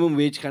the minimum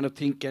wage kind of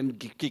thing can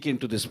kick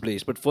into this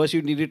place. But first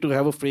you needed to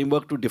have a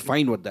framework to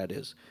define what that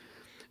is.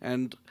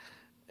 And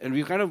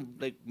we kind of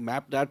like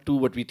map that to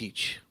what we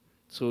teach.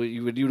 So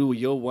when you do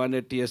year 1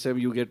 at TSM,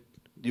 you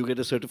get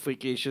a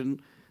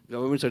certification,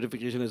 government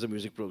certification as a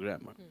music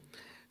programmer.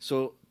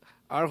 So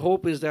our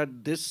hope is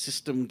that this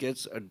system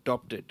gets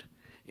adopted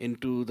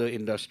into the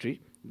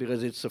industry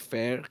because it's a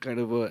fair kind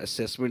of a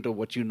assessment of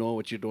what you know,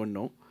 what you don't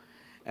know.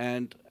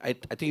 And I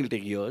think it'll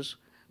take years,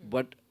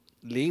 but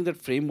laying that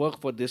framework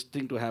for this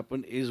thing to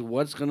happen is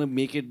what's going to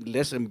make it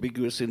less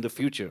ambiguous in the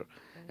future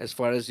as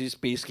far as these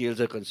pay scales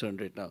are concerned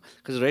right now.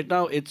 Because right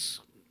now it's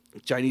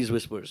Chinese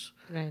whispers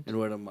and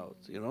word of mouth,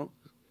 you know.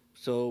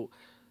 So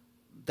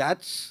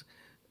that's,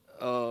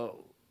 I'll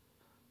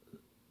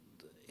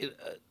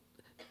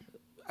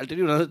tell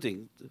you another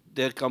thing.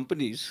 There are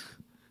companies,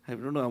 I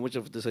don't know how much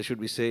of this I should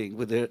be saying,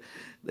 but there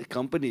are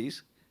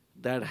companies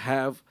that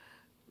have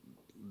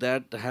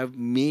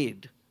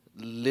made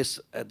lists,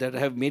 that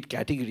have made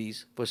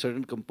categories for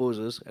certain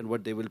composers and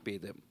what they will pay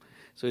them.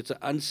 So it's an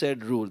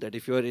unsaid rule that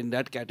if you're in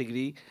that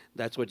category,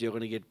 that's what you're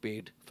going to get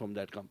paid from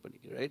that company,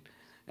 right?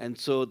 And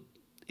so,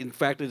 in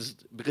fact, it's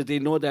because they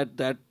know that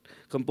that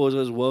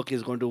composer's work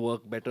is going to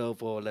work better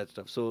for all that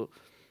stuff. So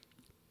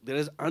there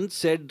is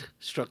unsaid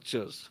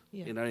structures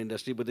in our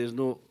industry, but there's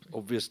no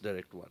obvious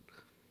direct one.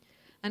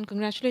 And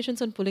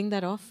congratulations on pulling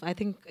that off. I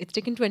think it's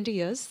taken 20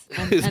 years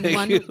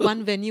and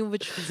one venue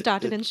which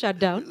started and shut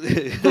down.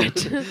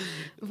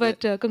 But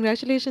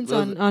congratulations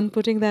on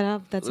putting that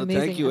up. That's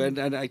amazing. Thank you. And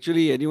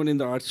actually, anyone in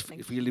the arts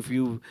field, if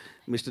you,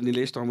 Mr.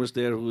 Nilesh Thomas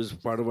there, who is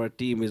part of our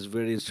team, is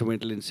very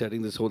instrumental in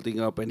setting this whole thing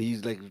up. And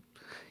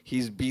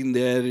he's been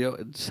there,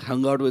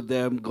 hung out with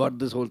them, got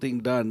this whole thing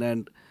done.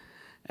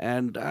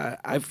 And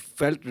I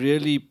felt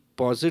really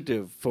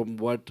positive from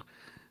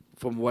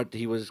what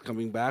he was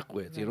coming back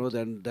with,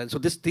 then so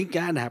this thing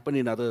can happen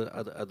in other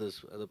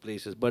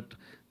places, but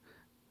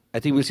I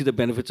think we'll see the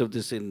benefits of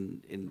this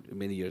in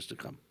many years to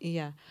come.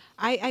 Yeah,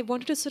 I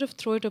wanted to sort of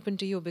throw it open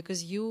to you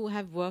because you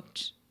have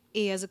worked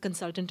as a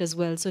consultant as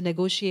well, so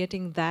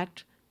negotiating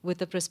that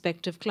with a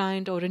prospective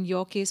client, or in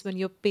your case when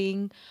you're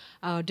paying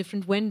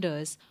different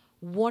vendors,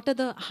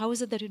 how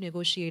is it that you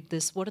negotiate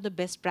this? What are the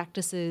best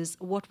practices?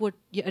 What would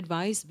your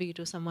advice be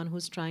to someone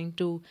who's trying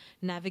to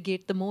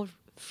navigate the more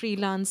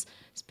freelance,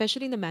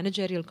 especially in the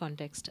managerial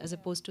context, as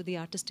opposed to the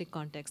artistic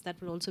context?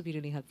 That will also be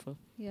really helpful.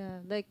 Yeah,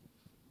 like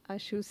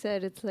Ashu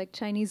said, it's like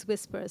Chinese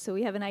whisper. So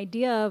we have an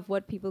idea of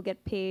what people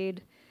get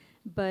paid,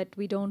 but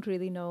we don't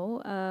really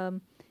know.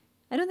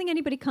 I don't think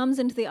anybody comes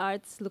into the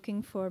arts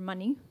looking for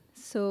money.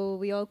 So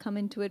we all come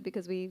into it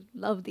because we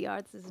love the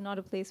arts. This is not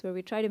a place where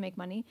we try to make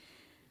money.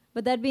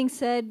 But that being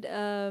said,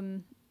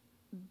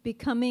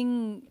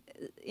 becoming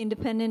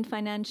independent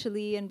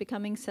financially and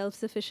becoming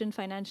self-sufficient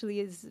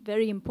financially is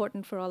very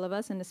important for all of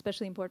us, and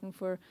especially important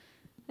for,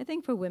 I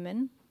think, for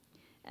women.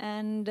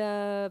 And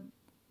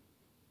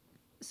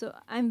so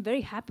I'm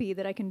very happy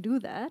that I can do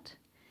that.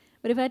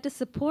 But if I had to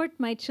support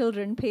my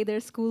children, pay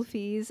their school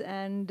fees,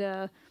 and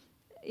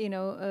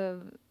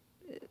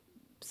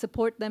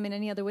support them in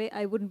any other way,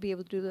 I wouldn't be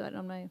able to do that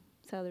on my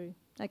salary.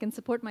 I can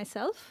support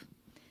myself,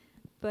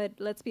 but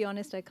let's be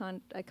honest, I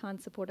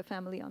can't support a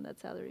family on that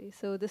salary.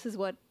 So this is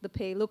what the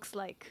pay looks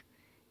like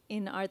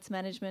in arts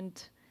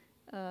management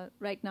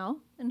right now,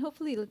 and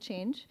hopefully it'll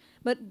change.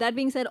 But that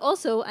being said,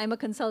 also I'm a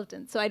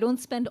consultant, so I don't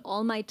spend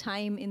all my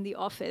time in the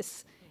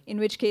office, in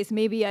which case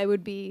maybe I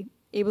would be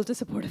able to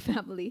support a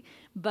family.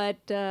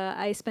 But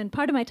I spend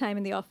part of my time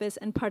in the office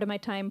and part of my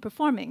time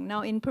performing.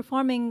 Now in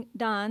performing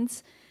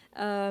dance,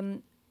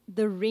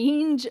 the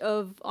range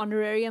of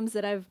honorariums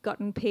that I've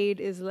gotten paid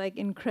is like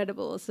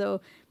incredible. So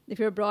if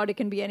you're abroad, it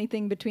can be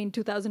anything between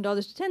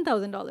 $2,000 to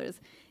 $10,000.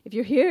 If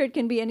you're here, it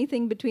can be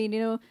anything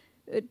between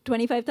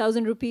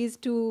 25,000 rupees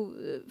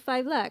to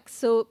 5 lakhs.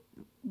 So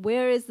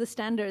where is the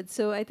standard?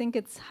 So I think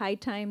it's high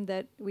time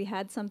that we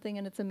had something,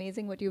 and it's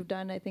amazing what you've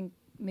done. I think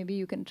maybe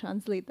you can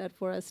translate that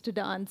for us to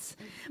dance.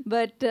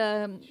 But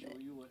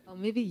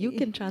maybe you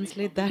can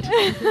translate that.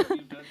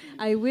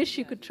 I wish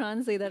you could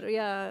translate that.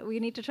 Yeah, we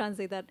need to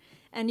translate that.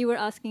 And you were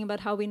asking about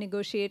how we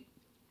negotiate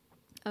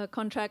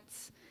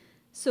contracts.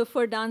 So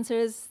for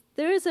dancers,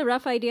 there is a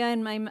rough idea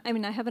in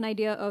I have an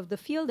idea of the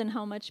field and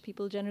how much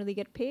people generally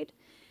get paid.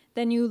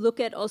 Then you look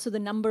at also the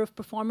number of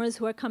performers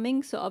who are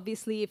coming. So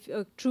obviously, if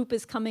a troupe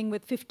is coming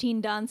with 15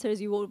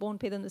 dancers, you won't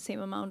pay them the same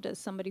amount as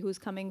somebody who's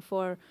coming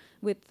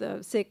with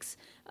 6.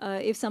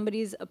 If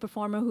somebody's a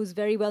performer who's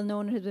very well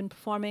known and has been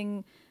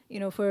performing,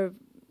 for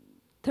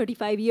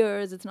 35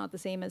 years, it's not the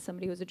same as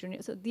somebody who's a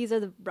junior. So these are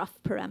the rough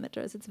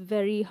parameters. It's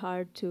very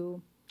hard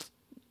to,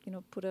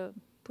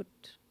 put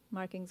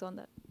markings on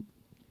that.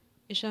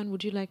 Ishan,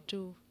 would you like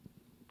to?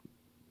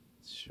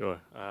 Sure.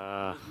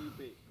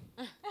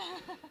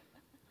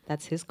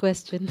 That's his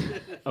question.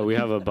 We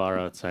have a bar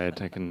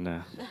outside. I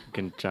can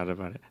chat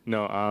about it.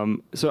 No.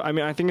 So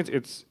I think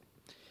it's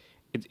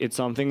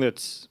something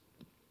that's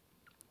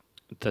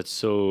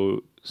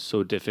so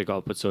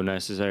difficult but so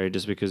necessary,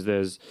 just because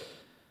there's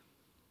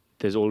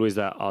always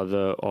that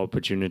other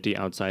opportunity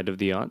outside of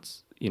the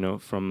arts.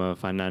 From a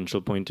financial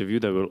point of view,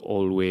 there will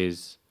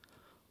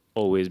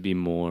always be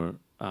more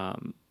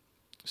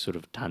sort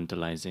of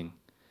tantalizing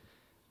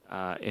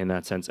in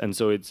that sense. And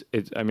so it's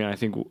I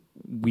think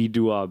we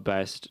do our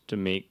best to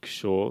make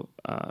sure,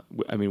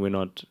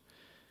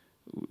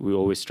 we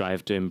always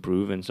strive to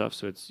improve and stuff.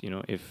 So it's,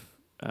 if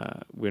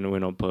we're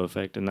not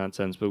perfect in that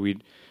sense, but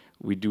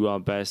we do our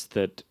best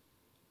that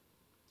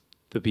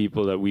the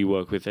people that we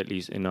work with, at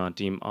least in our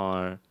team,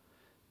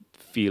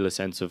 feel a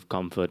sense of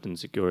comfort and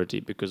security,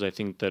 because I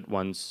think that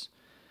once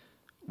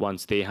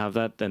they have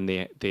that, then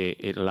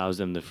it allows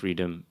them the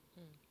freedom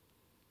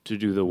to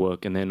do the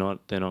work, and they're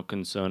not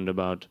concerned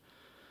about,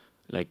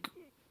 like,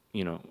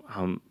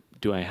 how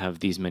do I have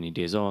these many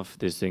days off,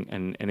 this thing,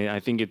 and I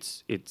think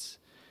it's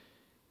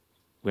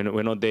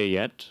we're not there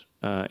yet.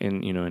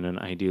 In an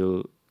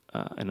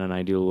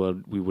ideal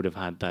world, we would have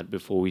had that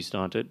before we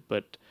started,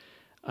 but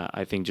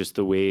I think just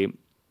the way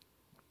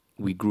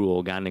we grew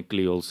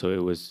organically, also,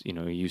 it was, it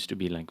used to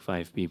be like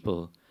 5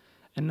 people,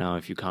 and now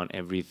if you count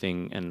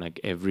everything and like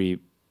every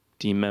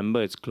team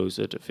member, it's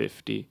closer to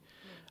 50.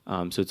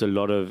 So it's a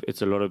lot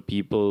of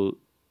people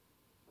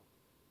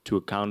to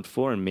account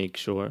for and make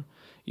sure,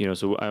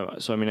 so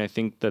I mean, I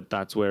think that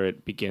that's where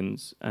it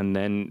begins, and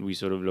then we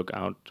sort of look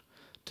out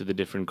to the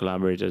different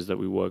collaborators that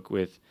we work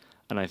with,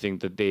 and I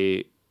think that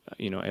they,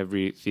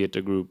 every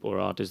theater group or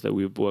artist that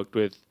we've worked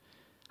with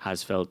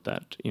has felt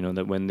that,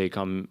 that when they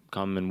come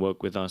and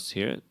work with us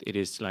here, it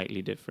is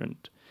slightly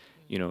different.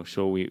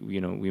 Sure,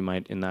 we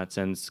might, in that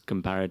sense,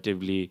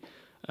 comparatively,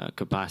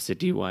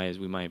 capacity-wise,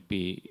 we might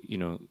be,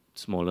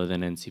 smaller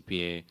than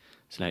NCPA,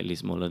 slightly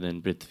smaller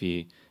than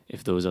Prithvi,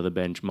 if those are the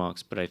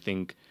benchmarks. But I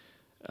think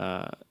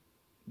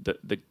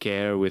the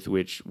care with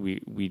which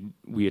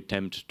we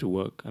attempt to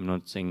work, I'm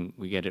not saying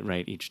we get it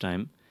right each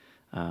time,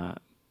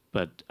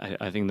 but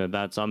I think that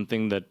that's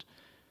something that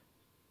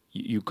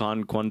you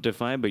can't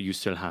quantify, but you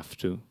still have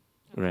to,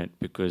 right?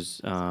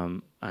 Because,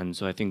 and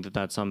so I think that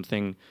that's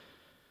something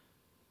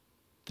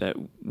that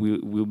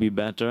we'll be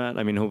better at.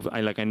 I mean,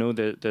 I know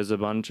that there's a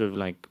bunch of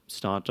like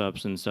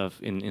startups and stuff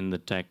in the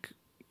tech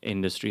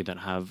industry that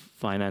have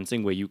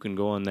financing where you can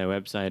go on their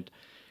website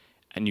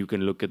and you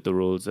can look at the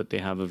roles that they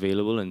have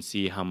available and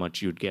see how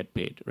much you'd get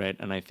paid, right?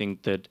 And I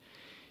think that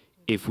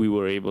if we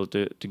were able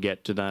to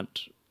get to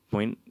that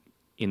point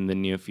in the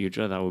near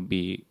future, that would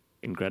be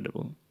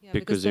incredible. Yeah,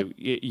 because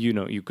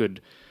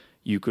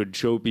you could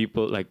show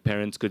people, like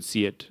parents could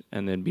see it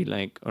and then be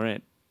like, all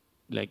right,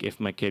 like if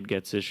my kid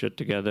gets his shit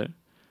together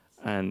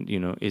and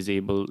is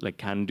able, like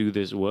can do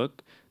this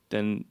work,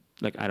 then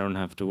like I don't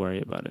have to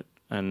worry about it.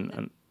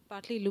 And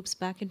partly loops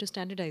back into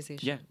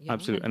standardization. Yeah,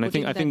 absolutely. And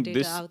I think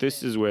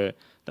this is where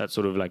that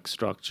sort of like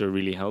structure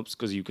really helps,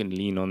 because you can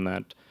lean on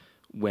that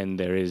when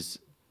there is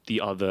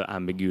the other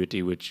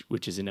ambiguity which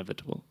is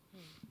inevitable.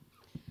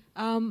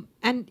 And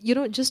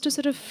just to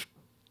sort of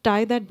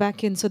tie that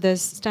back in, so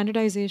there's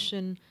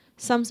standardization,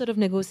 some sort of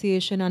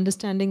negotiation,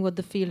 understanding what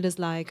the field is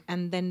like,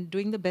 and then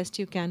doing the best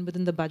you can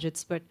within the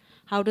budgets. But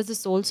how does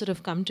this all sort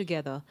of come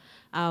together?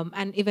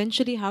 And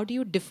eventually, how do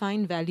you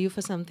define value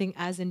for something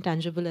as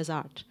intangible as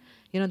art?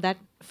 That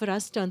for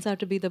us turns out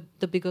to be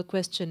the bigger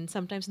question.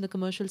 Sometimes in the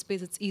commercial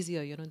space, it's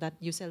easier, that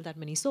you sell that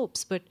many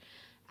soaps. But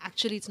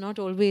actually, it's not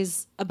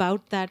always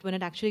about that when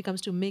it actually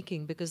comes to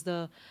making, because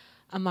the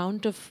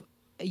amount of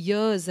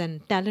years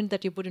and talent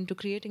that you put into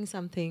creating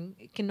something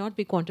cannot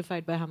be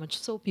quantified by how much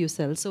soap you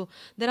sell. So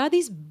there are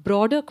these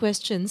broader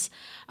questions,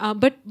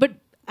 but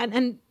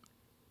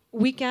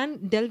we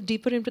can delve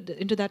deeper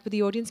into that with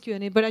the audience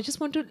Q&A. But I just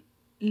want to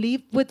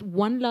leave with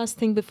one last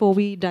thing before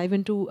we dive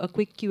into a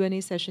quick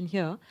Q&A session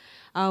here.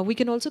 We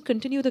can also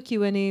continue the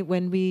Q&A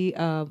when we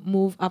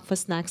move up for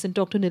snacks and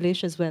talk to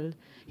Nilesh as well.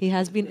 He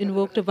has been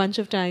invoked a bunch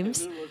of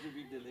times.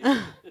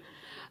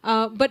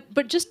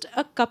 But just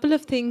a couple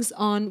of things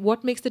on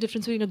what makes the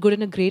difference between a good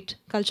and a great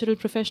cultural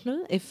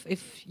professional.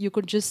 If you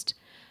could just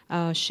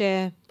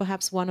share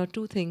perhaps one or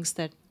two things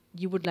that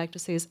you would like to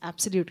say is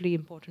absolutely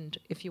important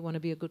if you want to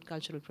be a good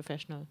cultural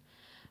professional.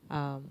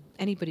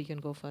 Anybody can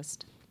go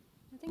first.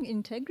 I think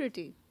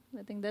integrity.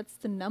 I think that's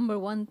the number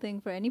one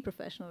thing for any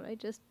professional, right?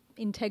 Just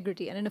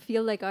integrity. And in a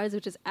field like ours,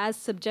 which is as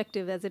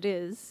subjective as it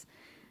is,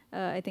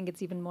 I think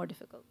it's even more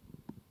difficult.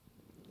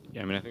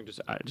 Yeah, I mean, I think just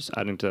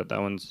adding to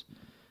that one's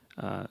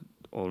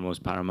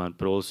almost paramount,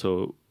 but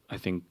also I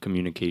think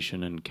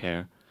communication and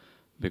care,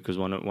 because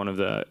one of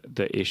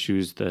the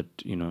issues that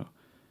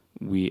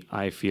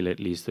I feel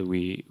at least that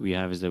we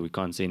have is that we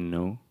can't say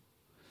no,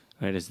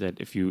 right? Is that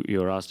if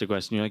you're asked a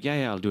question, you're like,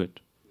 yeah, I'll do it.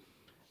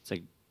 It's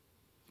like,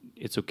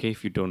 it's okay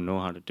if you don't know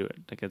how to do it.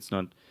 Like it's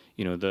not,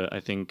 I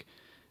think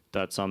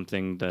that's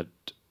something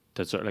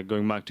that's sort of like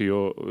going back to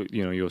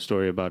your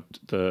story about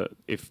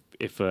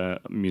if a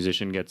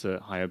musician gets a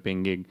higher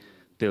paying gig,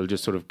 they'll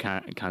just sort of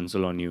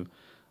cancel on you.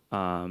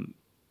 But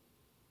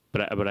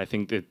I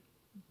think that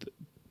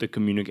the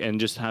communicate and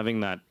just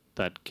having that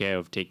care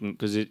of taking,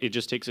 because it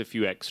just takes a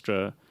few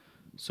extra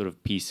sort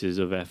of pieces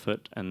of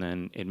effort, and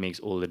then it makes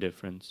all the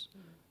difference.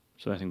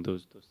 So I think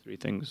those three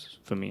things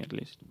for me at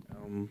least.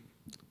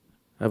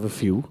 I have a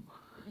few.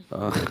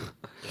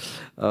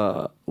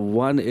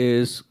 One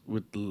is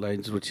with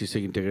lines which you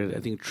say integrated. I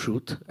think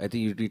truth. I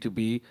think you need to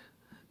be,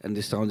 and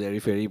this sounds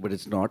airy-fairy, but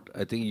it's not.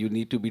 I think you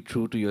need to be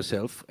true to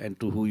yourself and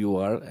to who you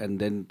are, and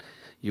then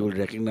you will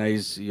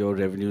recognize your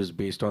revenues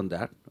based on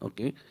that.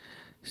 Okay.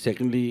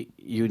 Secondly,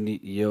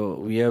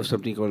 we have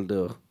something called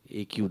the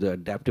AQ, the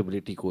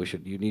adaptability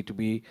quotient. You need to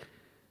be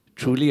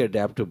truly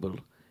adaptable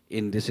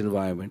in this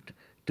environment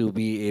to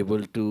be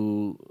able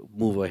to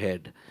move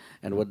ahead.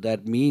 And what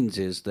that means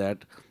is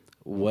that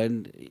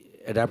when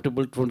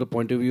adaptable from the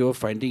point of view of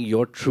finding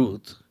your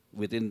truth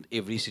within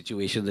every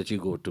situation that you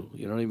go to,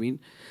 you know what I mean?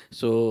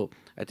 So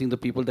I think the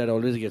people that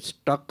always get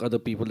stuck are the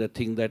people that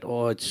think that,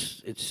 oh,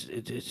 it's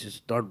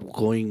just not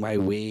going my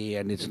way,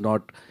 and it's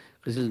not,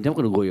 because it's never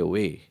going to go your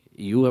way.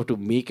 You have to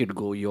make it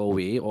go your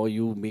way, or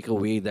you make a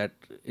way that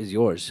is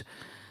yours.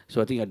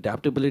 So I think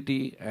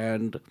adaptability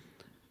and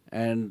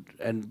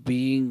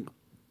being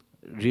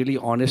really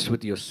honest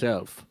with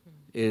yourself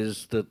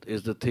is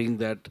the thing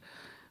that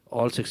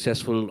all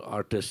successful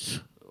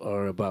artists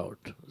are about.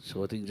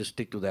 So I think just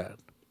stick to that.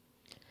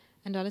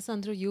 And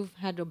Alessandro, you've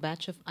had a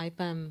batch of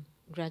IPAM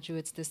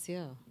graduates this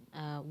year.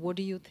 What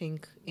do you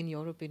think, in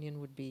your opinion,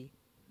 would be?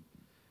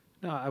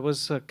 No, I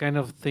was kind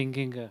of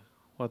thinking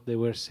what they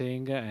were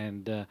saying,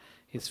 and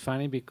it's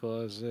funny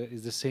because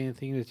it's the same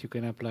thing that you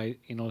can apply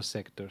in all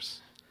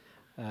sectors.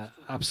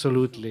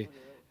 Absolutely.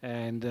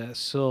 And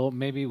so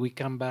maybe we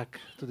come back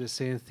to the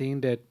same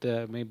thing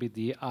that maybe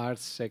the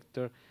arts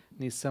sector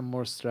needs some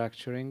more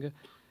structuring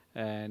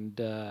and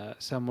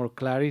some more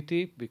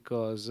clarity,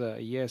 because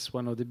yes,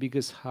 one of the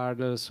biggest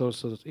hurdles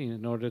also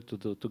in order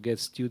to get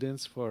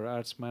students for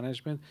arts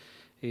management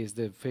is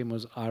the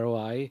famous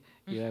ROI.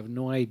 You have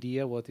no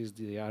idea what is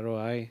the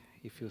ROI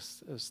if you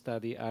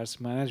study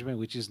arts management,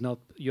 which is not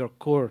your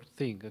core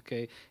thing,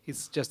 okay?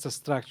 It's just a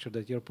structure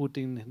that you're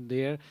putting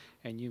there,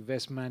 and you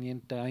invest money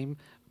and time,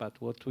 but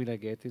what will I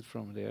get it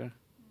from there?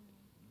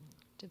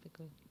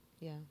 Typical,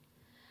 yeah.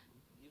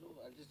 You know,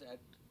 I'll just add,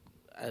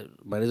 I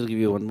might as well give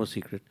you one more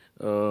secret.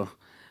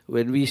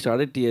 When we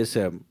started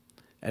TSM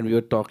and we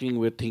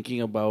were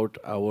thinking about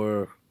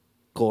our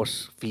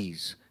course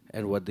fees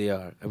and what they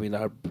are. I mean,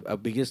 our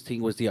biggest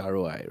thing was the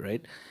ROI,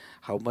 right?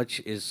 How much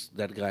is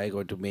that guy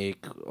going to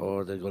make,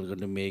 or they're going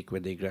to make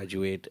when they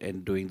graduate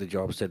and doing the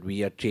jobs that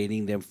we are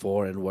training them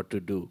for and what to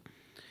do.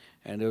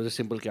 And it was a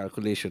simple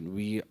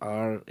calculation.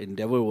 Our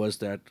endeavor was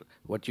that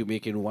what you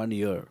make in 1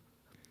 year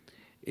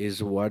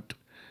is what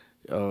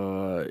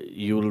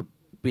you'll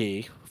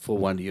pay for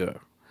 1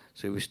 year.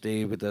 So if you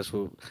stay with us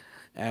for,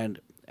 and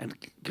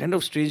kind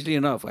of strangely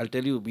enough, I'll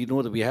tell you, we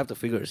know that we have the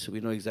figures. We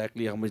know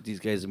exactly how much these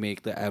guys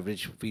make, the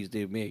average fees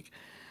they make.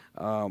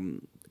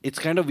 It's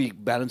kind of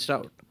balanced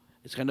out.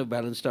 It's kind of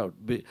balanced out,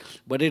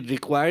 but it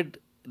required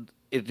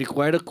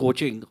a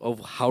coaching of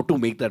how to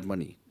make that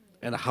money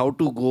and how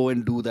to go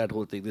and do that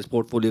whole thing, this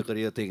portfolio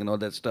career thing and all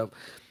that stuff.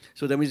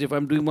 So that means if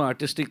I'm doing my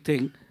artistic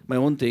thing, my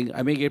own thing,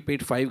 I may get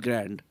paid 5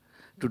 grand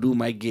to do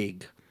my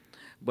gig,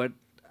 but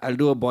I'll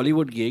do a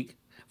Bollywood gig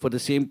for the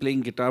same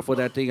playing guitar for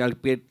that thing. I'll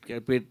pay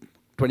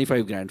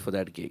 25 grand for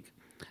that gig,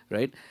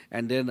 right?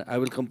 And then I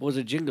will compose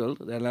a jingle,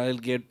 then I'll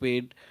get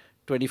paid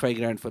 25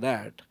 grand for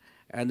that.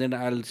 And then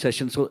I'll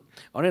session. So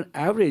on an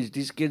average,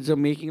 these kids are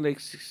making like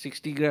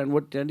 60 grand,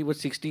 what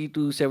 60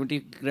 to 70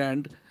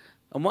 grand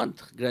a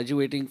month,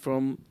 graduating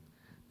from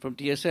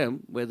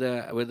TSM, where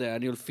the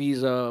annual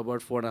fees are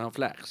about 4.5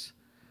 lakhs.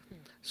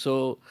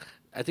 So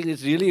I think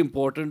it's really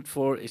important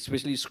for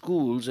especially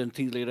schools and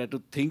things like that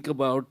to think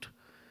about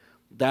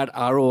that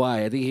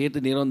ROI. I think he hit the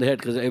nail on the head,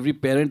 because every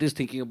parent is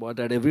thinking about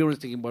that. Everyone is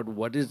thinking about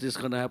what is this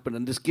going to happen,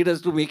 and this kid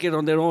has to make it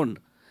on their own.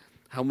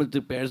 How much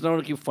the parents not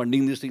going to keep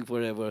funding this thing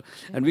forever,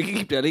 and we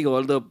keep telling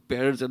all the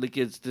parents and the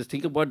kids, just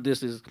think about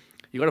this: is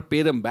you got to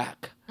pay them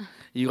back.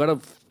 You got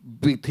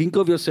to think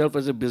of yourself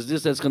as a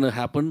business that's going to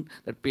happen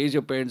that pays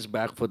your parents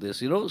back for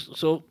this. You know,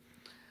 so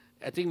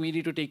I think we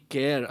need to take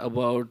care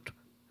about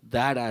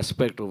that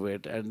aspect of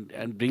it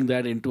and bring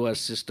that into our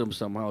system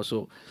somehow.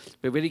 So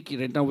we're very keen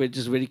right now. We're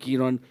just very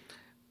keen on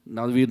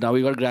now we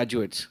got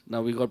graduates.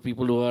 Now we got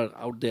people who are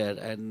out there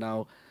and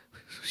now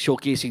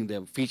showcasing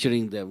them,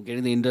 featuring them,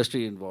 getting the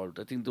industry involved.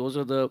 I think those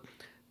are the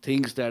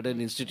things that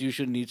an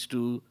institution needs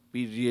to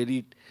be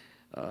really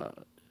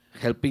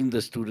helping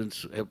the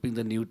students, helping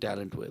the new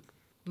talent with.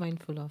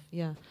 Mindful of,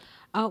 yeah.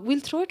 We'll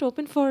throw it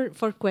open for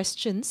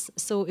questions.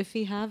 So if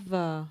we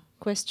have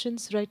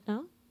questions right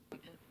now.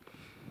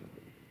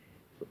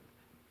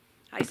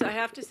 Hi, so I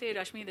have to say,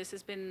 Rashmi, this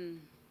has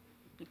been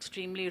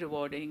extremely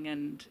rewarding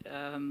and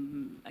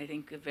I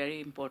think a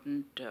very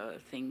important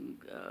thing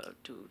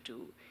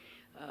to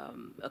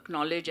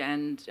acknowledge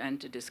and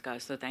to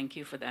discuss. So thank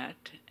you for that.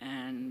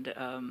 And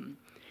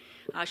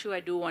Ashu, I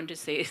do want to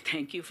say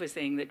thank you for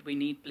saying that we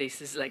need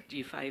places like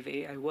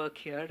G5A. I work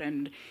here,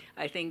 and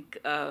I think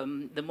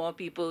the more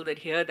people that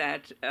hear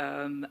that,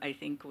 I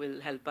think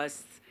will help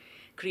us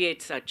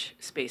create such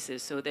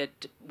spaces so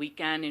that we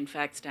can, in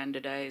fact,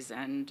 standardize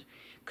and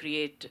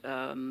create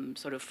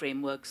sort of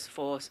frameworks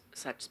for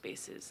such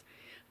spaces.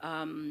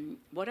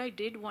 What I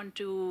did want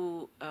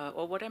to,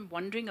 or what I'm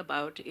wondering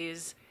about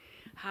is,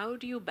 how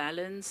do you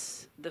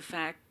balance the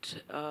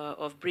fact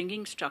of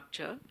bringing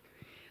structure,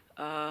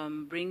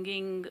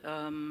 bringing,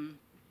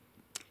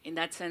 in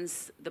that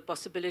sense, the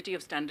possibility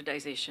of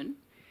standardization,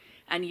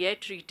 and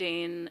yet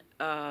retain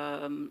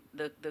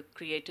the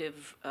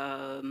creative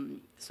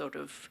sort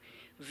of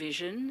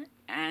vision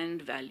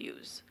and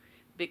values?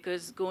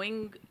 Because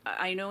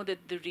I know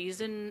that the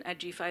reason at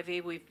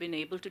G5A we've been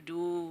able to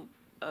do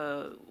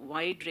a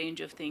wide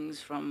range of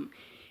things, from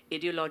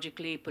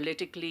ideologically,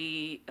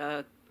 politically,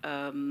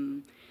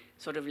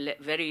 sort of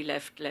very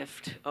left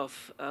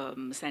of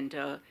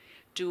center,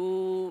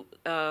 to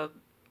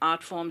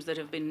art forms that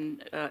have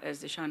been,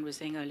 as Ishan was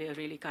saying earlier,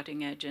 really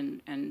cutting edge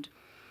and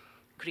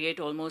create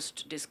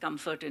almost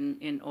discomfort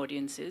in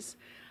audiences.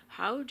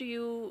 How do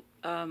you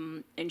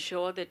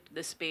ensure that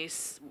the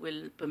space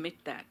will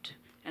permit that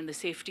and the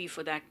safety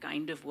for that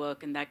kind of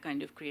work and that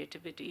kind of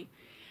creativity,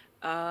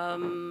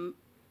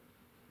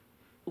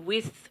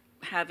 with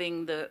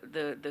having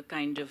the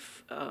kind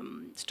of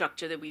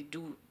structure that we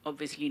do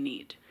obviously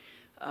need?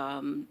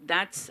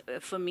 That's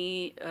for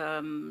me.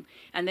 And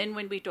then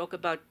when we talk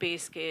about pay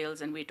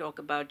scales and we talk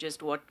about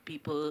just what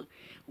people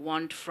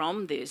want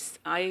from this,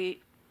 I,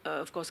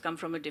 of course, come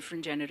from a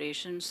different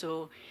generation.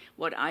 So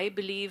what I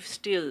believe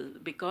still,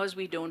 because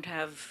we don't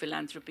have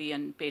philanthropy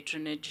and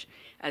patronage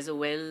as a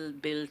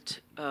well-built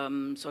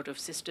sort of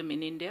system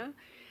in India,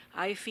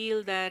 I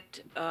feel that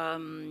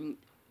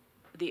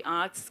the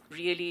arts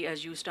really,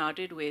 as you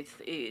started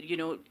with,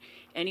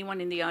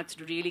 anyone in the arts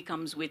really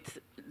comes with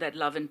that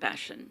love and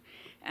passion.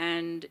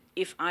 And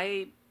if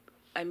I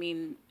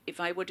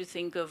were to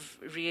think of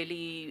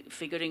really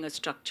figuring a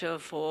structure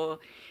for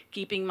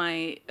keeping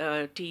my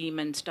team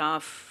and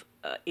staff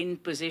in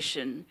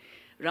position,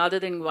 rather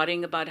than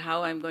worrying about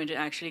how I'm going to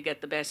actually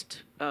get the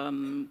best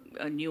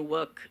new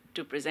work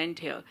to present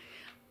here,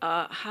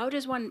 how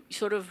does one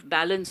sort of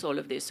balance all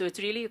of this? So it's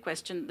really a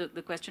question,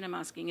 the question I'm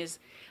asking is,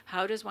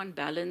 how does one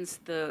balance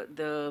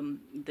the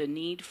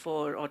need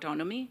for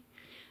autonomy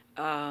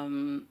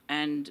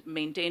and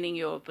maintaining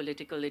your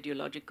political,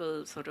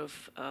 ideological sort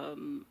of,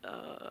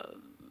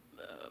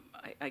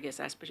 I guess,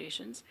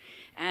 aspirations,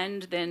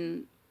 and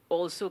then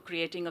also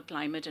creating a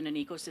climate and an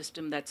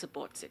ecosystem that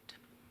supports it?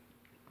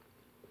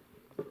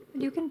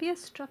 You can be a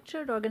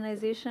structured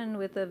organization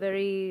with a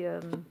very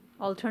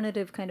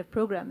alternative kind of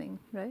programming,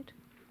 right?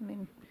 I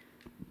mean,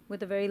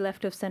 with a very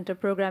left of center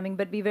programming,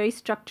 but be very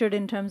structured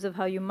in terms of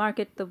how you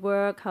market the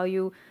work, how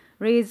you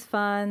raise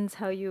funds,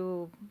 how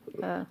you...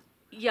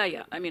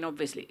 Yeah. I mean,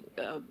 obviously,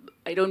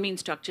 I don't mean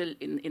structural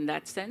in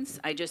that sense.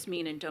 I just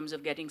mean in terms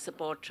of getting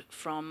support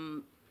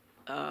from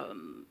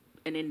an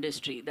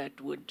industry that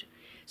would...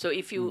 So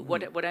if you,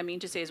 what I mean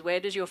to say is, where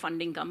does your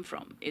funding come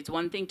from? It's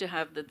one thing to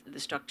have the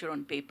structure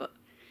on paper.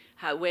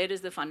 Where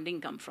does the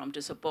funding come from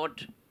to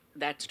support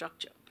that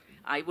structure?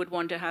 I would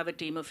want to have a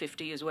team of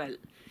 50 as well,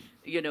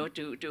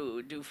 to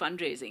do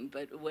fundraising,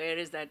 but where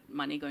is that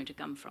money going to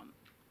come from?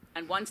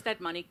 And once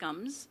that money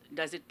comes,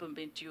 does it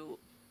permit you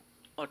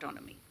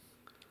autonomy?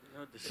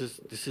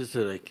 This is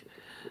like,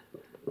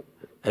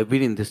 I've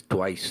been in this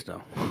twice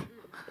now.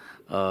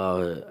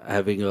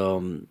 Having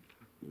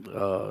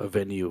a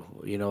venue,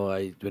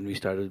 when we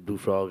started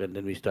blueFROG and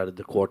then we started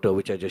the quarter,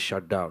 which I just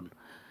shut down.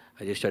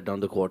 I just shut down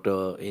the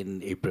quarter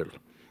in April,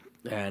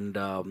 and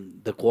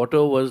the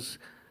quarter was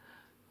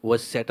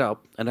set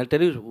up, and I'll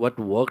tell you what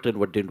worked and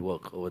what didn't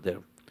work over there.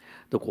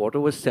 The quarter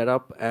was set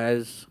up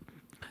as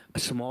a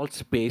small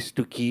space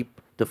to keep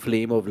the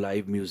flame of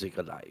live music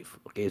alive.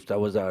 Okay, so that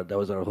was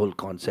our whole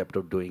concept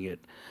of doing it,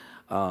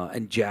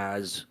 and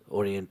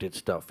jazz-oriented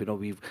stuff.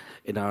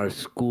 In our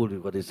school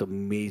we've got this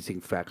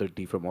amazing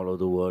faculty from all over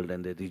the world,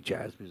 and they're these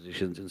jazz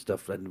musicians and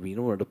stuff, and we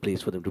wanted a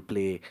place for them to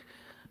play,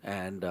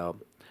 and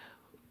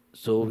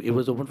so it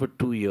was open for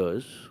 2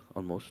 years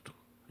almost.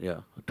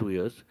 Yeah, 2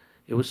 years.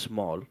 It was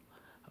small.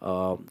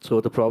 So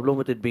the problem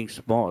with it being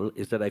small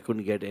is that I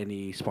couldn't get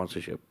any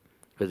sponsorship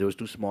because it was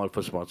too small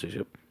for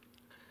sponsorship.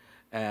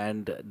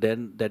 And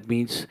then that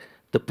means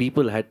the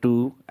people had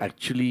to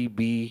actually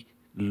be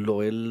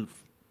loyal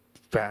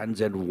fans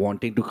and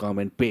wanting to come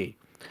and pay.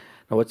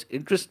 Now what's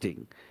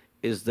interesting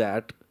is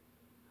that,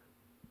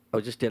 I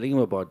was just telling him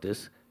about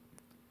this,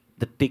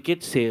 the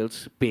ticket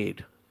sales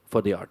paid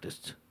for the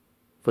artists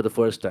for the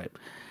first time.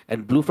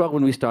 And blueFROG,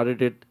 when we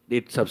started it,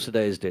 it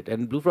subsidized it.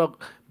 And blueFROG,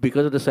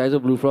 because of the size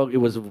of blueFROG, it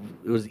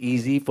was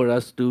easy for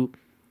us to.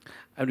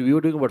 I mean, we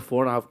were doing about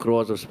 4.5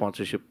 crores of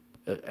sponsorship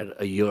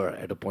a year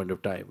at a point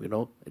of time.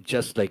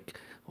 Just like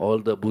all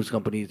the booze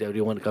companies,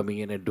 everyone coming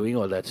in and doing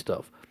all that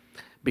stuff,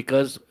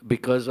 because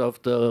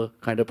of the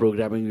kind of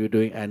programming we were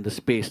doing and the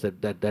space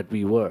that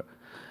we were.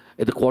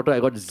 At the quarter, I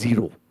got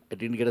 0. I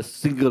didn't get a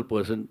single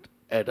person.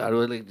 And I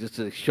was like just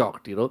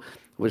shocked.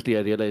 Obviously,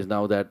 I realize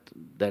now that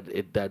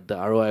the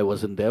ROI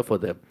wasn't there for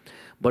them.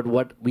 But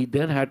what we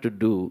then had to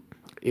do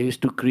is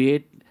to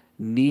create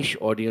niche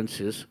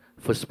audiences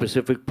for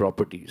specific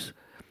properties.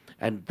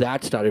 And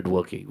that started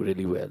working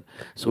really well.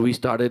 So we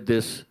started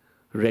this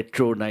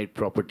retro night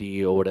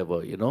property or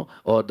whatever,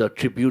 or the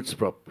tributes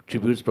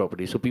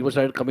property. So people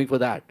started coming for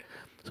that.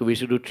 So we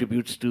used to do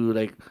tributes to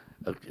like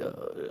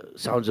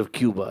sounds of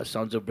Cuba,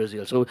 sounds of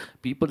Brazil. So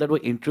people that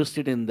were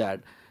interested in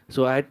that.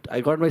 So I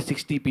got my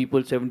 60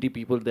 people, 70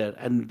 people there,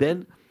 and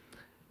then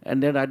I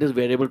had this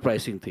variable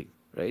pricing thing,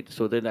 right?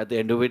 So then at the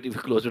end of it, if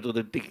you're closer to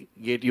the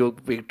gate, you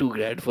pay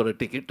 $2,000 for a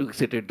ticket to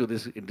sit into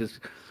this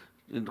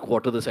in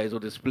quarter the size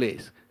of this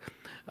place.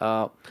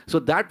 So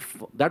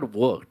that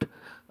worked.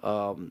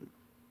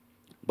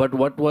 But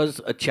what was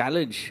a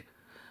challenge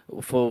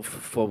for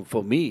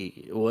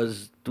me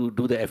was to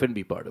do the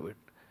F&B part of it.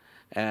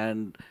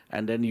 And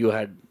then you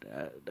had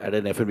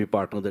an F&B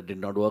partner that did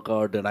not work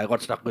out, and I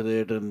got stuck with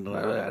it, and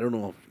I don't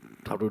know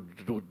how to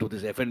do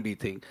this F&B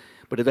thing.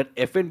 But if that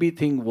F&B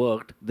thing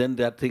worked, then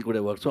that thing would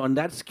have worked. So on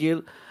that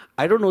scale,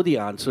 I don't know the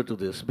answer to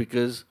this,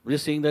 because I'm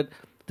just saying that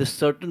the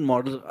certain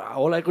models,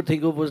 all I could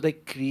think of was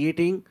like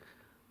creating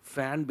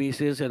fan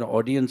bases and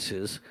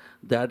audiences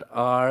that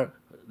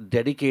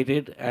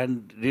dedicated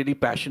and really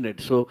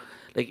passionate. So,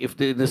 like if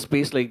in a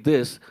space like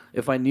this,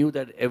 if I knew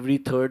that every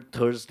third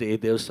Thursday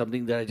there was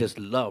something that I just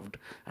loved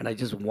and I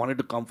just wanted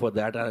to come for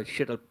that, and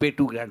shit, I'll pay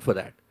 $2,000 for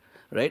that,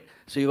 right?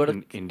 So you got to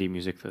Indie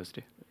Music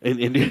Thursday. in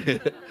India.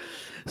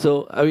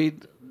 So I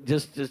mean,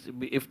 just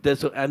if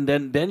there's and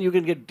then you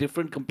can get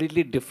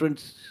completely different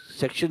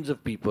sections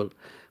of people.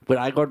 But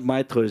I got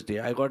my Thursday,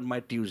 I got my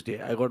Tuesday,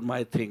 I got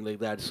my thing like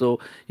that. So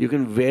you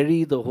can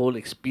vary the whole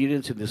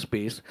experience in this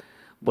space.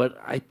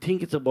 But I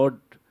think it's about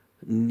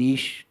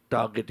niche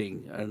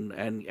targeting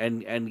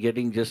and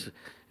getting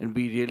and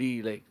be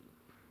really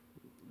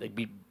like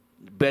be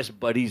best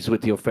buddies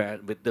with your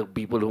with the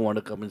people who want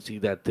to come and see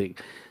that thing.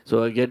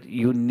 So again,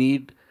 you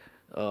need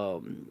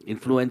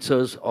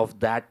influencers of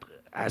that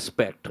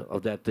aspect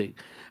of that thing,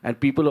 and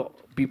people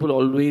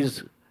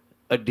always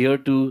adhere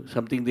to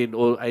something they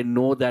know. I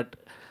know that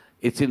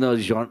it's in a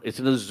genre, it's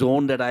in a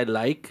zone that I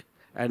like,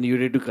 and you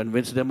need to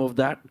convince them of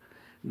that.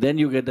 Then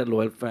you get the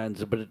loyal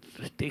fans, but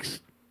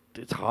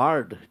it's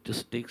hard.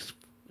 It takes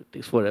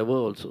forever.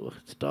 Also,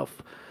 it's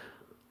tough.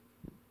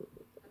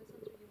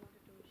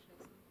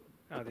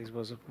 This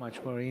was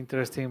much more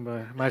interesting,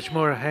 but much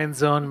more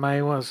hands-on.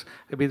 Mine was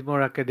a bit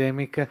more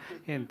academic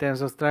in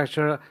terms of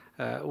structure.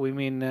 We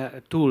mean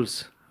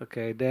tools.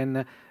 Okay,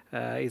 then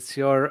it's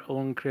your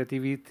own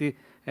creativity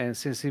and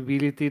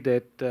sensibility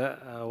that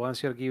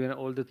once you're given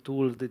all the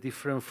tools, the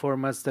different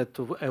formats that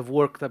have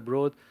worked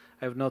abroad,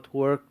 have not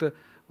worked.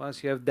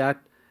 Once you have that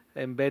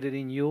embedded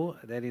in you,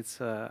 then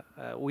it's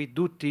we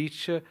do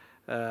teach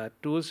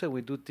tools, and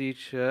we do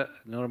teach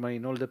normally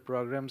in all the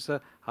programs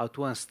how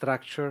to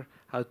unstructure,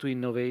 how to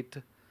innovate.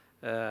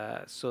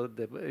 So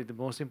the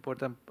most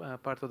important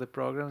part of the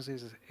programs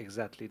is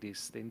exactly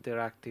this: the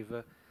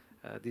interactive,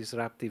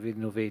 disruptive,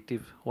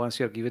 innovative. Once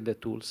you're given the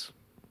tools.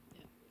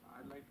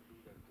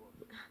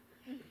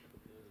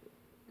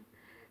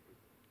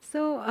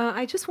 So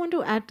I just want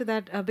to add to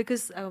that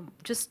because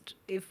just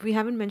if we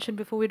haven't mentioned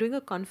before, we're doing a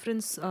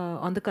conference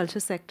on the culture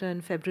sector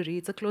in February.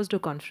 It's a closed-door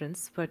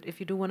conference, but if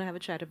you do want to have a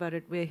chat about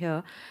it, we're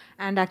here.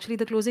 And actually,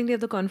 the closing day of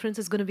the conference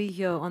is going to be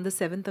here on the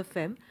 7th of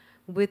Feb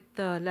with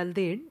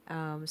Laldeed.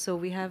 So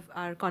we have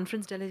our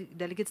conference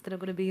delegates that are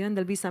going to be here, and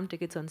there'll be some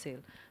tickets on sale.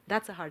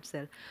 That's a hard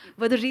sell.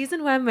 But the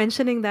reason why I'm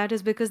mentioning that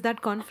is because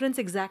that conference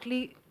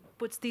exactly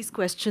puts these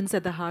questions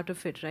at the heart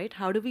of it, right?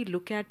 How do we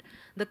look at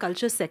the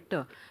culture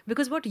sector?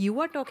 Because what you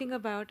are talking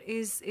about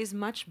is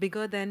much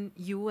bigger than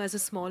you as a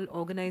small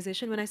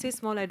organization. When I say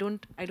small, I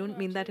don't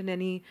mean that in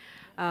any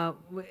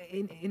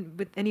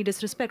with any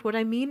disrespect. What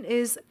I mean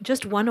is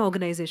just one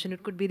organization.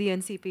 It could be the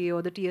NCPA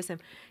or the TSM.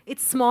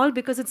 It's small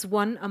because it's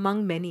one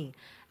among many,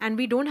 and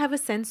we don't have a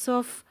sense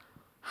of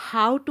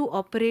how to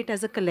operate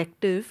as a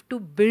collective to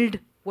build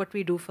what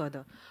we do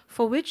further.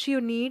 For which you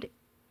need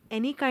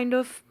any kind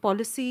of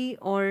policy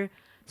or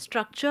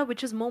structure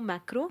which is more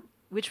macro,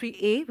 which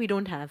we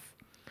don't have.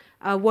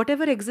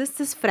 Whatever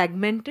exists is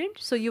fragmented,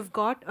 so you've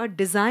got a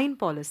design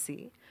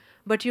policy,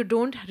 but you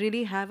don't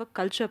really have a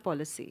culture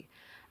policy.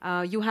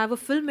 You have a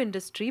film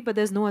industry, but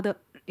there's no other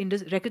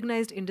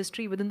recognized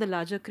industry within the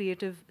larger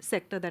creative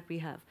sector that we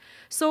have.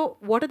 So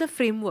what are the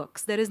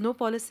frameworks? There is no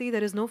policy,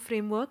 there is no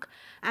framework,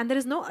 and there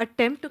is no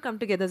attempt to come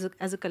together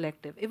as a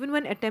collective. Even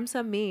when attempts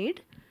are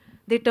made,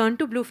 they turn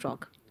to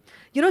blueFROG.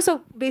 You know,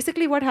 so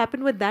basically what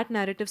happened with that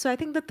narrative. So I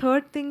think the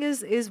third thing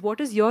is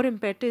what is your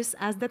impetus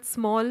as that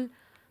small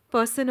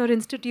person or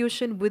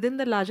institution within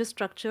the larger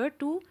structure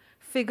to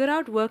figure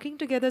out working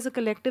together as a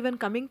collective and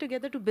coming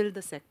together to build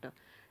the sector.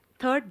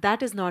 Third,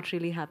 that is not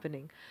really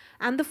happening.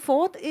 And the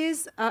fourth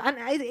is,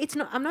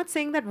 I'm not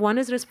saying that one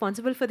is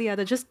responsible for the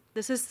other, just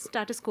this is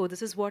status quo,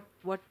 this is what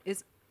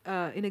is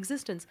in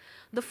existence.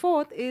 The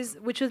fourth is,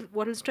 which is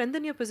what will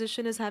strengthen your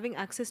position, is having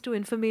access to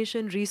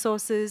information,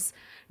 resources,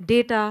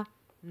 data,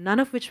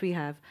 none of which we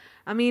have.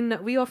 I mean,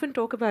 we often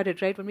talk about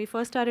it, right? When we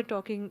first started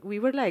talking, we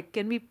were like,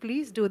 can we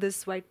please do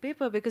this white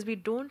paper? Because we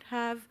don't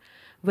have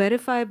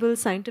verifiable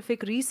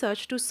scientific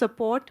research to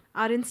support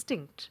our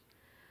instinct.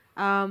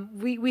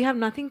 We have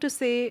nothing to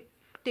say,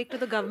 take to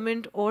the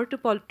government or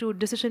to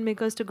decision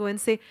makers to go and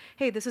say,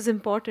 hey, this is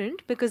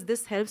important because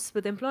this helps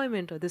with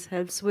employment or this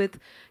helps with,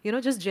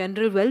 just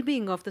general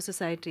well-being of the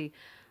society.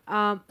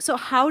 So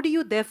how do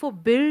you therefore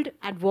build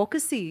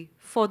advocacy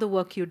for the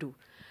work you do?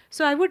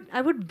 So I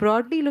would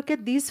broadly look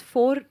at these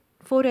four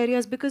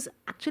areas, because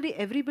actually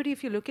everybody,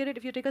 if you look at it,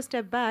 if you take a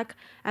step back,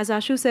 as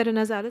Ashu said and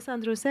as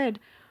Alessandro said,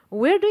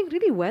 we're doing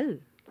really well.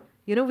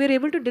 We're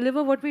able to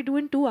deliver what we do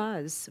in 2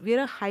 hours.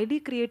 We're a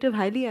highly creative,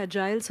 highly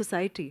agile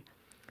society.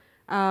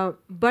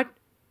 But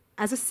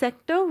as a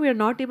sector, we're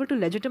not able to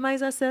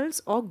legitimize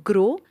ourselves or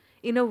grow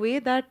in a way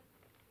that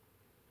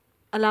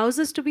allows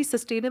us to be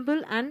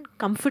sustainable and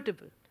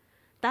comfortable.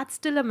 That's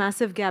still a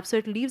massive gap. So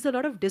it leaves a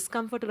lot of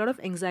discomfort, a lot of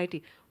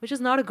anxiety, which is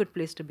not a good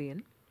place to be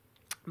in.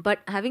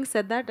 But having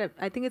said that,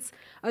 I think it's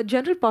a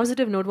general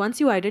positive note. Once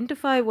you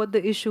identify what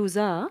the issues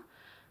are,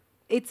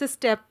 it's a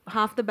step,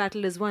 half the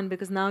battle is won,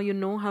 because now you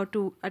know how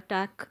to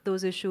attack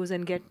those issues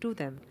and get to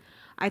them.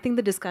 I think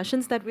the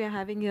discussions that we are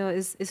having here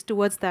is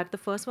towards that. The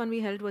first one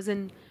we held was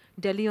in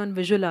Delhi on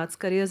visual arts,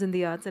 careers in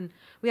the arts. And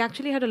we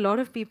actually had a lot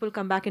of people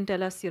come back and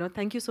tell us,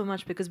 thank you so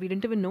much, because we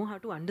didn't even know how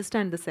to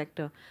understand the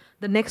sector.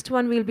 The next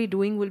one we'll be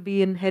doing will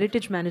be in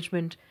heritage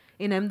management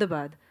in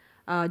Ahmedabad.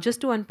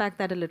 Just to unpack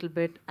that a little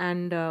bit.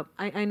 And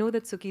I know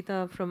that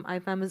Sukita from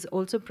IPAM is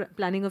also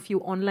planning a few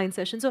online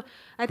sessions. So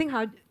I think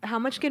how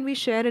much can we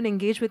share and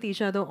engage with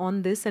each other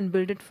on this and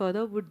build it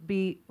further would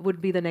be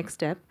the next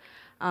step.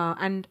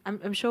 And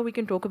I'm sure we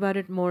can talk about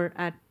it more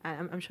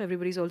I'm sure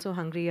everybody's also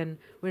hungry and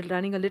we're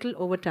running a little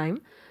over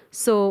time.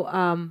 So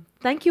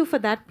thank you for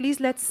that.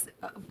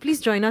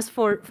 Please join us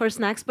for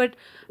snacks. But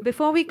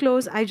before we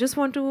close, I just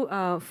want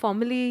to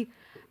formally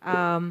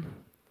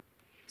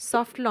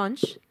soft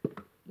launch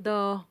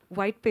the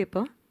white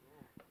paper.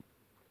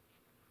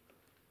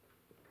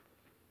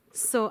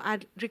 So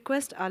I'd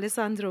request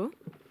Alessandro,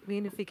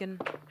 if we can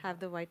have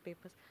the white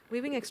papers.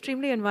 We're being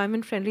extremely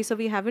environment friendly, so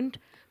we haven't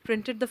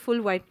printed the full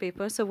white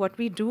paper. So what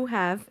we do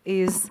have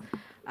is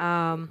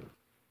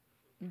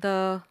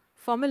the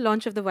formal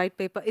launch of the white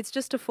paper. It's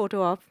just a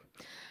photo op.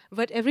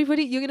 But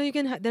everybody, you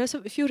can. There are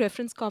a few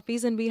reference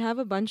copies, and we have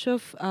a bunch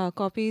of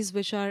copies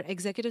which are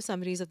executive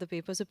summaries of the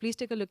paper. So please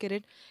take a look at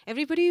it.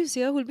 Everybody who's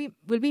here will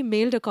be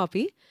mailed a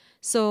copy.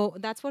 So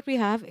that's what we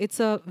have. It's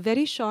a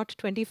very short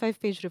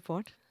 25-page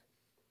report,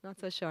 not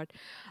so short.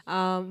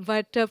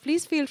 But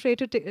please feel free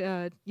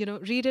to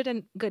read it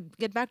and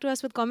get back to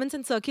us with comments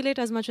and circulate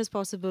as much as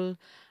possible.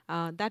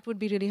 That would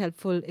be really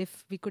helpful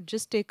if we could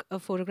just take a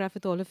photograph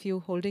with all of you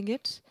holding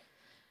it,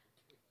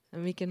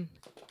 and we can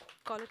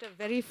call it a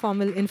very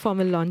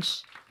informal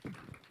launch.